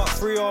 Real talk,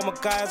 free all my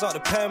guys out the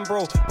pen,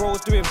 bro.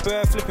 Bro's doing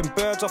bird, flipping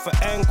birds off an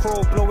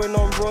Encro. Blowing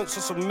on runts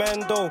on some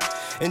Mendo.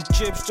 And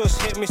Jibs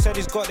just hit me, said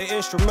he's got the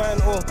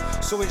instrumental.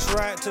 So it's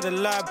right to the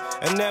lab.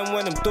 And then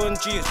when I'm done,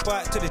 G, it's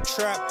back to the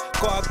trap.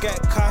 Gotta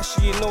get cash,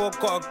 you know I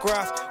got a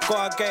graph.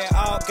 Gotta get it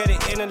out, get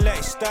it in and let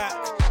it stack.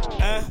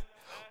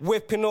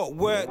 Whipping up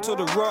work till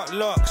the rock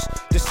locks.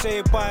 They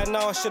say by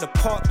now I should've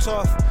popped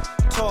off.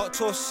 Talk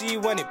to see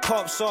when it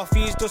pops off.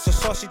 He's just a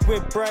sausage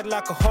with bread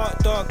like a hot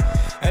dog.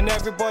 And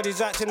everybody's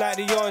acting like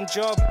they on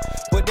job,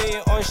 but they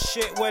ain't on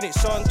shit when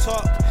it's on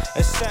top.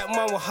 And set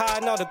man were high,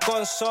 now the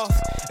gun's soft.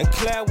 And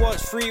Claire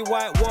wants 3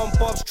 white, 1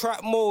 Bob's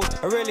trap mode.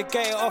 I really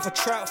get it off a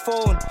trap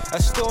phone. I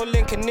still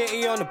linking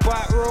nitty on the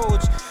back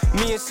roads.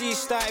 Me and C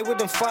started with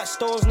them fat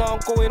stones. Now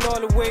I'm going all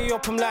the way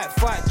up, I'm like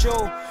Fat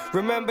Joe.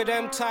 Remember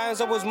them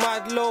times I was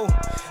mad low.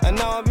 And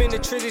now I'm in the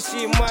Trizzy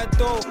seeing mad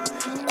dough.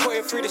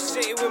 Cutting through the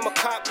city with my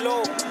cap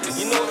low.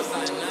 You know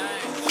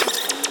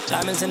the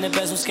diamonds in the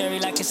bezel, scary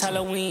like it's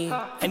Halloween.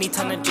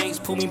 Anytime the Jakes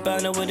pull me,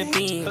 burner with a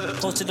beam.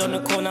 Posted on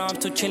the corner, I'm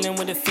still chilling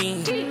with a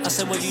fiend. I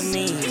said, what you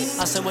need?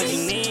 I said, what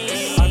you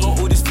need? I got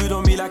all this food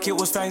on me like it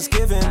was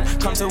Thanksgiving.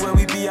 Come to where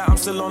we be at, I'm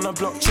still on the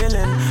block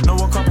chilling. Know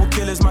a couple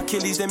killers, my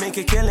killies, they make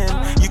a killing.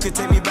 You could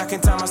take me back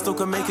in time, I still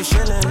could make a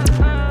shilling.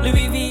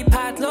 Louis V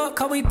padlock,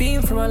 how we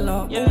been through a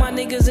lot. All my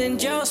niggas in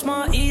jail,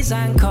 Smarties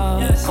and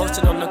cars.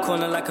 Posted on the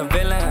corner like a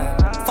villain.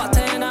 Fucked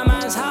her in a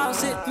man's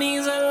house, it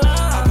means a lot.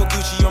 I put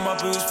Gucci on my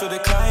boots for the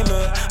climate.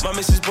 My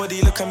missus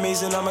body look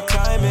amazing, I'ma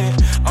climb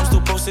it. I'm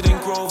still posted in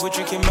Grove, we're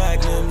drinking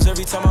Magnums.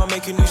 Every time I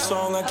make a new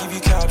song, I give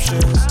you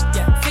captions.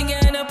 Yeah, finger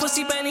in a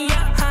pussy, Benny,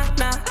 yeah, ha,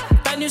 nah.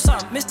 That new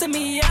song, Mr.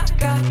 Mia,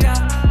 ga, ga.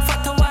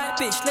 Fucked a white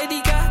bitch,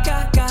 Lady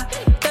Gaga, ga.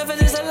 Devil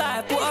is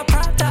alive, put a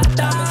Prada.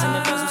 Diamonds in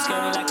the bezel,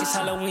 scary like it's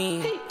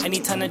Halloween.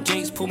 Anytime the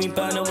Jakes pull me,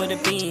 burner with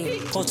a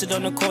beam. Posted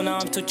on the corner,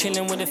 I'm still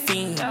chilling with a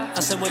fiend. I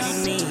said, what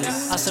you need?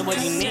 I said,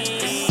 what you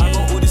need? I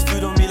got all this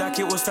food on me like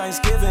it was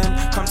Thanksgiving.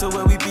 Come to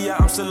where we be at,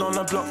 I'm still on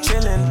the block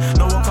chilling.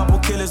 Know a couple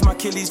killers, my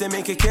killies, they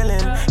make a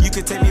killing. You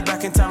could take me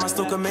back in time, I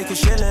still could make a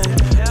shilling.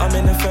 I'm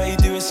in the 30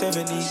 doing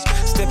 70s.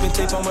 Stepping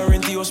tape, I'm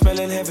wearing Dior,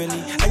 smelling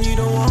heavenly. And you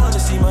don't wanna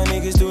see my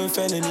niggas doing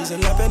felonies.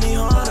 And like Benny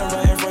Hanna,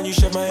 right in front, you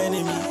shed my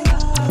enemy.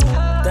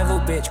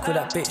 Devil bitch, call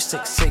that bitch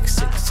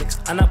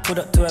 6666. And I put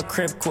up to her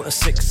crib, call her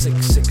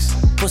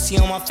 666. Pussy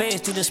on my face,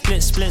 do the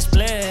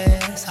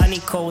split. I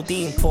need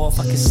codeine, pour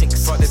fucking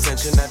 6. Fuck the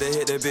tension, now they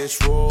hit the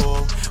bitch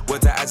raw.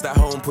 Word to ads that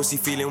home, pussy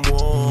feeling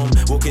warm.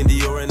 Walk in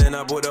Dior and then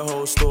I bought the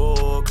whole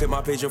store. Click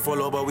my page and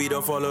follow, but we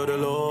don't follow the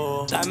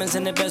law. Diamonds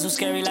in the bezel,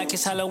 scary like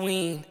it's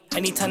Halloween.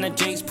 Anytime the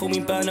Jakes pull me,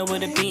 burner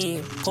with a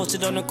beam.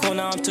 Posted on the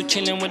corner, I'm still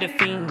chilling with a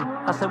fiend.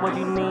 I said, what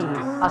you need?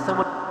 I said,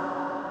 what?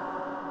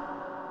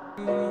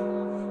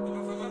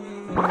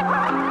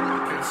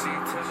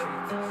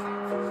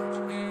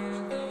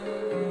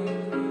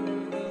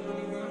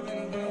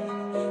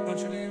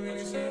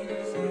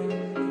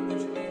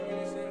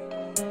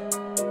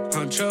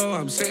 Huncho,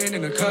 I'm sitting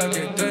in the car,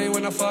 get dirty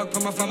when I fuck,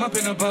 put my thumb up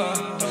in the bar.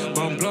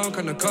 Mont Blanc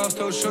on the car,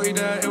 still shorty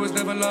there, it was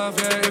never love,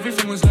 yeah,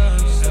 everything was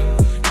love.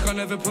 You can't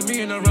ever put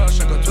me in a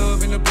rush, I got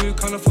 12 in the boot,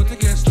 can't afford to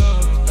get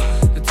slow.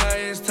 The tie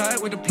is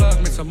tight with the plug,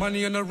 make some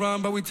money on the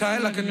run, but we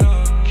tight like a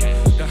knot.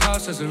 The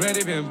house has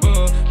already been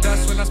bought,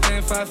 that's when I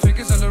spent 5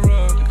 figures on the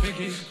road.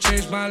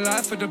 Changed my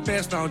life for the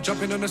best, now I'm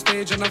jumping on the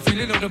stage and I'm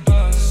feeling on the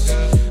bus.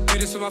 Do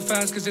this for my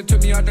fans cause it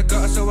took me out the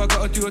gutter, so I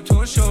gotta do a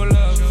tour and show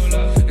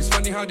love. It's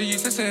funny how they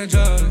used to say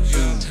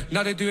judge,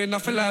 now they doing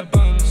nothing like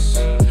bums.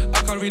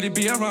 I can't really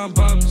be around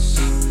bums,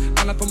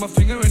 and I put my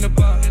finger in the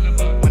butt.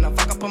 When I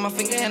fuck, I put my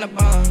finger in the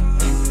bum.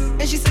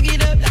 And she suck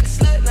it up like a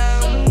slut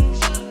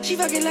now. She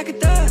fucking like a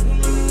thug.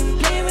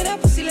 Playing with that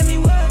pussy, let me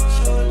watch.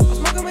 I'm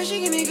smoking when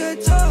she give me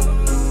good talk.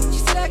 She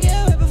said I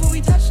get wet before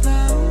we touch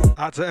now.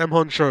 Out to M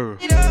Honcho.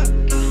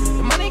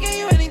 The money get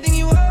you anything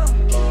you want,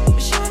 but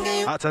she won't get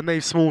you. Out to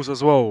Nave Smalls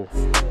as well.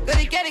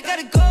 Gotta get it,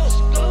 gotta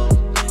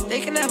go. They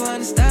can never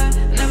understand.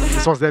 Never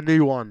This one's their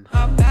new one.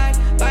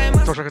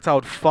 Josh like a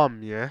titled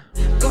Thumb, yeah?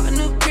 Got a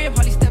new crib,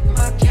 Holly step in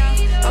my car.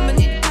 I'ma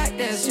need to pack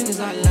there as soon as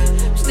I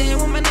land. I'm staying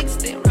with my niggas,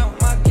 staying around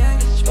with my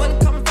gang. She wanna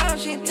come around,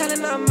 she ain't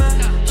telling her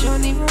man. She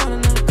don't even wanna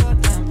know the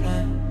goddamn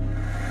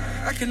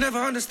plan. I can never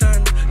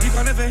understand, you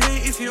can't ever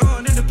hate if you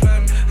aren't in the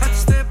plan. Had to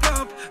step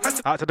up, had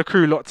to Out to the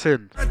crew locked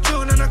in.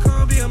 June and I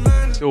can't be a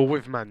man. Still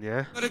with man,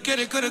 yeah? Gotta get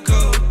it, gotta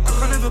go. I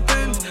can't ever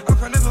bend, I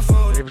can't ever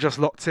fold. They've just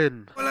locked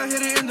in. Well, I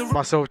hit it in the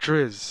Myself,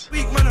 Triz.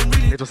 week, man, I'm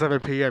really It was 7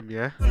 PM,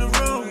 yeah? on the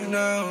road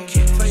now.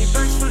 30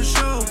 bags for the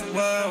show,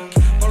 wow.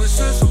 More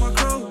research on my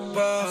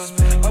crowbar.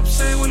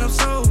 Upset when I'm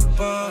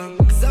sober.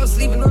 Cause I was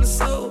sleeping on the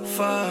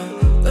sofa.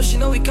 Don't she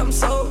know we come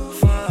so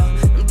far?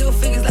 I'm doing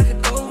figures like a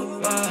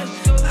gold bar.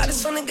 I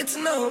just wanna get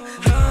to know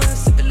her.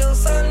 Sip a little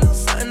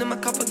something in my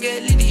cup, I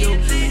get Liddy, yo.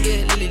 I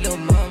get Lily, little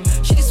mom.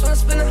 She just wanna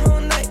spend the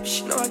whole night, but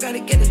she know I gotta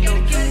get it,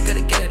 though.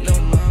 Gotta get it,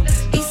 little mom.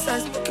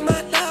 Eastside smoking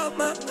my loud,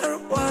 my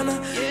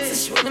marijuana. Since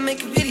she wanna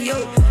make a video.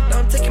 Now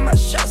I'm taking my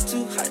shots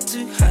too hot.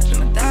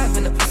 Then I dive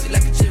in the pussy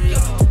like a Cheerio.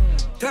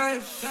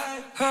 Dive,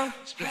 huh?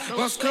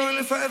 What's going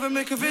if I ever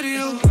make a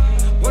video?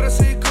 What I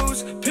say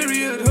goes,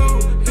 period,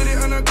 ho. Hit it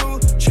and I go,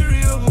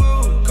 cheerio,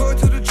 ho. Go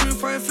to the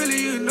truth, I ain't feeling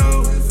you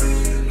know.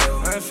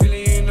 I ain't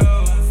feeling you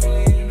know.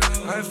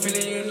 I ain't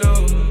feeling you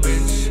know,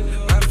 bitch.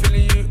 I'm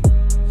feeling you.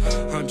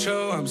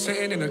 Honcho, I'm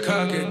sitting in the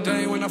car, get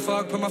dirty when I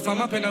fuck, put my thumb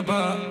up in the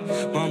bar.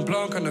 Mont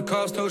Blanc on the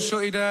car, told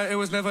shorty that it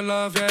was never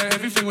love, yeah,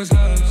 everything was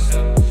lost.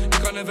 You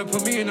can't never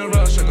put me in a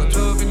rush, I got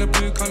 12 in the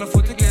boot, can't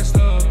afford to get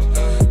stopped.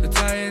 The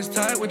tie is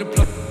tight with the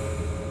plug.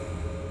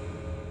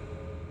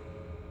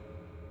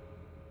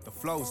 The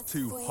flow's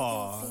too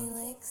hard.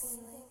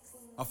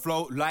 I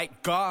float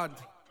like God.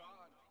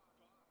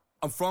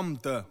 I'm from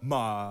the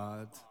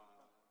mud.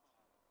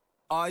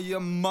 Are you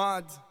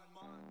mad?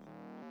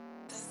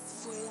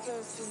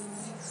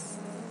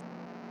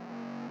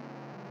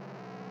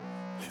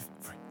 Lift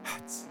free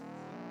hats.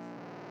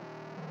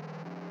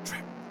 Trap,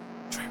 trap.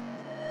 Trap, trap.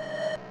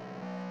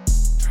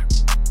 Trap, trap.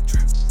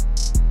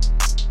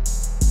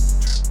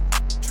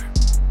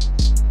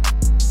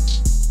 Trap,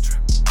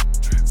 trap.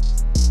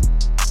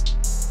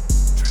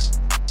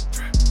 Trap,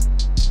 trap.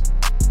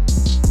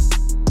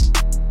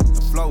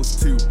 The flow's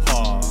too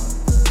hard.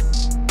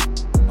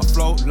 I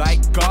float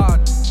like God.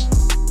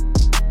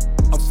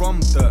 I'm from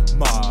the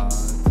mud.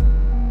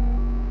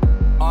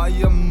 Are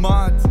you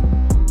mad?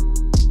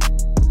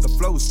 The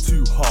flow's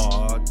too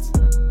hard.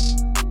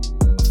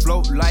 I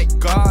float like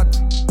God.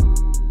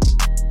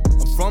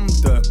 I'm from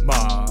the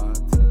mud.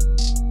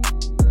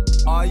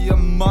 Are you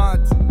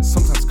mad?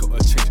 Sometimes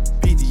gotta change,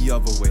 be the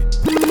other way.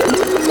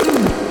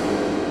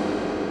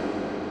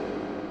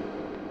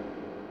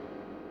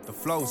 The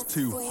flow's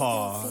too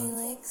hard.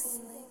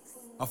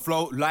 I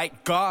float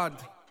like God.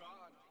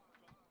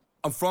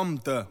 I'm from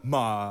the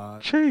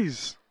mud.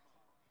 Jeez.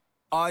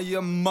 Are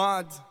you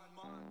mad?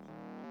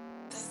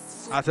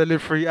 I had to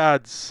live free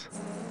ads.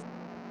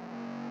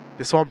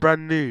 This one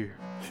brand new.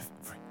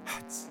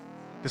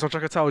 This one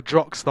check it out,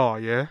 Drockstar,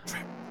 yeah?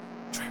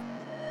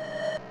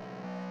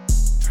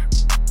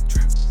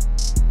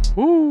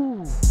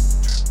 Woo!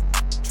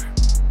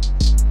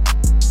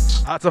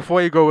 That's a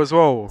Fuego as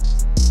well.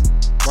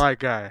 My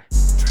guy.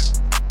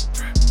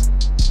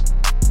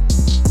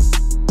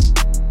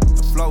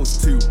 The flow's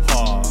too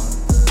hard.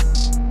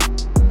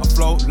 I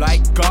float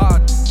like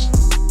God.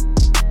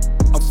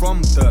 I'm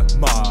from the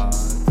mud.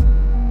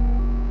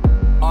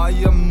 Are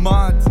you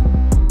mad?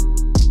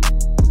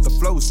 The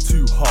flow's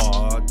too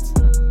hard.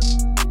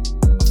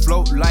 I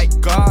float like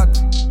God.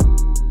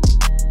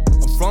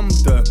 I'm from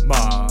the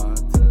mud.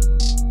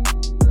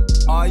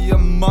 Are you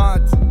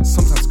mad?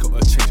 Sometimes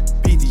gotta change,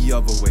 be the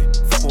other way.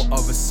 Fuck what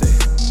others say.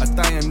 I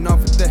die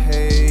another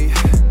day.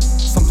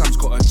 Sometimes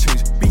gotta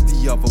change, be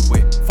the other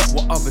way. Fuck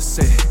what others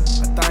say.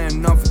 I die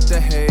another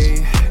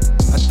day.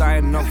 I die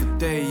another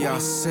day, yeah, I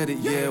said it,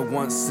 yeah,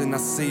 once and I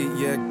say it,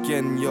 yeah,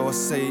 again, yo, I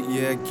say it,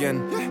 yeah,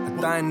 again. I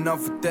die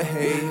another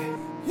day.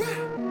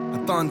 I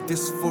done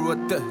this for a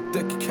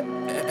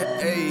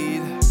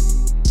decade.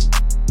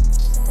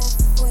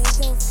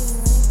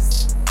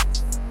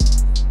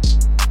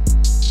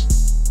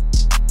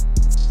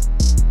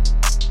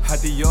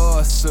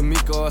 Adios,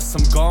 amigos,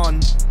 I'm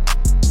gone.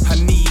 I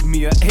need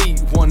me a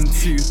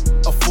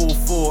 812, a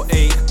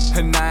 448,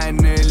 a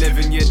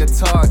 911, yeah, the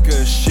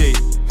target shit.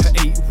 A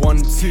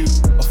 812,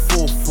 a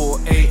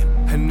 448,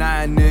 a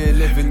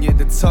 911, yeah,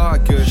 the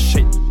target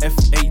shape.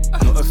 F8,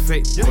 not a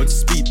fake, got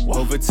speed,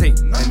 overtake,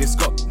 and it's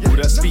got all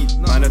that speed.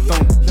 Man, I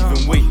don't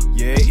even wait,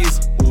 yeah, it is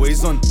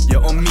always on, yeah,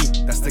 on me,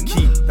 that's the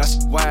key.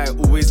 That's why I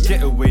always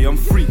get away, I'm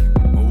free, I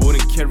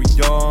wouldn't carry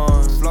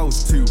on.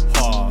 Flow's too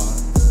hard,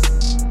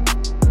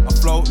 I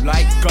float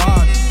like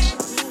God.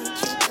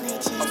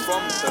 I'm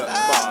from the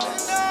bar.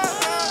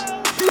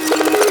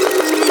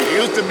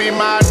 Used to be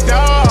my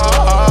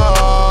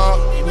dog,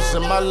 he was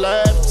in my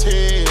left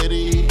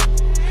titty.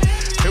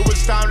 It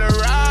was time to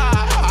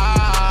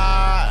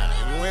ride,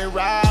 you ain't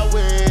ride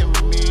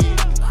with me.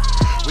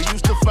 We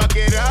used to fuck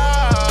it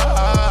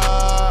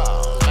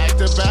up, like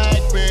the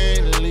back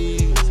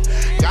Bentleys.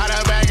 Got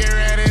her back and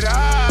ran it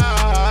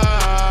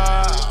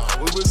up.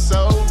 We were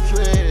so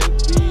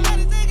drippy,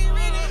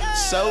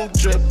 so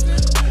drippy,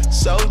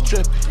 so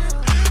drippy.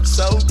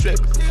 So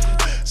drippy,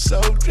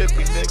 so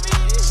drippy,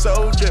 nigga.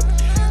 So drippy,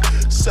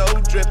 so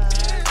drippy,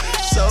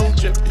 so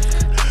drippy,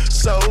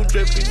 so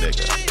drippy,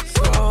 nigga.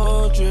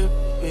 So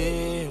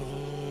drippy,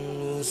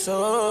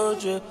 so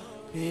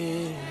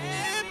drippy,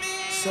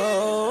 so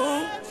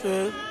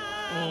drippy,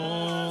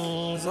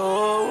 so.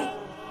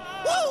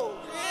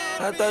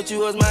 I thought you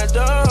was my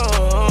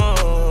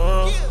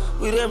dog.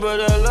 We didn't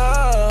brother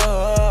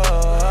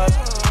love.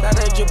 Now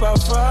that drip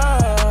out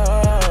fried.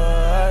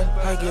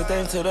 I give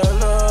thanks to the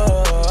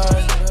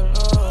Lord.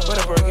 But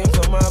I'm working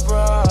for my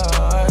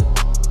bride.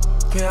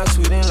 Pay out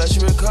sweet and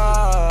luxury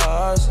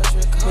cars.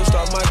 Pushed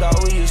off my dog,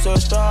 we used to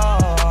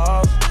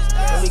starve.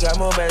 And we got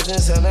more bags than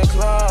Santa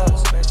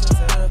Claus.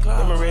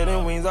 Them red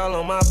and wings all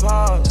on my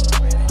paws.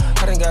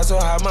 I done got so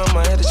high, my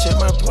mind had to check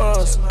my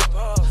pulse.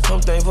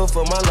 I'm thankful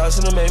for my loss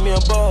and it made me a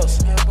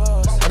boss.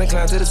 I done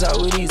climbed to the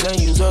top with these and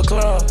use a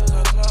claw.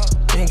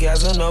 Been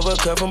Casanova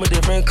cut from a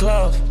different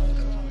cloth.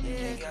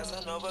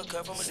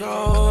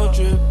 So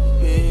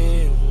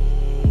drippy,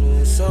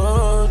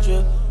 so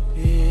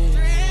drippy,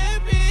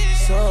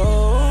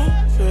 so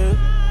drippy,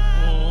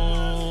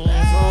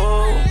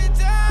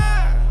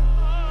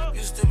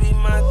 used to be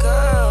my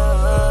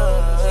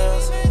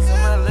cuz, on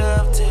my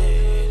left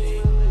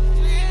titty.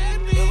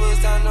 It was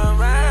time to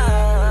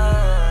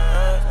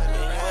ride,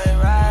 and you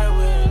ride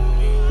with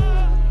me.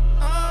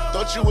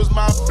 Thought you was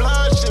my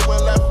blood, shit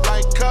went left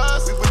like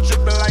cuz. We were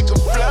dripping like a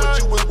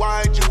flood. You was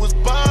wide, you was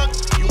bugged.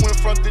 You in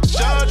front the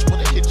judge,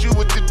 wanna hit you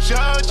with the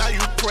judge. Now you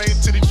praying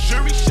to the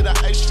jury, shit I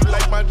asked you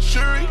like my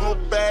jury. Little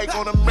bag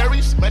on a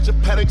Marys, matching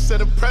Patek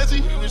and a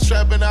Prezi. We was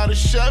trapping out a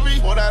Chevy,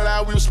 for that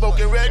loud we was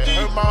smoking Reggie.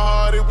 Hurt my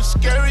heart, it was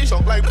scary,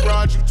 talk like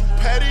broad, you too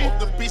petty.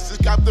 The pieces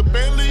got the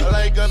Bentley, I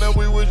like Gunna,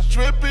 we was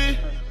drippy.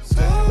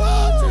 So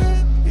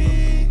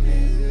drippy,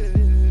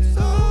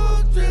 so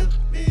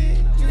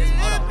drippy.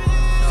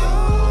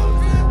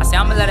 I say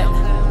I'ma let it,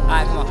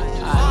 alright, come on.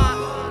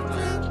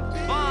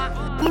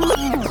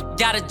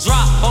 Got a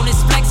drop on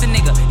this flexin'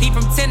 nigga. He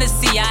from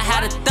Tennessee, I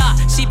had a thought.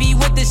 She be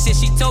with this shit,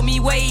 she told me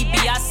where he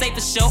be. I say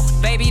for sure,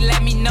 baby,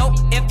 let me know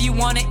if you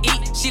wanna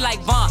eat. She like,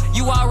 Vaughn,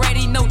 you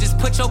already know, just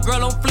put your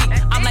girl on fleek.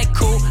 I'm like,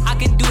 cool, I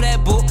can do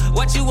that, boo.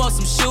 What you want,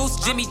 some shoes?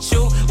 Jimmy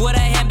Choo, with a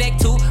handbag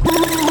too.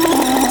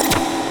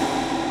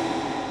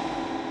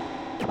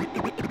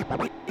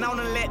 Known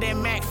to let that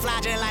Mac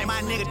fly just like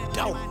my nigga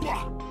dope.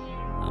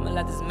 I'ma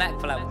let this Mac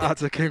fly.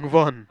 That's a King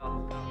Von.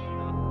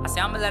 I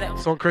say I'ma let it.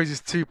 Song Crazy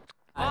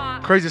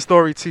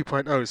Story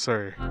 2.0,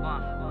 sorry.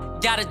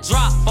 Got a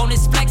drop on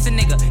this flexin'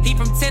 nigga. He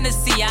from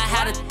Tennessee, I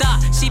had a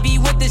thought. She be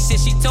with this shit,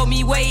 she told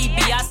me where he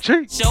be. I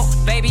show,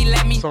 baby,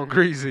 let me Song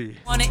Greasy.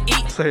 Wanna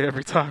eat? Say it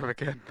every time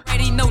again.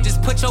 Already know,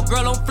 just put your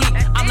girl on fleek.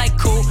 I'm like,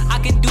 cool, I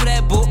can do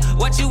that, boo.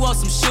 What you want,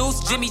 some shoes?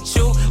 Jimmy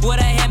Choo, with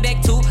a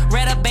handbag too.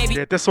 Red up, baby.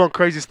 Yeah, this one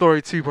Crazy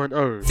Story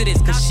 2.0. To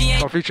this, cause she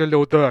ain't I'll feature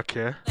Lil Durk,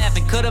 yeah?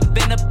 laughing, could've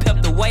been a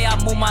pimp, the way I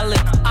move my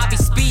lip. I be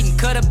speeding,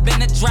 could've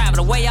been a driver,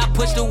 the way I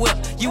push the whip.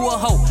 You a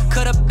hoe,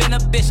 could've been a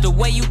bitch, the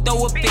way you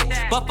throw a fit.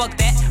 But fuck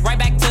that, right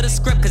back to the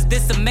script, cause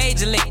this a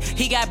major lick.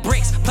 He got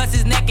bricks, plus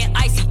his neck and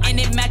icy, and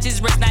it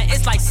matches wrist. Now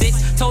it's like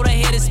 6, told her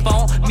hit his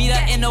phone, meet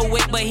her in the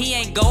wick, but he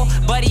ain't go.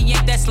 But he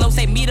ain't that slow,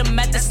 say meet him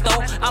at the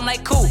store. I'm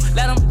like, cool,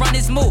 let him run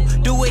his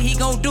move, do what he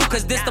gon' do,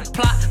 cause this the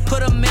plot.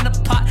 Put him in a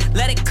pot,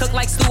 let it cook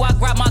like stew, I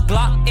grab my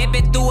Glock. It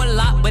been through a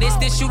lot, but it's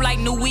this shoe like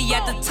new, we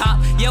at the top.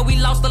 Yeah, we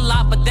lost a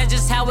lot, but that's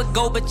just how it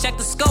go, but check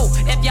the scope.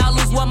 If y'all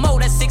lose one more,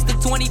 that's 6 to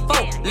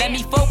 24. Let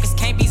me focus,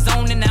 can't be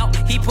zoning out.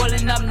 He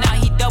pulling up now,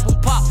 he double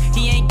pop.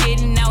 He ain't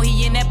getting out,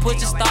 he in that push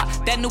start.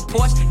 That new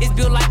Porsche is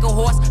built like a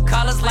horse,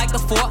 colors like a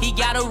fork. He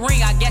got a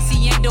ring, I guess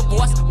he ain't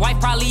divorced. Wife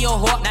probably a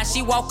whore. Now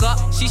she walk up,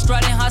 she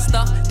strutting her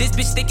stuff. This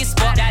bitch thick as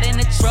fuck. Got in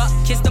the truck,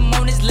 kissed him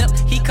on his lip.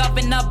 He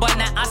cuffing up, but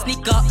now I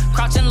sneak up,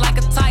 crouching like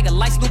a tiger,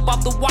 like Snoop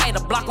off the wire, the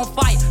block on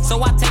fire.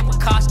 So I take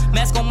precaution,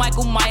 mask on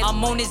Michael Myers.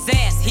 I'm on his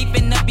ass, he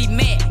finna be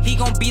mad. He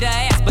gon' beat her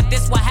ass, but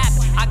this what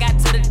happened. I got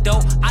to the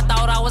door, I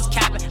thought I was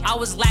capping. I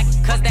was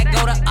lacking, cause that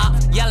go to up,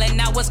 yelling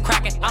I was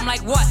cracking. I'm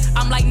like, what?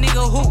 I'm like,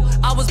 nigga, who?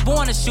 I was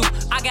born to shoot,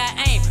 I got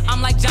aim.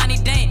 I'm like Johnny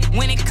Dane,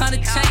 when it come to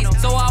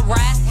chains. So I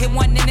ride, hit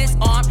one in his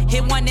arm,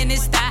 hit one in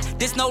his thigh.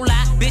 This no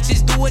lie,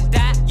 bitches do or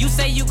die. You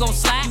say you gon'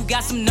 slide, you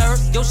got some nerve.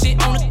 Your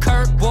shit on the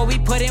curb, boy, we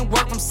put in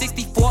work from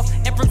 64th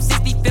and from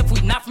 65th,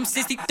 we not from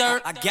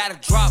 63rd. I got a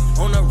drop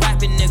on a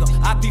rapping nigga,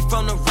 I be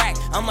from the rack.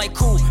 I'm like,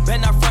 cool,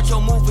 better not front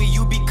your movie,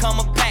 you become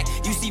a pack.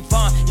 You see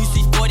Vaughn, you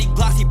see 40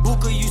 Glossy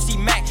Booker, you see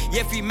Mac.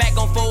 Yeah, free Mac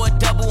gon' for a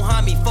double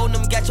homie. Phone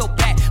them, got your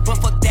back, but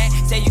fuck that.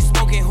 Say you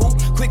smoking who?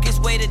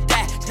 Quickest way to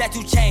die. Snatch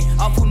you chain,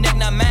 off who neck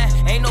not mine.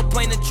 Ain't no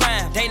point in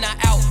trying, they not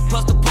out.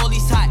 Plus the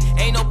police hot,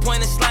 ain't no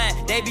point in slime.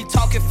 They be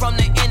talking from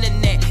the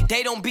internet,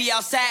 they don't be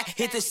outside.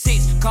 Hit the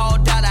 6, call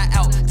Dada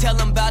out, tell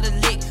them about a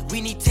lick. We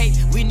need tape,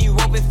 we need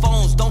roving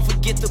phones, don't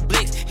forget the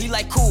blicks. He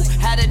like, cool,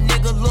 how the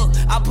nigga look?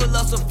 I pull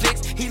up some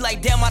flicks. He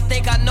like, damn, I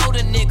think I know the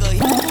nigga.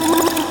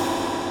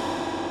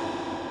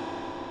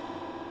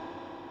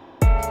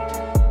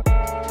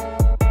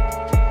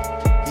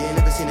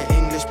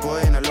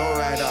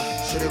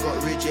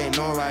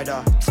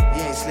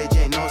 You ain't sledge,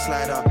 you ain't no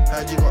slider.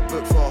 Heard you got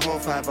booked for a whole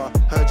fiver.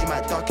 Heard you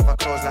might duck if I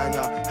clothesline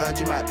ya. Heard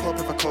you might pop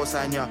if I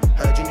co-sign ya.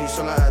 Heard you new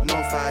song, I heard no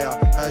fire.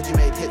 Heard you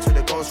made hits with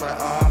a ghostwriter.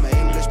 I'm an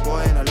English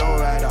boy and a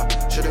lowrider.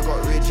 Should've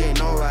got ridge, you ain't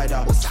no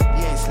rider.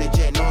 You ain't sledge,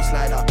 you ain't no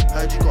slider.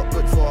 Heard you got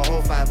booked for a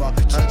whole fiver.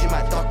 Heard you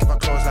might duck if I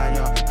clothesline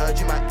ya. Heard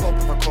you might pop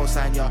if I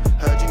co-sign ya.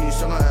 Heard you new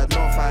song, I heard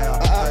no fire.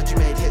 Heard you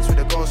made hits with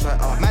a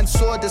ghostwriter. Man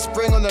saw the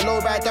spring on the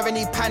lowrider and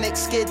he panic,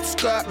 skid,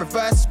 skirt,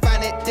 reverse,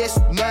 span it. This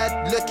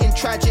nerd looking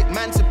tragic,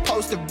 man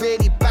supposed to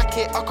really back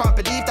it. I can't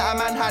believe that a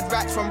man had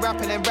racks from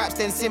rapping and raps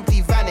then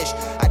simply vanished.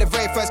 At the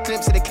very first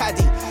glimpse of the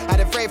caddy, at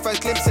the very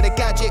first glimpse of the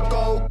gadget.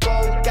 Go,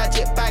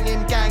 gadget, bang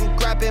him, gang,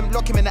 grab him,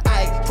 lock him in the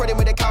eye. Prod him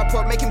with a cow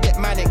prod, make him get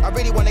manic. I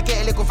really wanna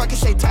get a little fucking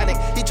satanic.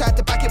 He tried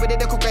to back it with a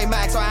little grey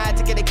mag, so I had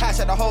to get it catch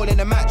at the hole in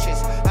the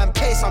mattress. And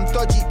pay some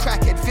dodgy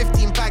crackhead,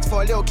 15 bags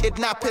for a little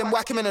kidnapping,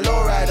 whack him in a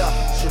lowrider.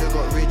 Should've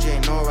got Ridge,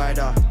 ain't no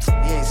rider.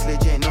 He ain't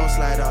sledge, ain't no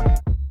slider.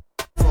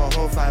 For a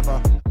whole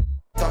fiver.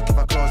 Duck if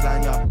I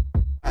clothesline ya.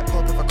 I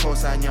pop if I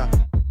cosign ya.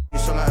 You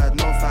song I heard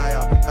no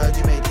fire. Heard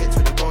you make hits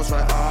with the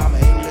ghostwriter. I'm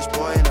an English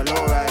boy in a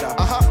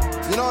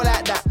lowrider. You know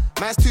like that.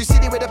 Man's too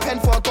silly with a pen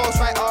for a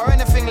ghostwriter or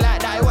anything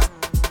like that. It was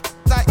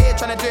out here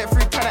trying to do it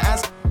through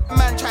planet and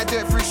man try to do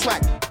it through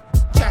swag.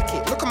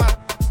 Jacket, look at my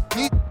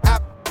new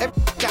app.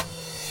 Got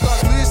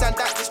moves and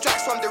that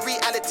distracts from the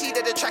reality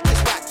that the track is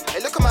whack.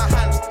 Hey, look at my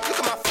hands, look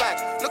at my flag,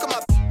 look at my.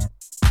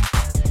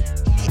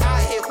 He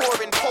out here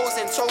whoring,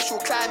 posing, social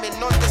climbing,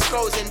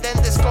 non-disclosing, then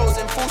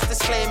disclosing, false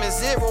disclaiming,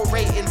 zero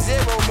rating,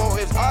 zero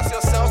motives. Ask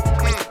yourself,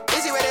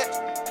 is he with it?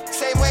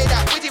 Same way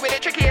that Wizzy with it,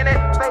 tricky in it.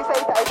 May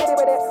say that he's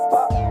with it,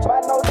 but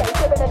man knows that he's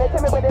chilling in it,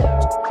 timid with it.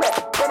 Clip,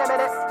 in a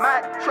minute,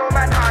 man, show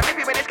man how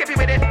nippy with it, skippy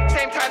with it.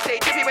 Same time, say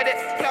jiffy with it.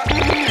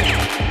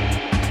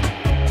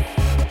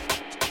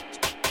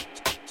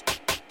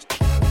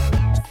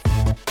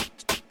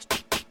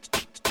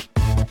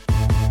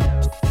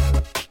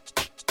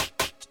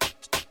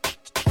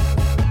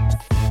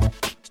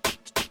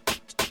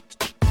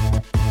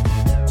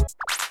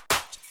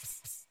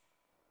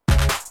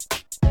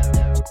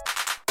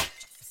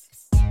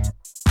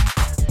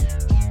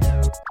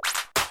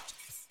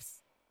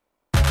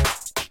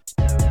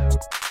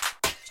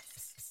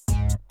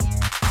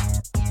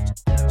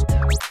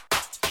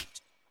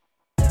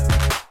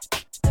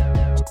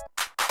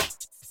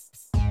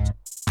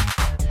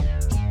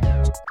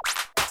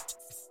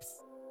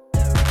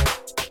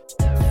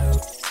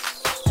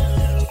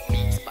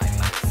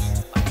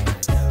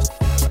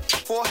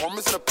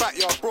 Bombers in the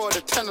backyard, bro,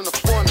 the 10 and the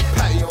 4 in the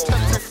patio. 10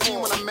 and the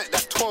 4 when I met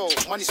that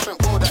 12. Money spent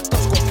all that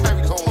dust got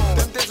carried home.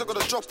 Them days I got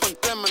a drop on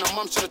them and a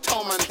mum should have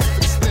told man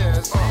moving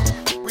stairs.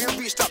 We ain't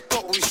reached that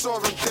block, but we saw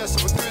them there, so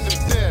we're doing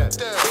them there.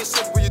 They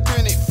said, well, you're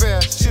doing it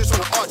fair. She was on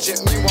the arch,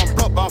 yet me one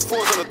block, bound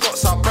 4s on the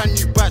dots. Our brand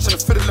new batch and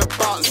the fiddle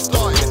about and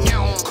start it.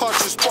 Cars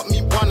should spot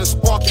me, one and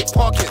spark it,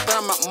 park it.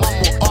 Damn at mum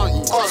or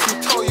auntie. Ask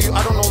me, tell you,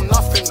 I don't know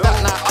nothing. That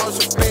night I was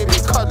with baby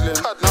cuddling.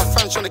 Now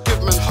fans trying to give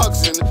men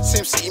hugs in.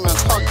 Same city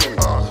man's hugging.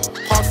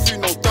 Hard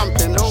food, no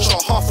dumping.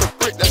 Shot half a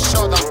brick, that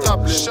shell down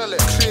Dublin. Shell it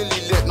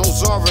clearly lit, no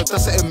Zara,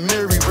 that's a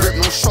Mary rip.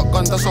 No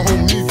shotgun, that's a whole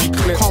movie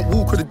clip. Can't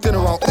walk with a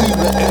dinner out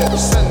Uber Air.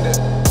 Send it.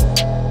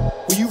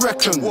 What you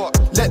reckon? What?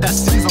 Let that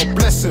Caesar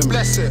bless him.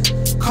 Bless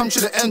it. Come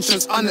to the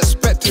entrance,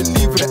 unexpected,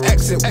 leave with an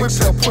exit. Whip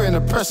it, put in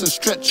a press and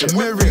stretch it.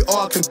 Mary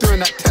arc and doing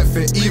that tech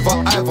fit.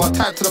 Either,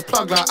 tied to the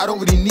plug line, I don't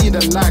really need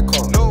a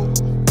Leica. No.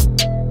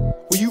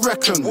 What you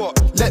reckon? What?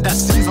 Let that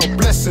Caesar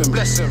bless him.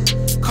 Bless him.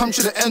 Come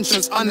to the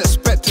entrance,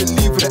 unexpected,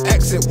 leave with an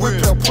exit.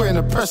 Whip it, put in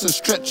a press and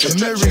stretch it.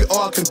 Mary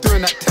arc and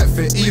doing that tech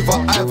fit.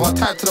 Either,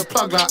 tied to the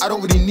plug line, I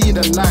don't really need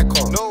a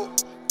Leica. No.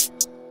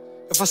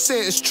 If I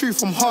say it's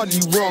truth, I'm hardly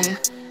wrong.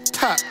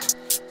 Tapped.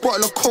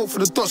 Bottle of coke for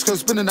the dots,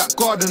 cause been in that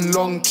garden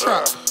long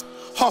trap.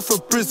 Half a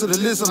brizz of the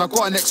lizard, I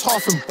got an next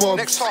half in bobs.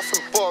 Next half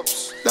in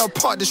bobs. They'll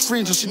park this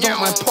range and she don't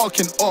mind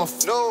parking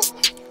off. No.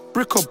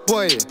 Brick or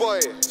boy.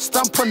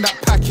 Stamp on that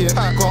packet.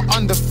 Got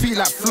under feet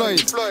like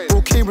Floyd.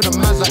 Okay with a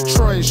man like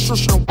Troy.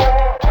 Shush no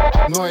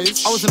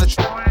noise. I was in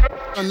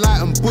a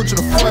light and budge of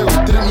the foil.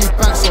 Didn't need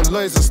banks or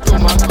lawyers and still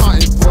my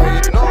can't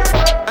employ. No.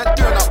 And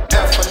doing up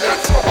F for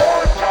later.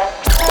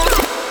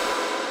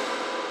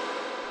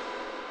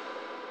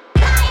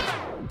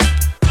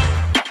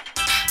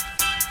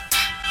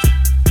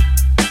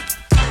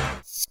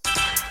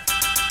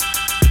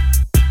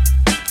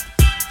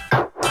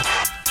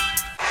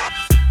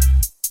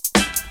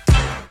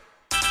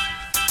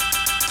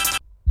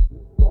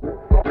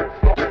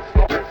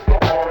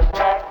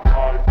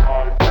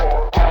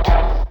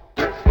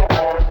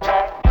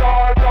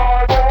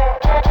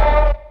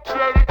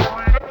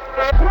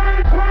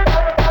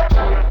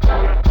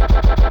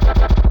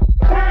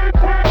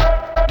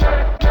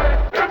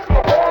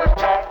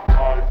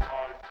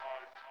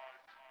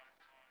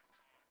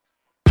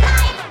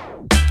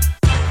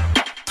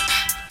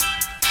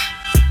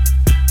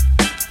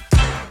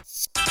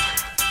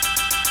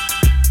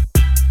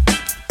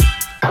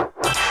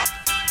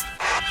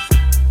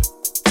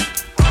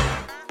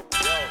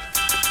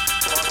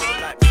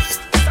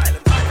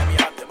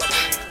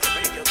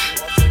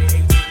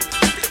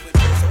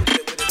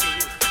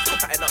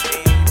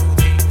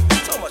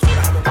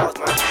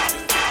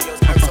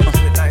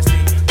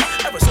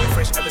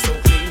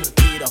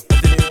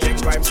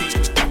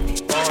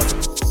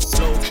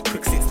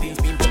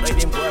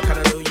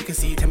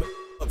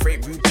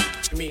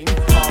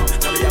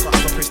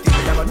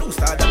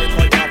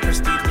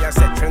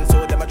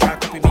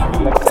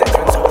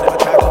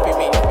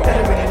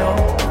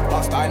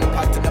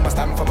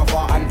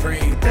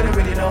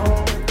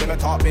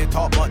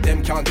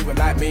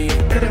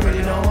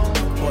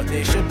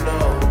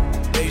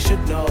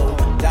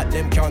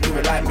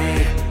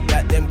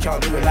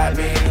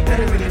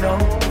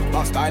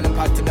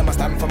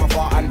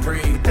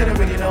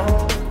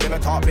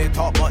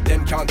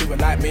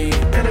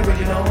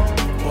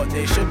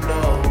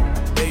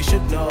 They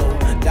should know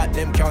that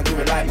them can't do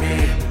it like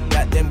me.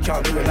 them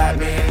can't do it like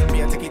me.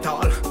 Me and take it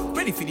all.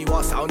 Ready for the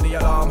war, sound the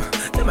alarm.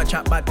 Them a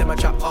chat bad, them a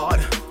chat hard.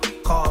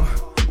 Calm.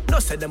 No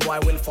say them boy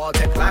will fall,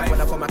 take life.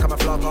 When I come, I come a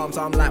flock arms.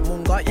 I'm like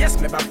Munga,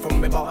 yes, me back from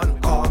me born.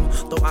 Calm,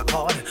 don't act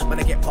hard. When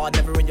I get hard,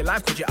 never in your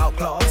life could you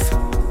outclass.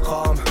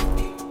 Calm.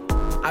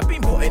 I've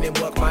been putting in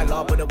work, my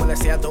love, but when I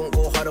say I don't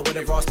go harder with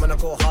the Ross, man, I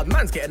go hard.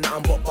 Man's getting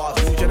nothing but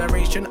bars. New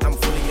generation, I'm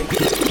fully in.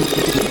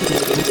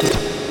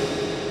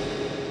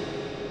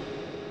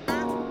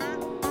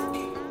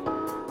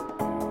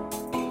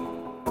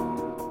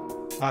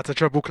 Out to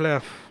Treble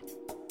Clef.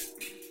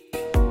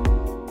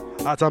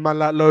 Out to a man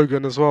like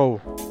Logan as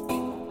well.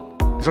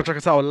 He's gonna check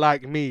us out with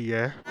Like Me,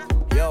 yeah?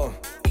 Yo,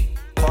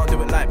 can't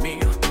do it like me.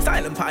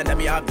 Silent pattern that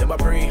me have them a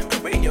pre.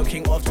 Radio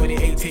King of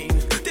 2018.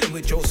 Did it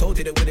with Joe, so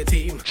did it with the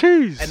team.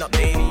 Jeez. End up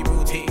daily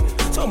routine.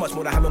 So much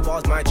more than having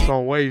bars, my G.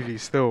 So wavy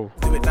still.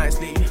 Do it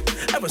nicely.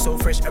 Ever so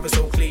fresh, ever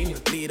so clean.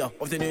 Leader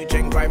of the new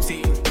gen grime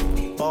scene.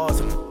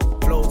 Bars and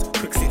flows,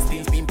 quick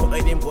 16s. Been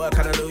putting in work,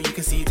 and I know you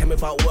can see. Tell me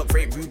about work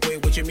rate, rude boy,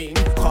 what you mean?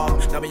 Calm,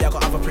 now me I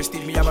got have a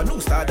prestige. Me have a new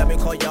style that me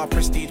call y'all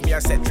prestige. Me I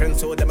set trends,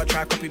 so them I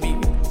try copy me.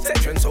 Set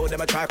trends, so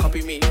them I try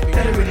copy me. They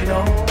don't really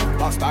know.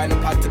 Last style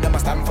and pad to them I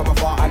stand from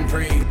afar and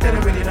free. They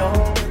don't really know.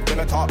 Them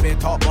I talk big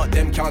talk, but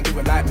them can't do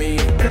it like me.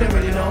 They don't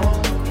really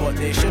know. But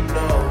they should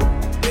know.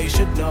 They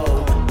should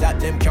know that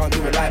them can't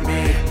do it like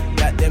me.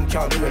 That them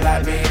can't do it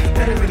like me.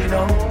 They don't really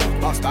know.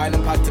 Last style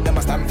and pad to them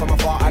I stand from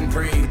afar and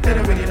free. They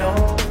don't really know.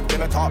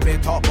 Them I talk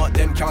big talk, but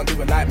them can't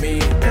do it like me.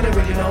 They don't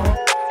really know.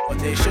 But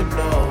they should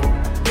know.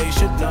 They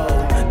should know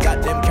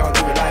that them can't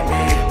do it like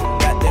me.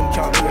 That them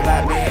can't do it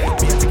like me.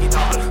 Me and take it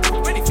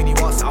all. Ready for the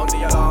war, sound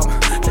the alarm.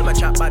 Them a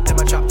chat bad, them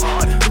a chat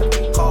hard.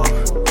 Calm.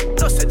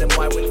 No say them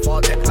boy will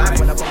fall, take life.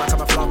 When I come, I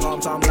come a flock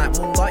arms. I'm like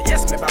Munga,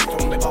 yes, me back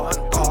from me born.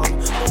 Calm.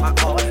 Don't act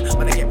hard.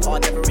 When I get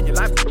hard, never in your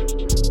life.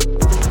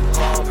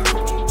 Calm.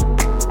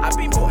 I've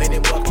been putting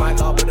in work, my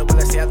love. But when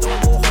I say I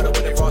don't go harder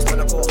with the Ross, when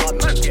I go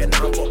hard, man's getting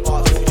nothing but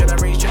bars. New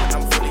generation,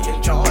 I'm fully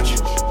in charge.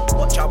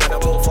 Watch out when I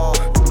go far.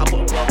 I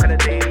put work on a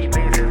daily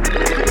basis.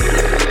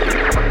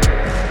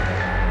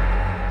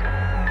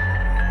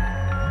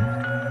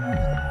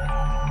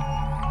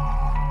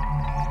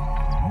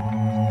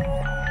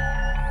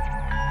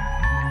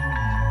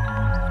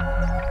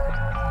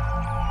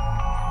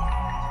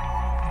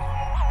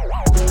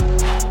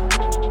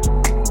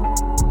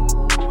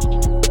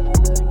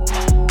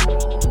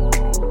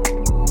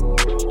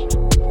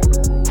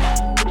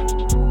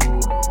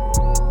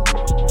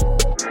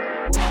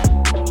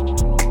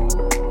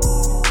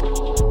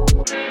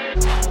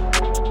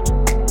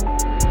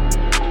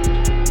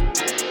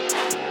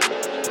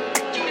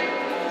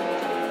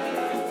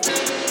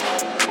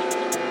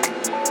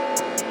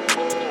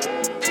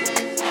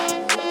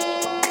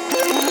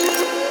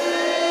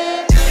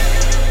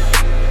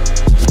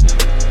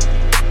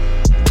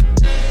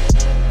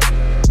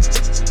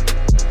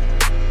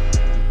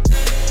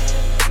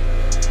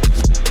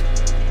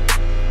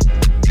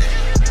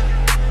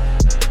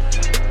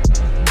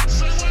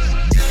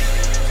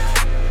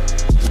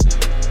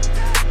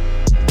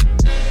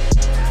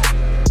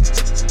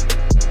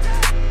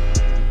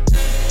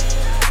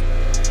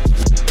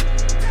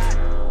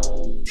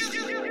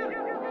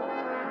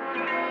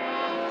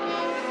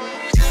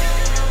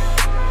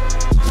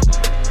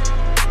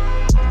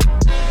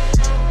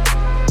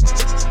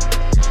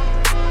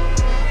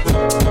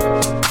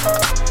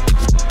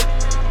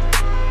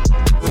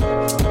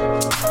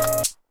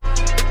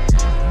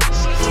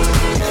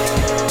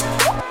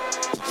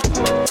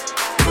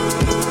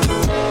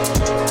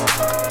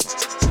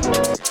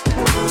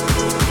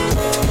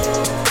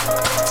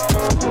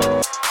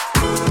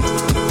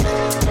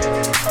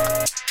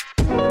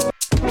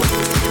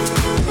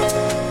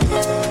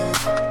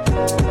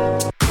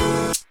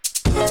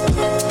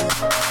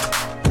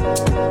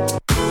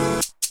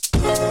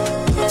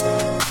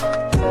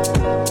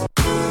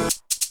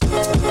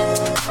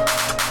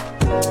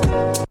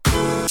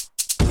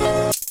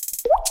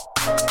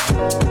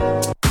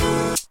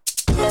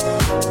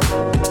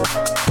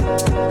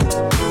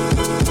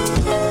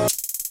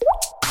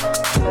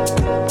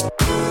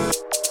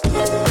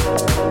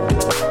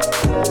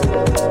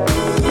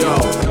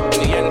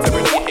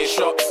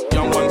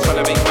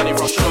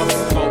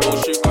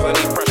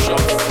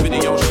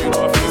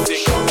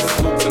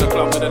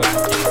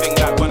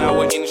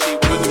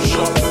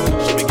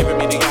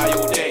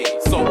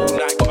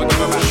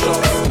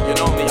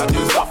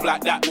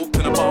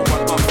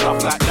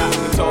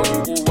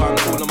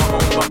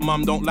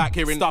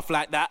 Hearing stuff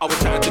like that, I was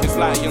chatting to this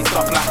lady and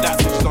stuff like that.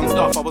 Switched on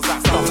stuff, I was like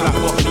stuff like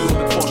what? She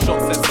ordered 4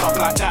 shots, said stuff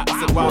like that. I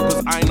said wow,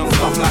 cause I ain't on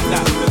stuff like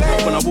that.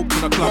 When I walked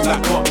in the club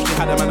like what? She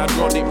had a man, I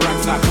draw it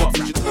rags like what?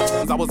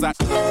 I was like,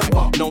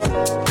 what? No.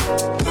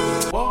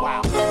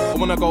 Wow. I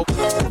wanna go,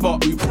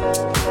 fuck you.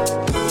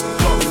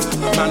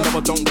 Man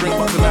never don't drink,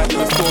 but tonight in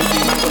the store,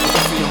 see man got the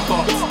coffee and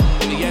box.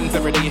 In the ends,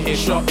 every day you hear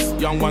shots.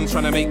 Young ones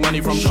trying to make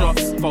money from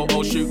shots.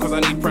 Photo shoot cause I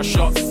need fresh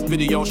shots.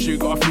 Video shoot,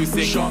 got a few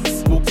sick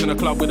shots. Walked in the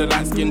club with a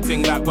light skin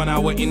thing, like 1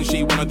 hour in,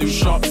 she wanna do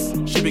shots.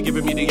 She be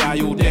giving me the eye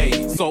all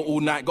day, so all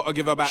night, gotta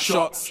give her back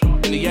shots.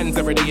 In the ends,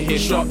 every day you hear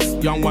shots.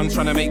 Young ones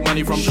trying to make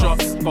money from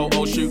shots.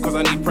 Photo shoot cause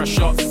I need fresh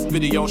shots.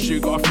 Video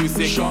shoot, got a few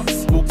sick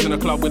shots. Walked in the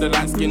club with a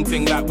light skin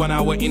thing, like 1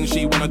 hour in,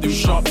 she wanna do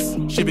shots.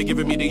 She be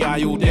giving me the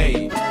eye all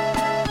day.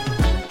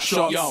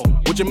 Shots. Yo,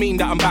 what you mean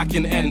that I'm back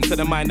in ends? Said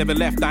the mind never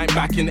left, I ain't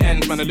back in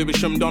ends. Man, a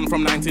Lewisham done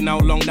from 19 how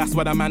long, that's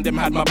why the man them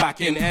had my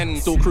back in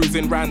ends. Still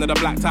cruising round to the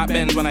black tap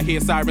ends when I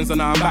hear sirens and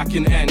now I'm back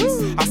in ends.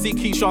 I see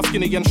Keisha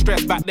skinny and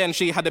stressed back then,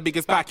 she had the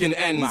biggest back in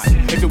ends.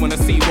 If you wanna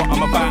see what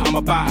I'm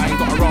about, I ain't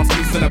got a ass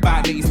piece in the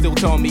back. They still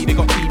tell me they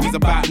got TVs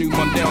about, new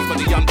Mondales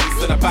for the young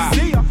piece in the back.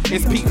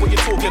 It's peak what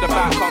you're talking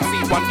about, can't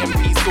see one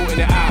MP sorting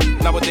it out.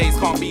 Nowadays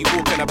can't be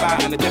walking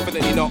about, and they're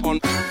definitely not on.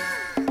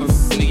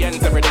 In the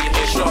ends, every day you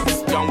hear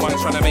shots. Young ones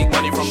trying to make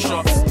money from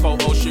shots.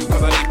 Photo shoot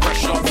cause I need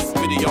fresh shots.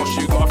 Video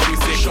shoot, got a few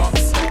sick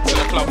shots. To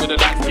the club with a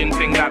light skin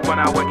thing, like 1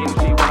 hour in,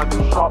 she wanna do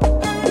shots.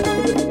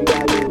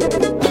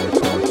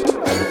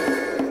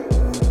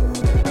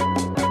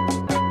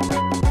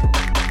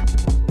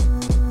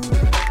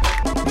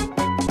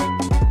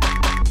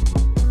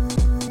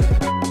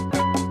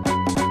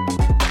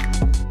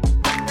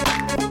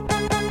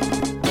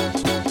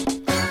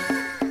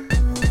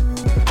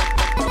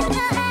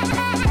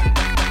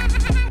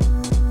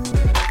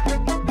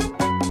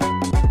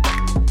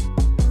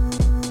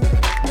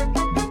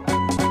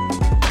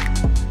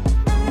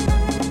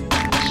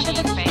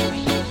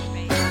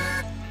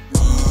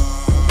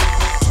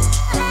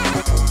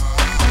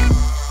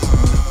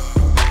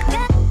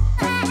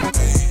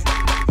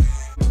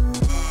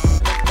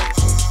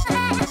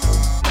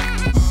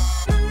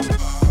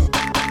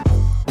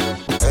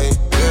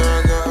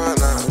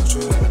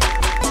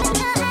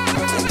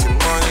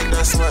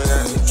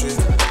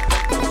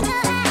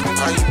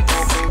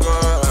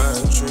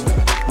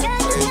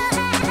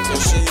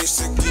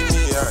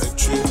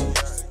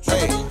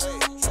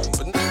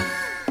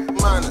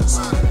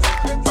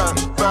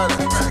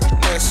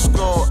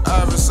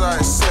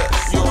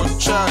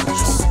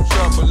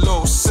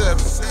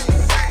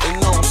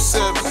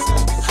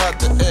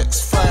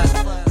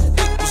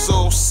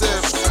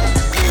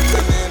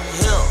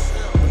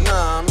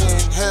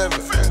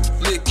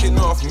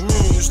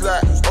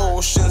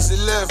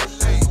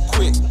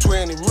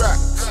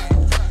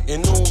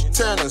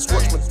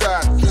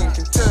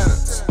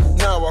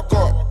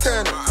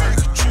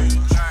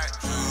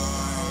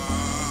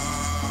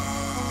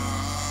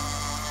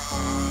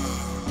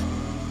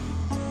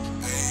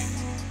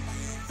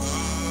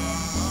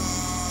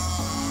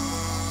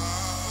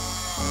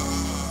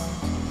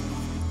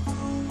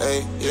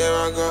 Hey, yeah,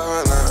 I got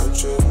a lot of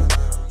trip.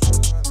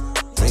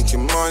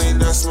 Making money,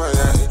 that's my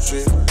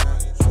attitude.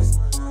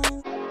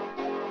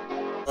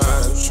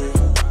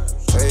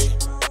 Hey,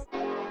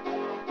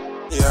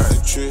 yeah, the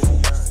truth.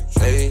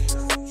 Hey,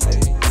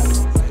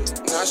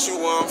 now she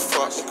want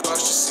fuck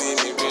cause she see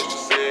me with the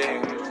thing.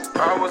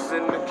 I was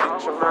in the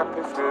kitchen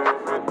rapping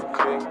with the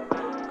clean.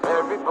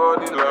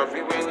 Everybody love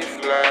you when you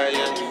fly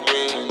and you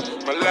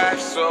win. My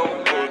life's so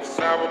good,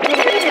 now I'm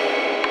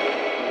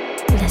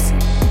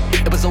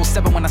It was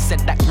 07 when I said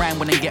that grind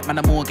wouldn't get man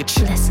a mortgage.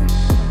 Listen.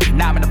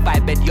 Now I'm in a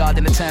 5-bed yard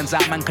and it turns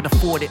out man could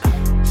afford it.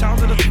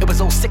 It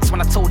was 06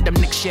 when I told them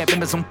next year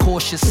Bimbers on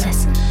Porsches.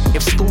 Listen.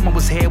 If Stormer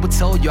was here, would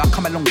tell you I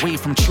come a long way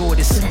from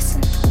Jordis.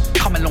 Listen.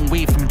 Come a long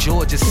way from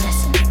Georges.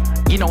 Listen.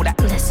 You know that.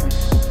 Listen.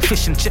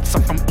 Fish and chips,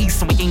 I'm from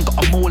East and we ain't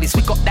got a Morley's.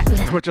 We got that.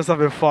 We're just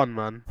having fun,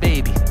 man.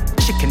 Baby,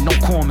 chicken, no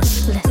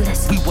corners.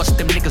 We watch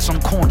them niggas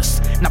on corners.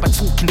 Now we're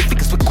talking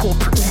figures with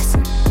corporates.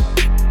 Listen.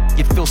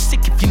 You'd feel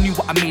sick if you knew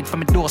what I made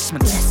from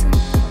endorsements.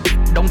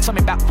 Don't tell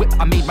me about whip,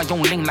 I made my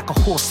own lane like a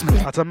horseman.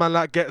 That's a man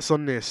that gets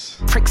on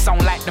this. Pricks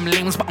sound like them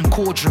lanes, but I'm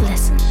cordial.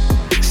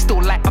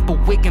 Still light up a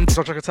wig and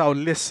so I can tell,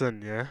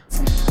 listen, yeah.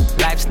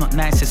 Life's not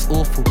nice, it's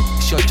awful.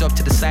 It's your job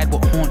to decide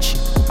what haunts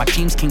you. My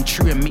dreams came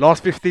true and me.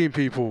 Last 15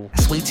 people.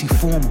 It's way too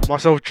formal.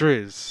 Myself,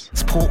 Driz.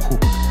 It's portal.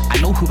 I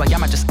know who I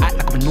am, I just act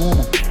like I'm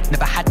normal.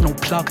 Never had no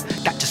plug,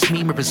 that just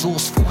made me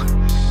resourceful.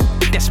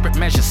 Desperate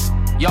measures,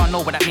 y'all know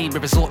what I mean we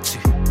resort to.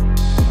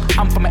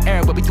 I'm from an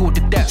era where we do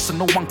the dirt so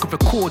no one could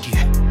record you.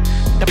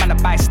 The man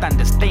of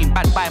bystanders, they ain't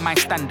bad by my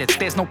standards.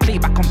 There's no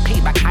playback on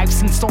payback. I've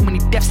seen so many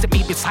deaths that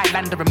maybe it's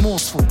Highlander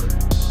remorseful.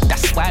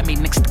 That's why I made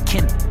next to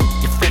kin.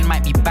 Your friend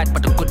might be bad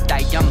but the good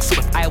die young. So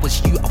if I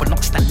was you, I would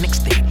not stand next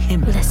to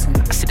him. Listen.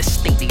 I see the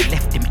state they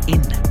left him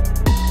in.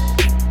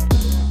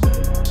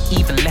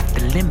 Even left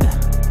the limb.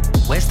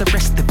 Where's the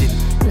rest of him?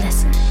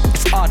 Listen.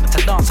 It's hard not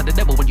to dance to the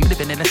devil when you're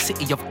living in a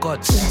city of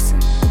gods. Listen.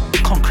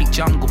 Concrete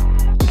jungle,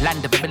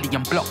 land of a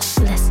million blocks.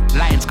 Listen.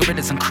 Lions,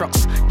 gorillas and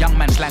crocs. Young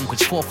man's language,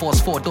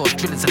 4-4s, 4 doors,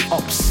 drillers and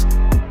ops.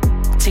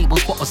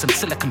 Tables, bottles and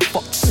silicon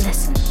fox.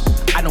 Listen.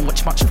 I don't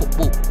watch much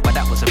football, but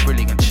that was a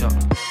brilliant shot.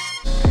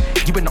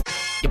 You were not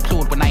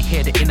applaud when I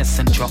hear the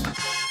innocent drop.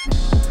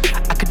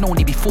 I could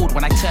only be fooled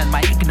when I turn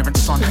my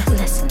ignorance on.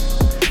 Listen.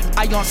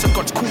 I answer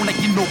God's call, now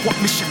you know what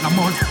mission I'm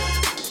on.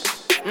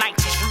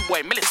 90s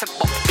boy, militant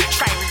bop.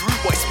 Try and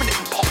rude boy, spin it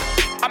and pop.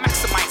 I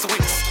maximise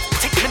wins,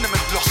 take minimum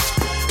loss.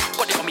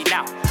 Got it on me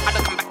now. I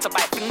don't come back to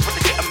buy things with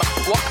legitimate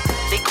walk.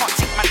 They can't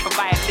take man for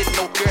violin,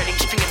 no girl ain't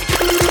stringing me.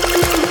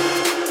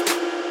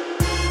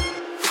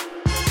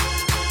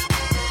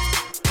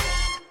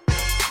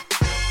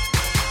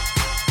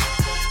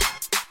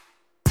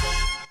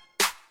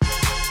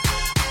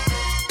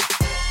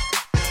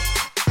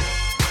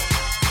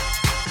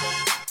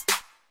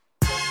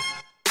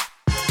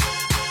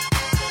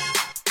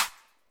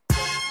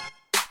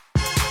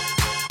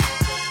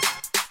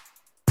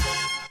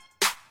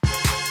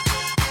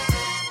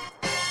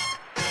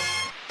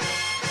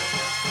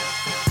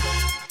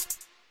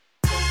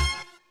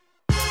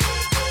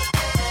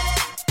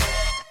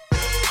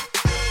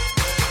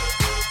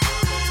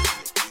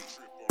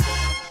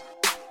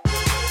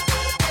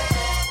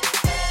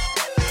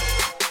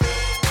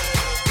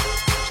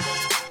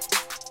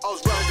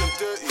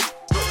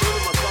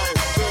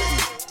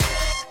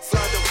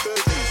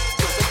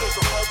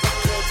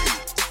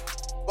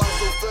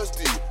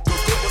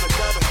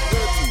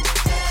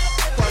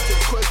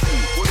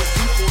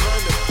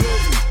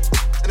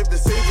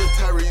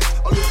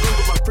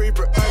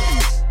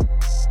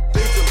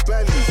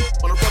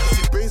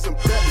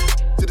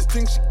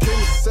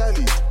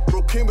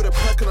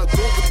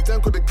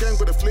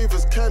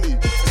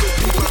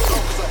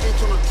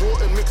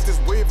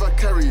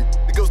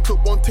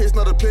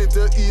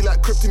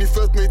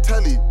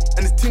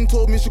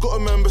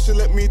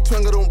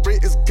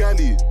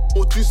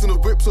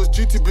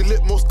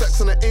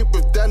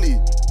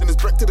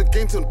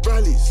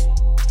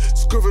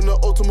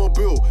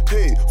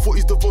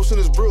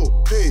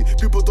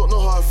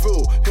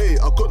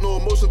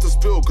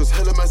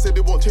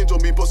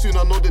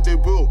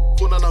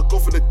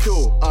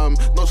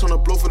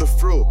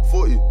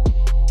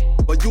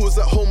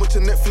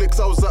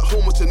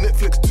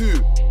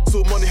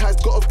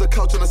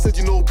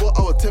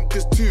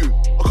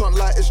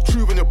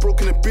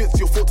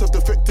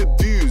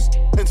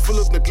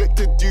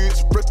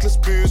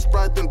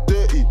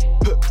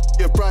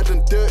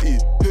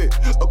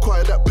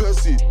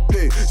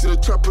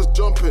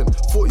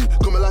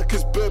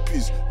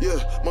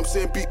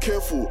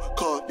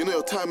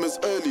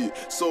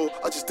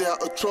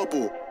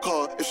 Trouble,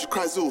 car, if she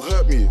cries it'll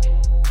hurt me.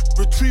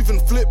 Retrieving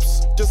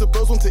flips,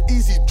 Jezebel's onto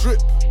easy drip.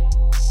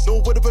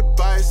 No word of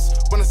advice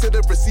when I said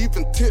they're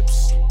receiving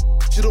tips.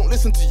 She don't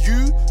listen to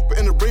you, but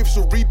in the rave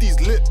she'll read these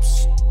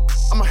lips.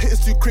 And my hit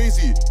is too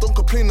crazy, don't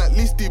complain, at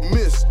least he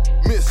miss.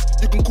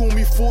 You can call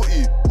me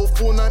 40 or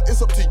 49,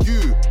 it's up to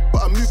you.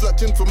 But I move like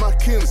gin for my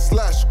kin,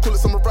 slash, call it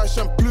samurai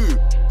shampoo.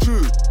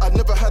 True, I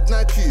never had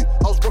Nike,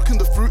 I was rocking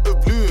the Fruit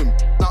of Loom.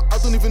 Now I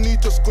don't even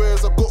need your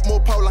squares, I've got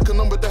more power like a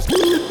number that's...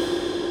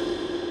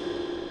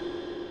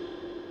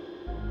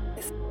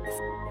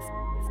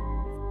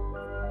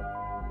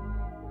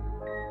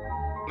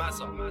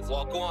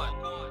 Walk on.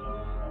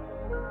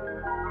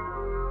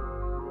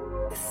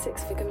 It's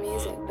six-figure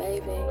music,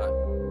 baby.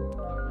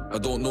 I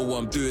don't know what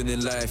I'm doing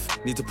in life,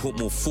 need to put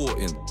more thought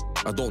in.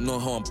 I don't know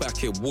how I'm back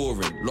here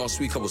warring. Last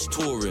week I was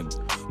touring.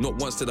 Not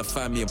once did I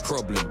find me a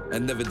problem,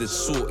 and never did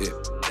sort it.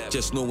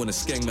 Just know when a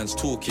skeng man's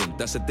talking,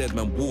 that's a dead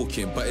man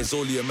walking. But it's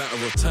only a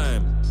matter of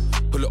time.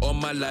 Pull it on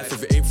my life,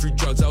 if it ain't through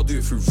drugs, I'll do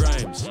it through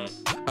rhymes.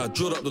 I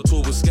drilled up the tour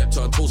with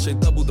Skepta and told Shane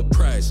double the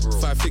price.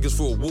 5 figures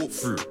for a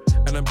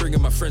walkthrough, and I'm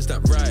bringing my friends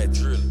that ride.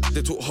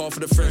 They took half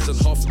of the friends and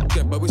half of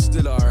them, but we're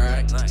still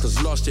alright.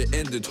 Cause last year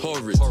ended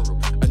horrid.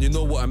 And you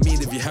know what I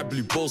mean if you had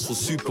blue balls for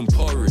soup and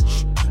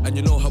porridge. And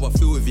you know how I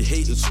feel if you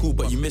hated school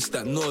but you missed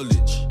that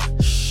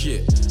knowledge.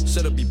 Shit,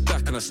 said I'd be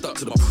back and I stuck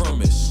to the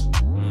promise.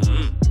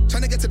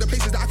 Trying to get to the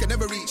places that I can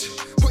never reach.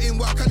 Put in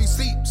work, can you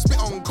sleep? Spit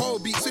on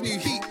cold beats, when you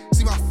heat.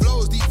 See my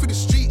flows deep through the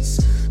streets.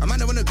 A man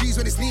that wanna breeze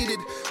when it's needed.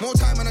 More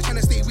time and I'm trying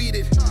to stay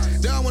weeded.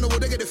 They don't wanna war,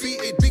 they get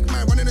defeated. Big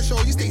man running the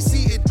show, you stay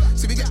seated.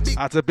 So we get big.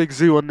 That's a big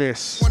zoo on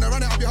this. Wanna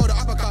run it up, you hold the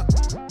uppercut.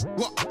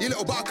 What? You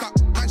little buttercup.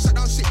 Man shut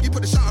down shit, you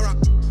put the shutter up.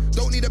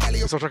 Don't need a belly.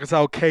 So track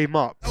out came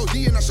up.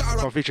 LD and a shutter up.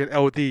 So I'm featuring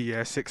LD,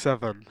 yeah,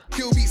 6'7".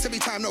 Kill beats every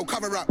time, no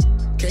cover up.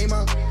 Came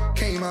up.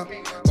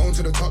 Going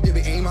to the top, yeah,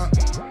 we aim up.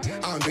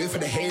 I don't do it for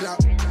the halo.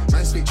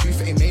 Man speak truth,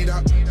 it ain't made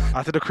up.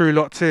 After the crew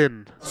locked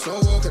in. So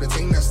walk at the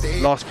thing that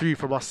stayed. Last few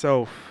for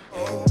myself.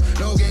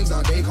 No games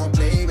now, they can't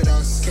play with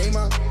us. Came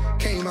up.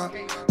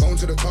 Going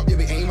to the top, yeah,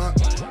 we aim up.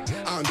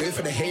 I don't do it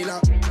for the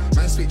halo.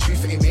 Man speak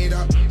truth, it ain't made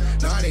up.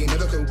 Nah, they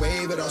never could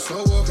wave with us.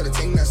 No walk at the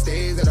thing that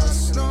stays with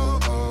us.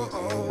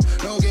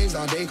 No games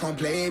now, they can't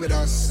play with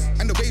us.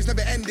 And the waves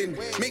never ending.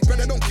 Make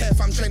brother, don't care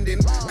if I'm trending.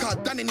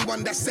 Can't done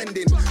anyone that's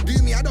sending.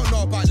 Do me, I don't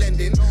know about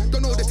lending.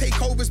 Don't know the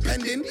takeover's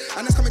pending.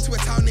 And I'm coming to a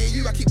town near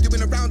you. I keep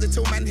doing around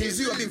until man hears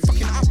you. I've been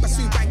fucking up, I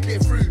soon bank clear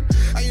through.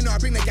 And you know I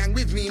bring the gang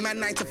with me. Man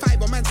 9 to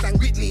 5 or man stand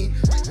Whitney.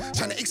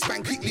 Trying to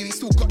expand quickly. We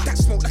still got that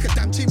smoke like a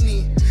damn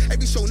chimney.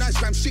 Every show nice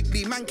gram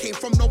strictly. Man came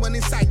from no one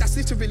inside, that's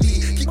literally.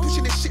 Keep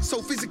pushing this shit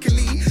so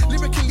physically.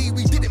 Lyrically,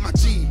 we did it, my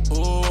G.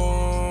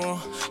 Ooh,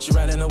 she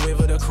riding the wave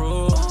of the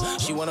crew.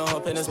 She She wanna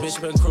hop in this bitch,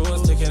 been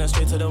cruise, taking her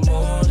straight to the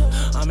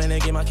moon. I'm in a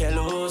game, I can't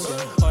lose.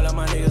 Yeah. All of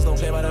my niggas don't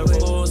play by the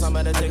rules. I'm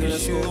about to take it to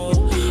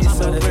school. I'm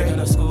about to take it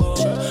to school.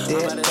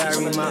 Dear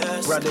diary,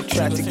 my brother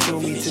tried to kill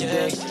me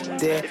today.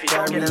 Dear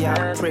diary,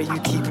 I pray you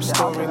keep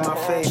restoring my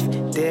faith.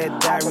 Dear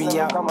diary,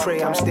 I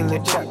pray I'm still a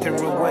chapter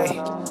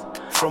away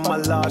from my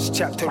last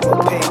chapter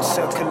of pain,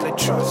 circle of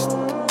trust.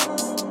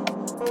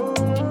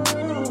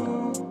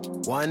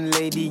 One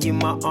lady in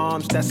my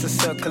arms, that's a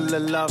circle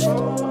of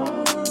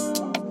love.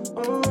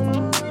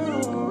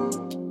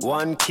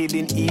 One kid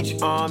in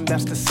each arm,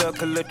 that's the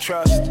circle of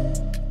trust.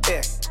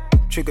 Yeah.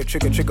 Trigger,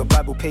 trigger, trigger,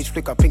 Bible page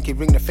flicker, pinky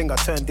ring the finger,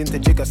 turned into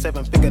jigger,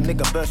 7-figure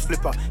nigga, burst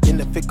flipper. In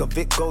the thick of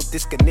it, gold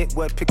disconnect,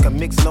 word picker,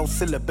 mix, no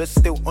syllabus,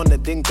 still on the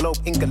ding globe,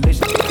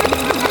 English.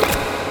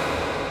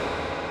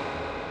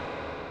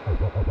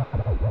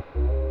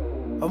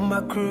 On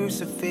my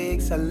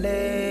crucifix, I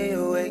lay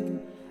awake.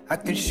 I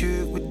can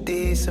shoot with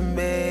this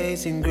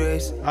amazing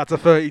grace. Out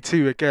of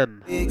 32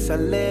 again. I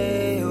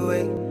lay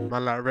awake.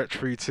 Man like Wretch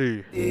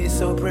 3-2.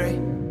 So pray.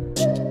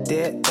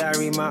 Dear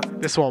diary, my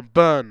this one,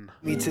 Burn.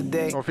 Me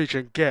today. I'm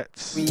featuring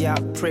Gets. I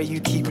pray you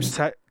keep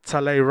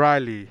Talay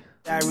Riley.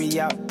 Diary,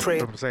 I pray. I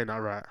hope I'm saying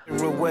that right.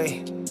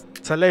 Away.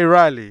 Talay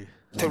Riley.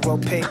 To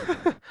repay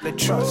the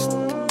trust.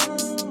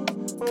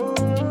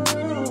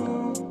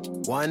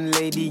 One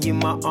lady in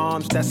my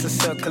arms, that's a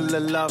circle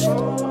of love.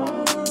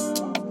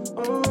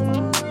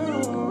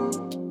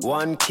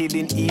 One kid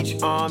in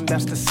each arm,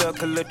 that's the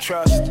circle of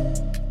trust.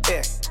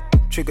 Yeah.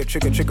 Trigger,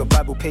 trigger, trigger,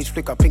 Bible page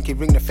flicker, pinky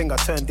ring the finger,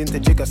 turned into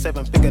jigger,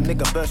 7-figure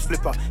nigga, burst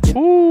flipper.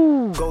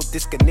 Ooh. Gold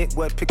disconnect,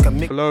 word picker,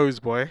 mix. Flows,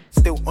 boy.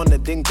 Still on the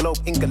ding globe,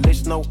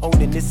 English, no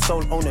owning this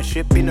sole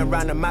ownership. Been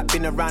around the map,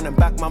 been around and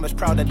back. Mama's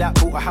proud of that.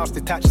 Bought a house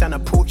detached and a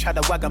porch. Had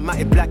a wagon,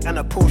 matted black and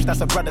a Porsche.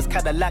 That's a brother's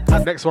Cadillac.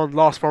 Next one,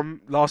 last one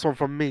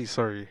from me.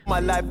 Sorry.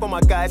 My life for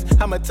my guys.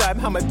 Hammer time.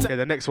 Yeah,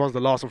 the next one's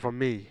the last one from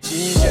me.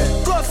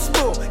 Yeah.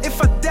 Gospel.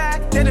 If I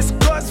die, then it's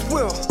God's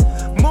will.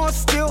 More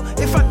still,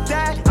 if I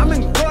die, I'm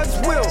in God's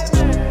will.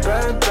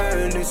 Burn,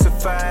 burn,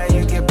 Lucifer,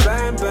 you get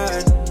burn,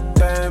 burn.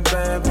 Burn,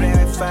 burn, play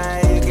with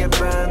fire, you get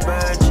burn,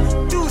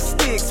 burn. 2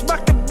 sticks,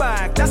 back to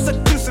back, that's a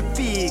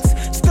crucifix.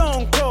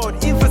 Stone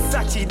cold, in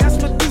Versace,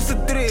 that's Medusa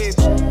drip.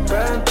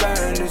 Burn,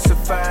 burn,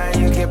 Lucifer,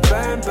 you get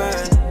burn,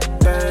 burn.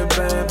 Burn,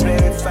 burn,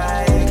 play with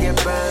fire, you get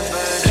burn,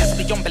 burn. Blessed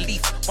beyond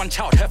belief. One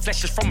child, her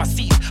flesh is from my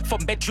seed.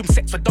 From bedroom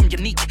sex for dumb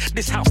unique.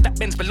 This house that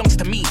bends belongs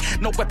to me.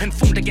 No weapon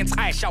formed against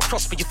I shall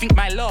prosper. You think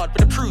my Lord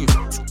would approve?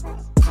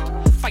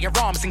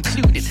 Firearms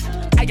included.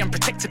 I am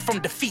protected from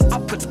defeat.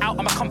 Upwards out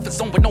of my comfort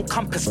zone with no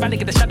compass. Valley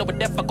in the shadow of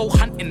death, I go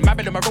hunting.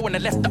 Marilyn Monroe on the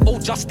left, the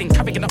old Justin.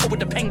 Carrying the over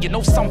the pen, you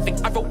know something.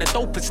 I wrote the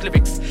dopest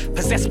lyrics.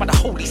 Possessed by the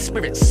Holy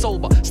Spirit,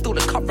 sober. Still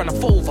the cup run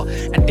over.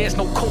 And there's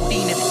no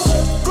codeine in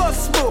it.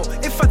 Gospel,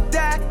 if I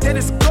die, then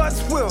it's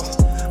God's will.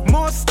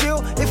 More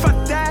still, if I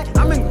die,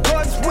 I'm in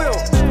God's will.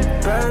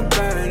 Burn,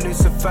 burn,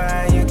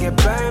 Lucifer, you get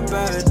burn,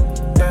 burn.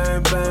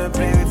 Burn, burn,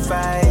 play with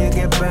fire, you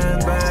get burn,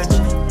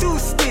 burn. 2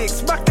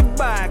 sticks, back to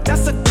back,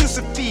 that's a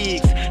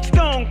crucifix.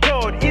 Stone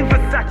cold, in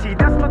Versace,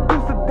 that's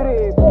Medusa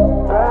drip.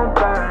 Burn,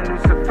 burn,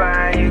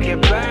 Lucifer, you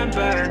get burn,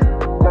 burn.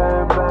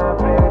 Burn, burn,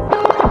 play with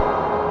fire.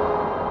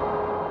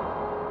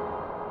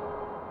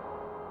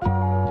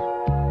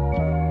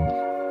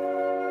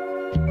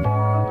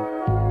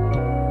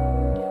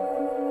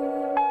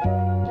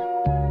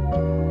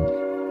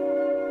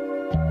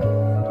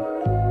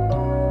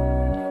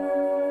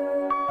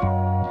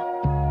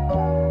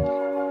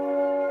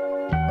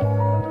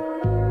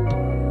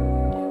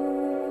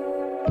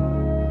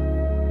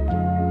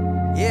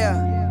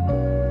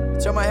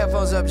 Turn my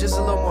headphones up just a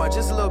little more,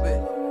 just a little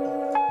bit.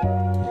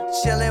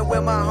 Chillin'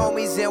 with my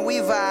homies and we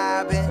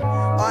vibing.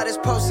 All this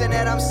posting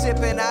that I'm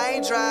sipping, I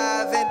ain't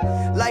driving.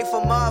 Life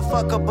a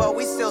motherfucker, but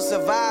we still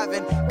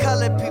surviving.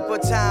 Colored people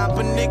time,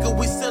 but nigga,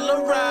 we still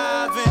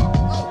arriving.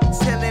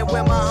 Chillin'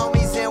 with my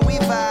homies and we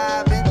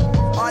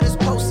vibing. All this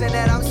posting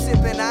that I'm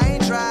sipping, I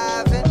ain't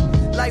driving.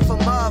 Life a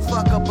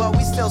motherfucker, but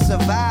we still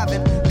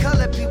surviving.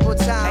 Colored people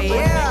time, but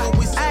nigga,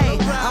 we still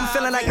arriving. I'm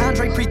feeling like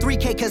Andre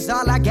pre-3K, cause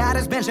all I got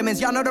is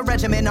Benjamins. Y'all know the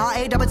regimen,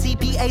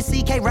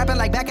 R-A-T-T-P-A-C-K. Rapping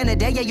like back in the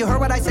day, yeah, you heard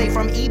what I say.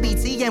 From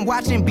EBT and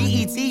watching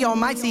BET on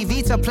my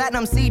TV to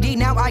platinum CD.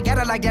 Now I got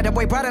it like that, the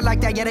boy brought it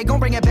like that. Yeah, they gon'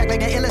 bring it back like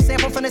the illest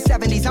sample from the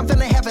 70s. I'm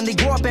feeling heavenly,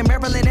 grew up in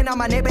Maryland and now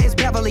my neighbor is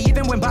Beverly.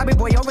 Even when Bobby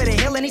Boy over the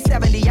hill and he's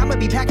 70, I'ma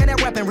be packing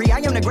that weaponry. I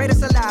am the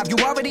greatest alive, you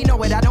already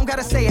know it, I don't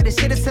gotta say it. This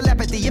shit is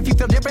telepathy, if you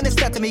feel different, it's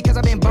step to me. Cause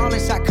I've been ballin',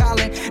 shot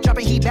calling,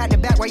 dropping heat back to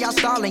back while y'all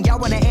stalling. Y'all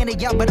wanna end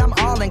it, yeah, but I'm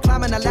all in.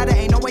 Climbing the ladder,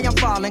 ain't no way I'm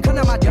falling. Come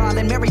on, my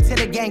darling, married to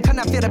the game, could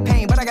not feel the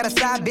pain, but I got a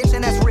side bitch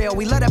and that's real.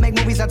 We love to make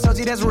movies, I told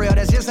you that's real,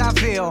 that's just how I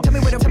feel. Tell me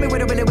what it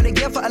really would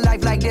give for a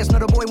life like this. No,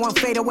 the boy won't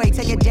fade away,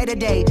 take it day to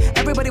day.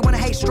 Everybody wanna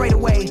hate straight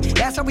away,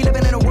 that's how we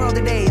living in the world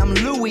today. I'm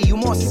Louis, you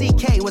more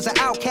CK, was an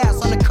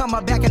outcast on the come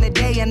up back in the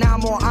day, and now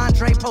I'm more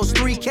Andre, post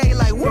 3K,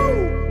 like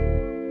woo!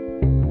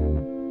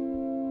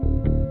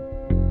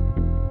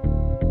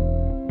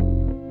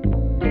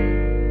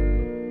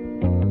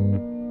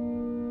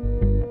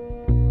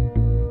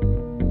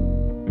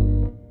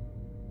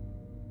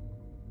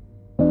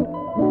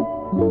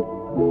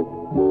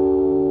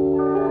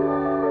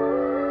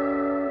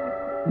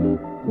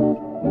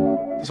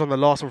 one, the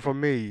last one from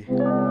me.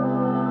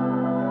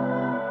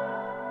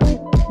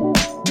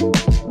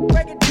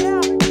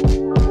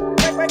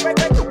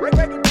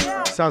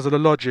 Sounds of the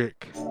Logic.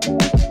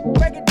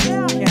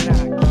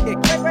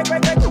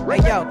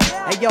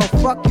 Hey yo,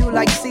 fuck you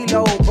like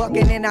CeeLo,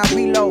 bucking and I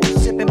reload,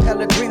 sipping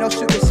Pellegrino,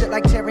 shooting shit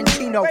like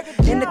Tarantino,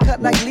 in the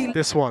cut like Lilo.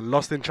 This one,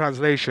 Lost in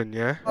Translation,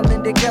 yeah? All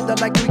in together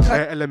like we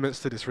cut. Elements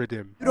to this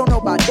rhythm. You don't know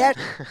about that?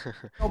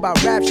 Know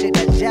about rap shit,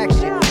 that's jack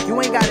shit.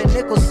 You ain't got a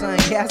nickel, son.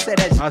 Yeah, I said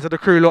that's. Out to the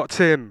crew locked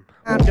in.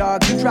 I'm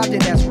dog, you dropped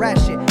it, that's rat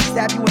shit.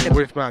 Stab you in the.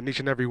 With man, each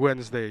and every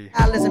Wednesday.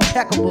 Alice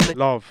impeccable.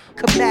 Love.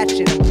 Come that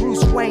shit. I'm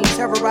Bruce Wayne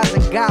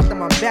terrorizing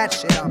Gotham. I'm that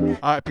shit. I'm.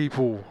 Alright,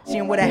 people.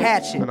 Seeing with a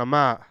hatchet. And I'm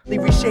out.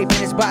 Reshaping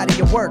his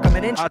body at work. I'm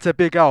an inch. Out to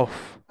Big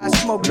Alf. I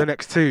smoke the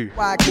next two.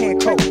 Why I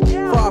can't cope.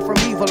 Far from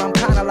evil, I'm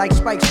kinda like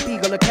Spike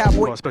Spiegel, a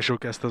cowboy. Got a special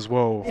guest as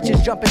well.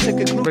 Bitches jumping to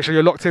conclusion. Make sure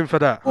you're locked in for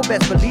that. Well,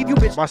 best believe you,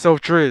 bitch.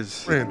 Myself,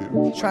 Driz.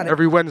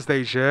 Every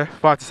Wednesdays, yeah?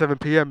 5 to 7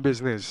 p.m.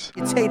 business.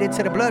 It's hated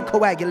to the blood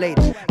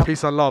coagulated.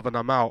 Peace and love, and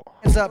I'm out.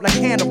 Hands up like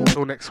Hannibal.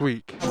 Until next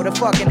week. With a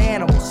fucking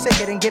animal.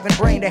 Sicker than giving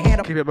brain to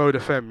handle. Keep it Mode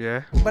FM,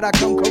 yeah? But I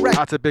come correct.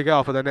 Out to Big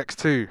Al for the next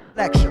two.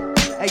 Lecture.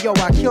 Hey yo,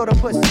 I kill the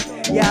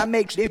pussy. Yeah, I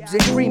make dibs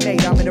and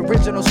cremate. I'm an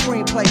original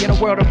screenplay in a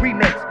world of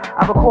remakes.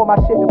 I record my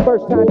shit the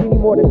first time, you need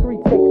more than 3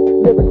 takes.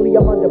 Lyrically,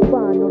 I'm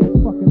undefined on this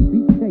fucking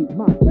beat tape.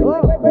 My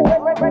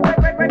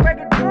break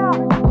it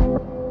down.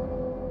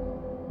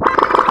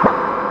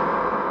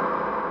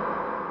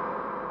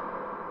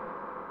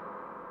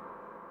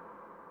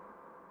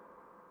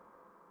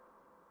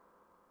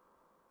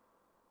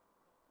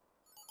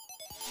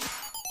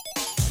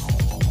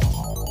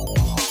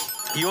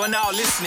 You are now listening